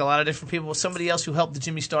to like a lot of different people. Somebody else who helped the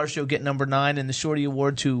Jimmy Star Show get number 9 in the Shorty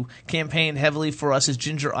Awards, who campaigned heavily for us, is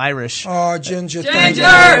Ginger Irish. Oh, Ginger.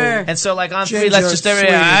 And so, like, on 3, let's just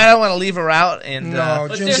I don't want to leave her out. And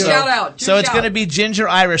let's do a shout out. So it's going to be Ginger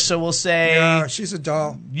Irish. So we'll say, yeah, she's a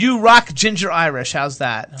doll. You rock, Ginger Irish. How's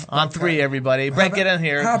that? On 3, everybody. Brett, get in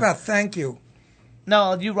here. How about thank you?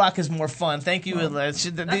 No, you rock is more fun. Thank you.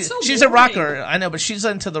 So she's a rocker. I know, but she's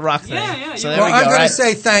into the rock thing. Yeah. So there we go. I'm going to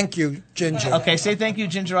say thank you, Ginger. Okay, say thank you,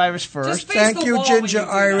 Ginger Irish first. Thank you, Ginger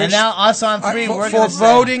Irish. And now us on 3, we're for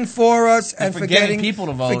voting for us and for getting people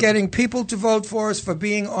to vote. For getting people to vote for us, for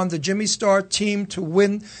being on the Jimmy Star team to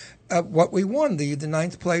win what we won, the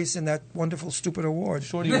 9th place in that wonderful stupid award.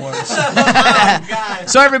 Shorty Awards.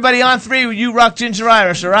 So everybody on 3, you rock Ginger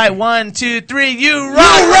Irish. All right, 1, 2, 3, you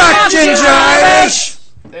rock Ginger Irish.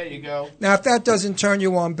 There you go. Now, if that doesn't turn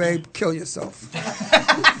you on, babe, kill yourself.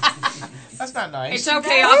 That's not nice. It's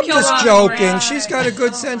okay. I'll kill just Ron joking. Moran. She's got a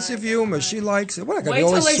good sense of humor. She likes it. What, I gotta Wait be till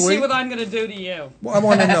always they sweet? see what I'm going to do to you. Well, I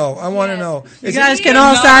want to know. I want to know. You guys can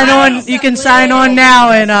all sign on. You can sign on now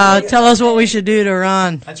and tell us what we should do to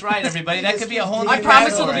Ron. That's right, everybody. That could be a whole new I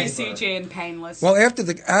promise it'll category. be CJ and painless. Well, after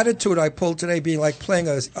the attitude I pulled today, being like playing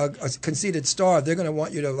a conceited star, they're going to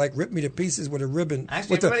want you to like rip me to pieces with a ribbon.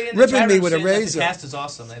 Actually, with everybody in the ribbon chat me room with a saying that razor. The cast is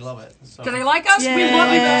awesome. They love it. So. Do they like us? Yay, we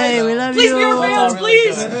love you guys. we love please you. be our fans,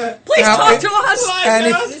 please. Please Now, talk to us. And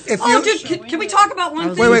if you dude, can we talk about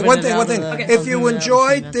one thing? wait, one thing. Okay. If you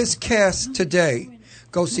enjoyed this cast today,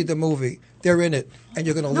 go see the movie. They're in it, and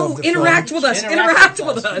you're going to love the interact film. with us. Interact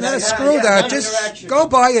with us. No, screw that. Just go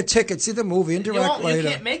buy a ticket, see the movie, interact later. You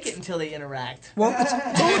can't make it until they interact. Well, it's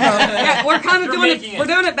yeah, we're kind of doing it. We're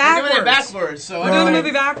doing it backwards. We're doing it backwards. So we're doing the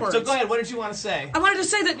movie backwards. So go ahead. What did you want to say? I wanted to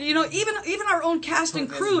say that even our own cast and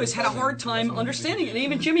crew has had a hard time understanding it. And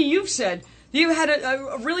even Jimmy, you've said you had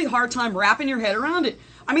a really hard time wrapping your head around it.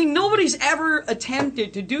 I mean, nobody's ever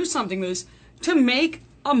attempted to do something to make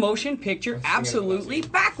a motion picture absolutely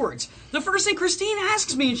backwards. The first thing Christine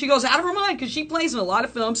asks me, and she goes out of her mind because she plays in a lot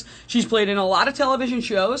of films, she's played in a lot of television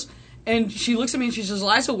shows, and she looks at me and she says,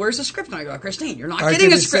 Liza, where's the script? And I go, Christine, you're not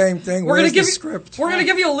getting a script. Same thing. We're Where's gonna the give script? We're going to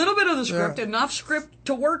give you a little bit of the script, enough script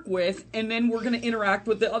to work with, and then we're going to interact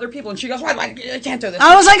with the other people. And she goes, wait, I can't do this.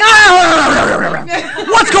 I was like,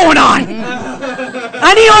 what's going on?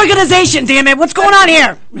 I need organization, damn it. What's going on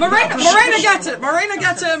here? Marina gets it. Marina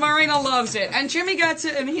gets it. Marina loves it. And Jimmy gets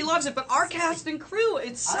it, and he loves it. But our cast and crew,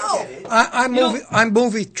 it's so... I'm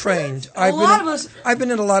movie trained. I've been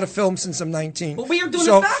in a lot of films since I'm 19. But we are doing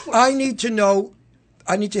so it backwards. I need to know.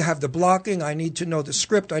 I need to have the blocking. I need to know the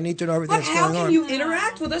script. I need to know everything But that's how going on. can you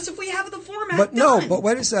interact with us if we have the format But done? but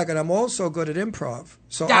wait a second. I'm also good at improv.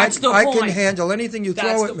 So That's the I can point. handle anything you That's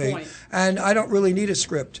throw the at me. point. And I don't really need a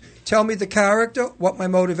script. Tell me the character, what my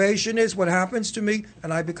motivation is, what happens to me,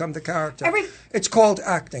 and I become the character. It's called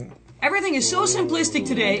acting. Everything is so simplistic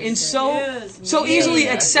today and so easily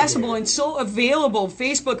accessible and so available.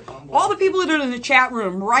 Facebook, all the people that are in the chat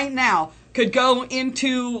room right now could go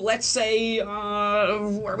into, let's say,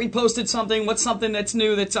 where we posted something, what's something that's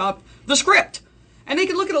new that's up, the script. And they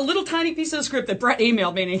could look at a little tiny piece of the script that Brett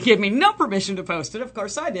emailed me and he gave me no permission to post it. Of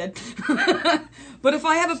course I did. But if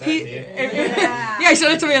I have a piece... Yeah, he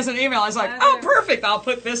sent it to me as an email. I was like, oh, perfect, I'll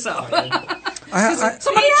put this up.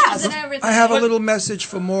 Somebody asked. I have a little message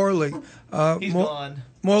for Morley. He's gone.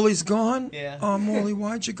 Morley's gone? Yeah. Oh, Morley,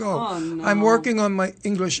 why'd you go? Oh, no. I'm working on my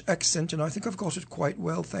English accent, and I think I've got it quite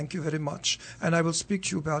well. Thank you very much. And I will speak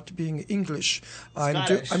to you about being English.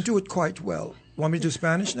 I'm do it quite well. Want me to do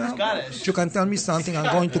Spanish now? Scottish. You can tell me something.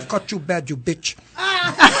 I'm going to cut you bad, you bitch.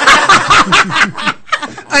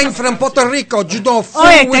 I'm from Puerto Rico. You don't fool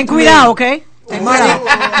Oye, with ten me. cuidado, okay?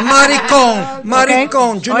 Maricon.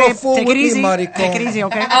 You don't fool take with it me, easy. maricon. Take it easy,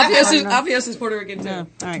 okay? Obvious is Puerto Rican too.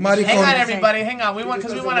 Maricon. Hang on, everybody. Hang on. We don't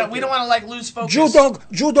want to like lose focus.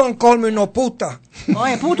 You don't call me no puta.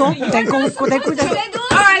 Oye, puto, ten cuidado.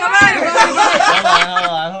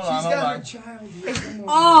 Hold on.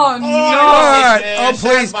 Oh, no. All right. Oh,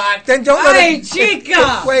 please. Then don't let Hey, it.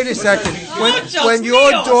 chica. Wait a second. When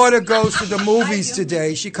your daughter goes to the movies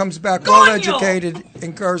today, she comes back all educated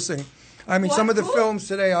in cursing. I mean, some of the films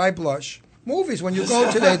today, I blush. Movies, when you go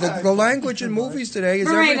today, the language in movies today is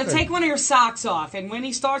Marina, everything. take one of your socks off, and when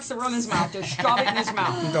he starts to run his mouth, just shove it in his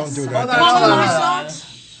mouth. Don't do that.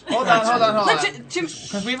 Hold on. Jim,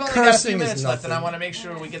 Because we've only got a Cursing few is minutes left, and I nothing. want to make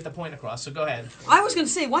sure we get the point across. So go ahead. I was going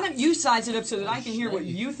to say, why don't you size it up so that I can hear what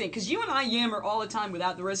you think? Because you and I yammer all the time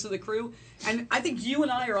without the rest of the crew, and I think you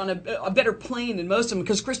and I are on a better plane than most of them.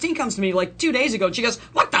 Because Christine comes to me like 2 days ago, and she goes,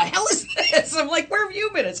 "What the hell is this?" I'm like, "Where have you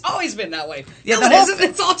been? It's always been that way." Yeah, No, the it whole- isn't.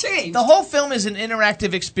 It's all changed. The whole film is an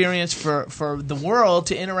interactive experience for the world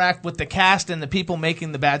to interact with the cast and the people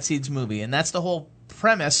making the Bad Seeds movie, and that's the whole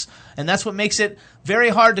premise, and that's what makes it very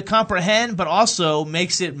hard to comprehend, but also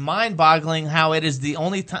makes it mind-boggling how it is the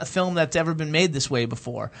only film that's ever been made this way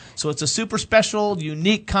before. So it's a super special,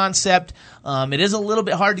 unique concept. It is a little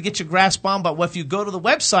bit hard to get your grasp on, but if you go to the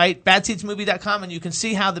website, badseedsmovie.com, and you can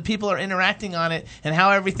see how the people are interacting on it and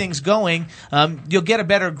how everything's going, you'll get a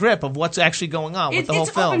better grip of what's actually going on with the whole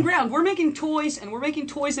It's film. open ground. We're making toys, and we're making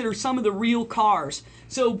toys that are some of the real cars.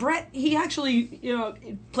 So Brett, he actually,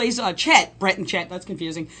 plays Chet. Brett and Chet. That's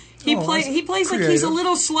confusing. He plays like he's a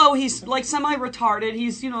little slow. He's like semi-retarded.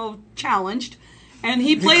 He's challenged, and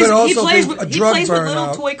he plays with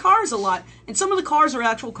little toy cars a lot. And some of the cars are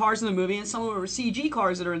actual cars in the movie, and some of them are CG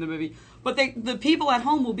cars that are in the movie. But the people at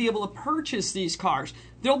home will be able to purchase these cars.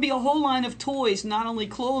 There'll be a whole line of toys, not only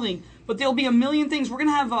clothing, but there'll be a million things. We're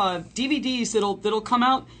gonna have DVDs that'll come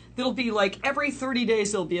out. There'll be like every 30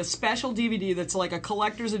 days there'll be a special DVD that's like a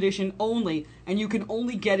collector's edition only, and you can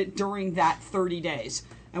only get it during that 30 days.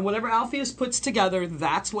 And whatever Alpheus puts together,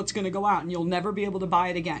 that's what's going to go out, and you'll never be able to buy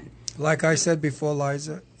it again. Like I said before,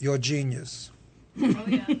 Liza, you're genius. There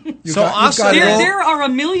are a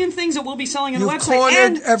million things that we'll be selling on the You've website. cornered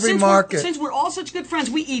And every market. Since we're all such good friends,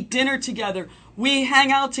 we eat dinner together. We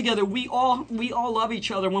hang out together. We all love each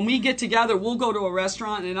other. When we get together, we'll go to a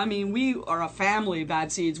restaurant, and I mean, we are a family, Bad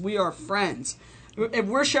Seeds. We are friends. If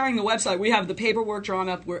we're sharing the website, we have the paperwork drawn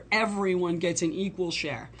up where everyone gets an equal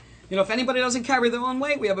share. If anybody doesn't carry their own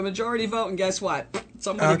weight, we have a majority vote, and guess what?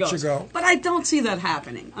 Somebody Out goes. you go. But I don't see that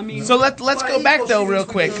happening. I mean, So let's go back though real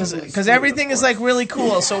quick because everything is like really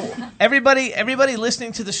cool. So everybody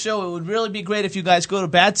listening to the show, it would really be great if you guys go to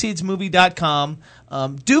badseedsmovie.com.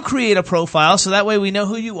 Do create a profile so that way we know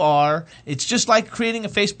who you are. It's just like creating a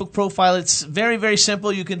Facebook profile. It's very, very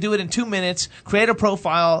simple. You can do it in 2 minutes. Create a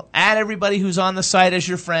profile, add everybody who's on the site as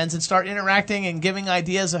your friends, and start interacting and giving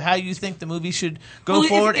ideas of how you think the movie should go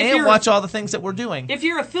forward. If watch all the things that we're doing. If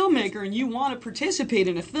you're a filmmaker and you want to participate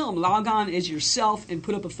in a film, log on as yourself and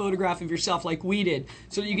put up a photograph of yourself like we did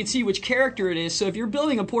so that you can see which character it is. So if you're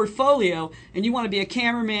building a portfolio and you want to be a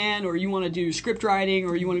cameraman or you want to do script writing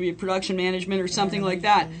or you want to be a production management or something like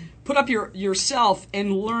that, put up yourself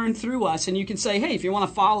and learn through us. And you can say, hey, if you want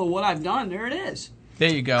to follow what I've done, there it is. There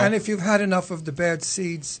you go. And if you've had enough of the Bad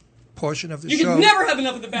Seeds portion of the You show, can never have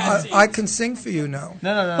enough of the bad seeds. I can sing for you now.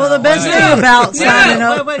 No. Well, the best thing about signing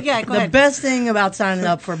up, go the ahead. best thing about signing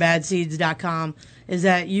up for badseeds.com is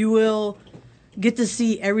that you will get to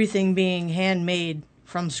see everything being handmade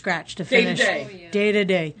from scratch to finish, day to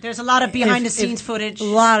day. There's a lot of behind-the-scenes footage. A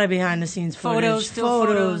lot of behind-the-scenes Photos, footage. still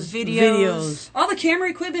photos, videos. All the camera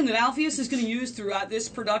equipment that Alpheus is going to use throughout this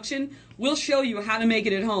production, we'll show you how to make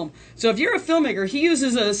it at home. So if you're a filmmaker, he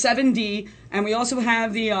uses a 7D, and we also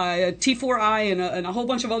have the T4i and a whole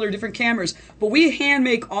bunch of other different cameras. But we hand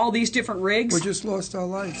make all these different rigs. We just lost our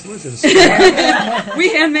lights. What is it? We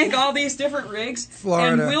hand make all these different rigs,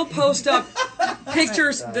 Florida. and we'll post up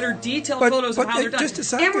pictures that are detailed photos of how they're done. Just a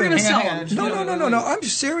second. And we're going to sell them. No. I'm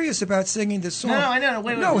serious about singing this song. No, I know.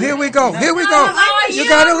 Wait. No, here we go. Here we go. You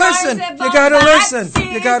gotta listen. You gotta listen.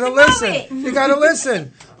 You gotta listen. You gotta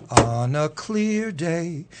listen. On a clear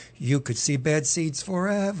day, you could see Bad Seeds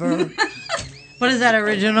forever. What is that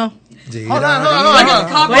original? Hold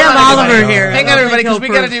on. We have Oliver here. Hang on, everybody, because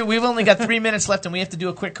we've only got 3 minutes left, and we have to do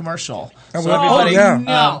a quick commercial. We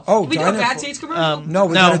Dinah, do a Bad Seeds commercial? No,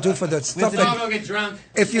 we gotta do for the stuff. Let's all go get drunk.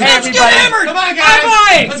 If you Let's get hammered! Come on, guys.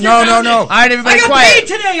 I'm buying! No. All right, everybody, I got quiet. paid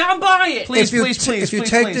today. I'm buying it. Please. If you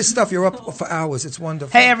take this stuff, you're up for hours. It's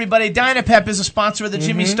wonderful. Hey, everybody, Dynapep is a sponsor of the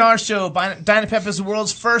Jimmy Star Show. Dynapep is the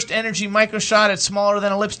world's first energy micro shot. It's smaller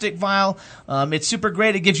than a lipstick vial. It's super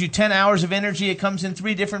great. It gives you 10 hours of energy. It comes in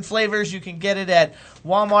 3 different flavors. You can get it at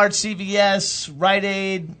Walmart, CVS, Rite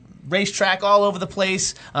Aid, Racetrack, all over the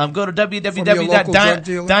place. Go to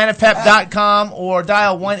www.dynapep.com or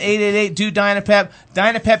dial 1-888-DO-DYNAPEP.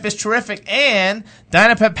 Dynapep is terrific, and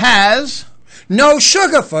Dynapep has no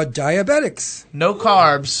sugar for diabetics. No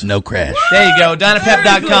carbs. No crash. There you go,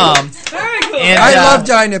 Dynapep.com. Very good. And, I love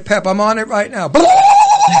Dynapep. I'm on it right now.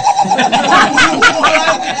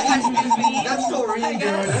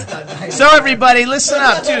 So everybody, listen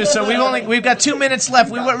up too. So we've got 2 minutes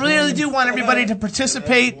left. We really do want everybody to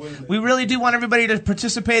participate. We really do want everybody to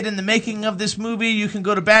participate in the making of this movie. You can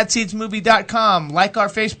go to badseedsmovie.com, like our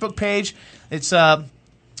Facebook page. It's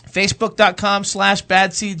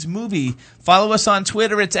Facebook.com/badseedsmovie. Follow us on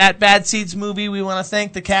Twitter. It's @badseedsmovie. We want to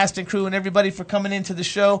thank the cast and crew and everybody for coming into the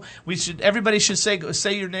show. Everybody should say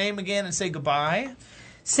your name again and say goodbye.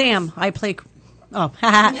 Sam, I play. Oh,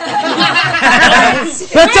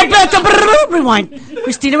 rewind.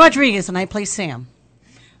 Christina Rodriguez, and I play Sam.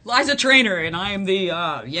 Liza Trainer, and I am the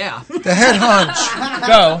the head hunch.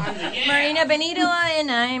 Go. Marina Benito,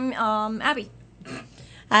 and I'm Abby.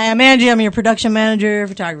 Hi, I'm Angie. I'm your production manager,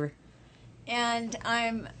 photographer. And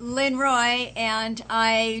I'm Lynn Roy, and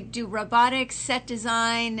I do robotics, set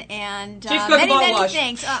design, and many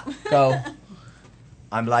things. Go.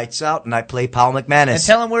 I'm Lights Out, and I play Paul McManus. And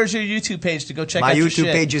tell them where's your YouTube page to go check out your shit. My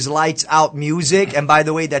YouTube page is Lights Out Music, and by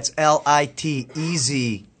the way, that's L-I-T,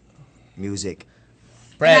 Easy Music.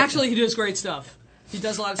 Brad. And actually, he does great stuff. He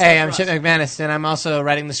does a lot of stuff. Hey, I'm Chip McManus, and I'm also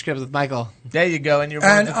writing the script with Michael. There you go, and you're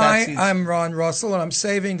And I'm Ron Russell, and I'm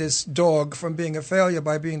saving this dog from being a failure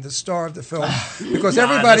by being the star of the film because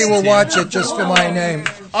everybody will watch it just for my name.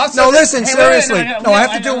 Also, no, listen, seriously. No, I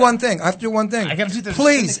have to do one thing. I gotta do this.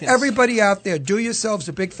 Please, everybody out there, do yourselves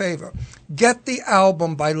a big favor. Get the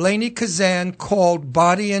album by Lainie Kazan called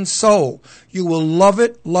Body and Soul. You will love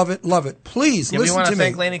it, love it, love it. Please, listen to me. We want to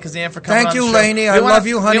thank Lainie Kazan for coming on the show. Thank you, Lainie. I love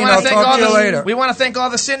you, honey, and I'll talk to you later. We want to thank all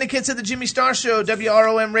the syndicates of the Jimmy Star Show,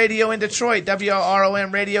 WROM Radio in Detroit,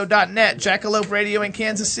 WROMradio.net, Jackalope Radio in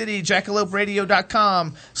Kansas City,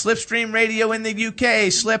 jackaloperadio.com, Slipstream Radio in the UK,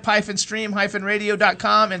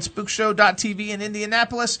 slip-stream-radio.com, and spookshow.tv in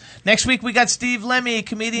Indianapolis. Next week, we got Steve Lemmy,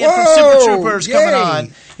 comedian from Super Troopers, coming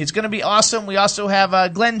on. It's going to be awesome. We also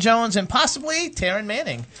have Glenn Jones and possibly Taryn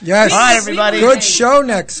Manning. Yes. All right, everybody. Good show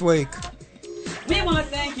next week. We want to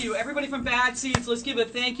thank you, everybody from Bad Seeds. Let's give a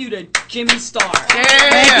thank you to Jimmy Star.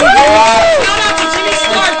 Yeah. Shout out to Jimmy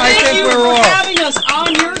Star. Thank you for having us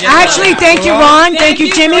on your show. Actually, thank you, Ron. Thank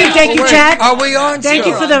you, Jimmy. Thank you, Chad. Are we on? Thank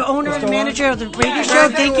you for the owner and manager of the radio show.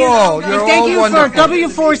 Thank you. All. And thank you for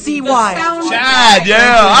W4CY. Chad,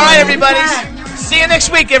 yeah. All right, everybody. See you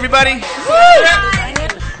next week, everybody. Woo!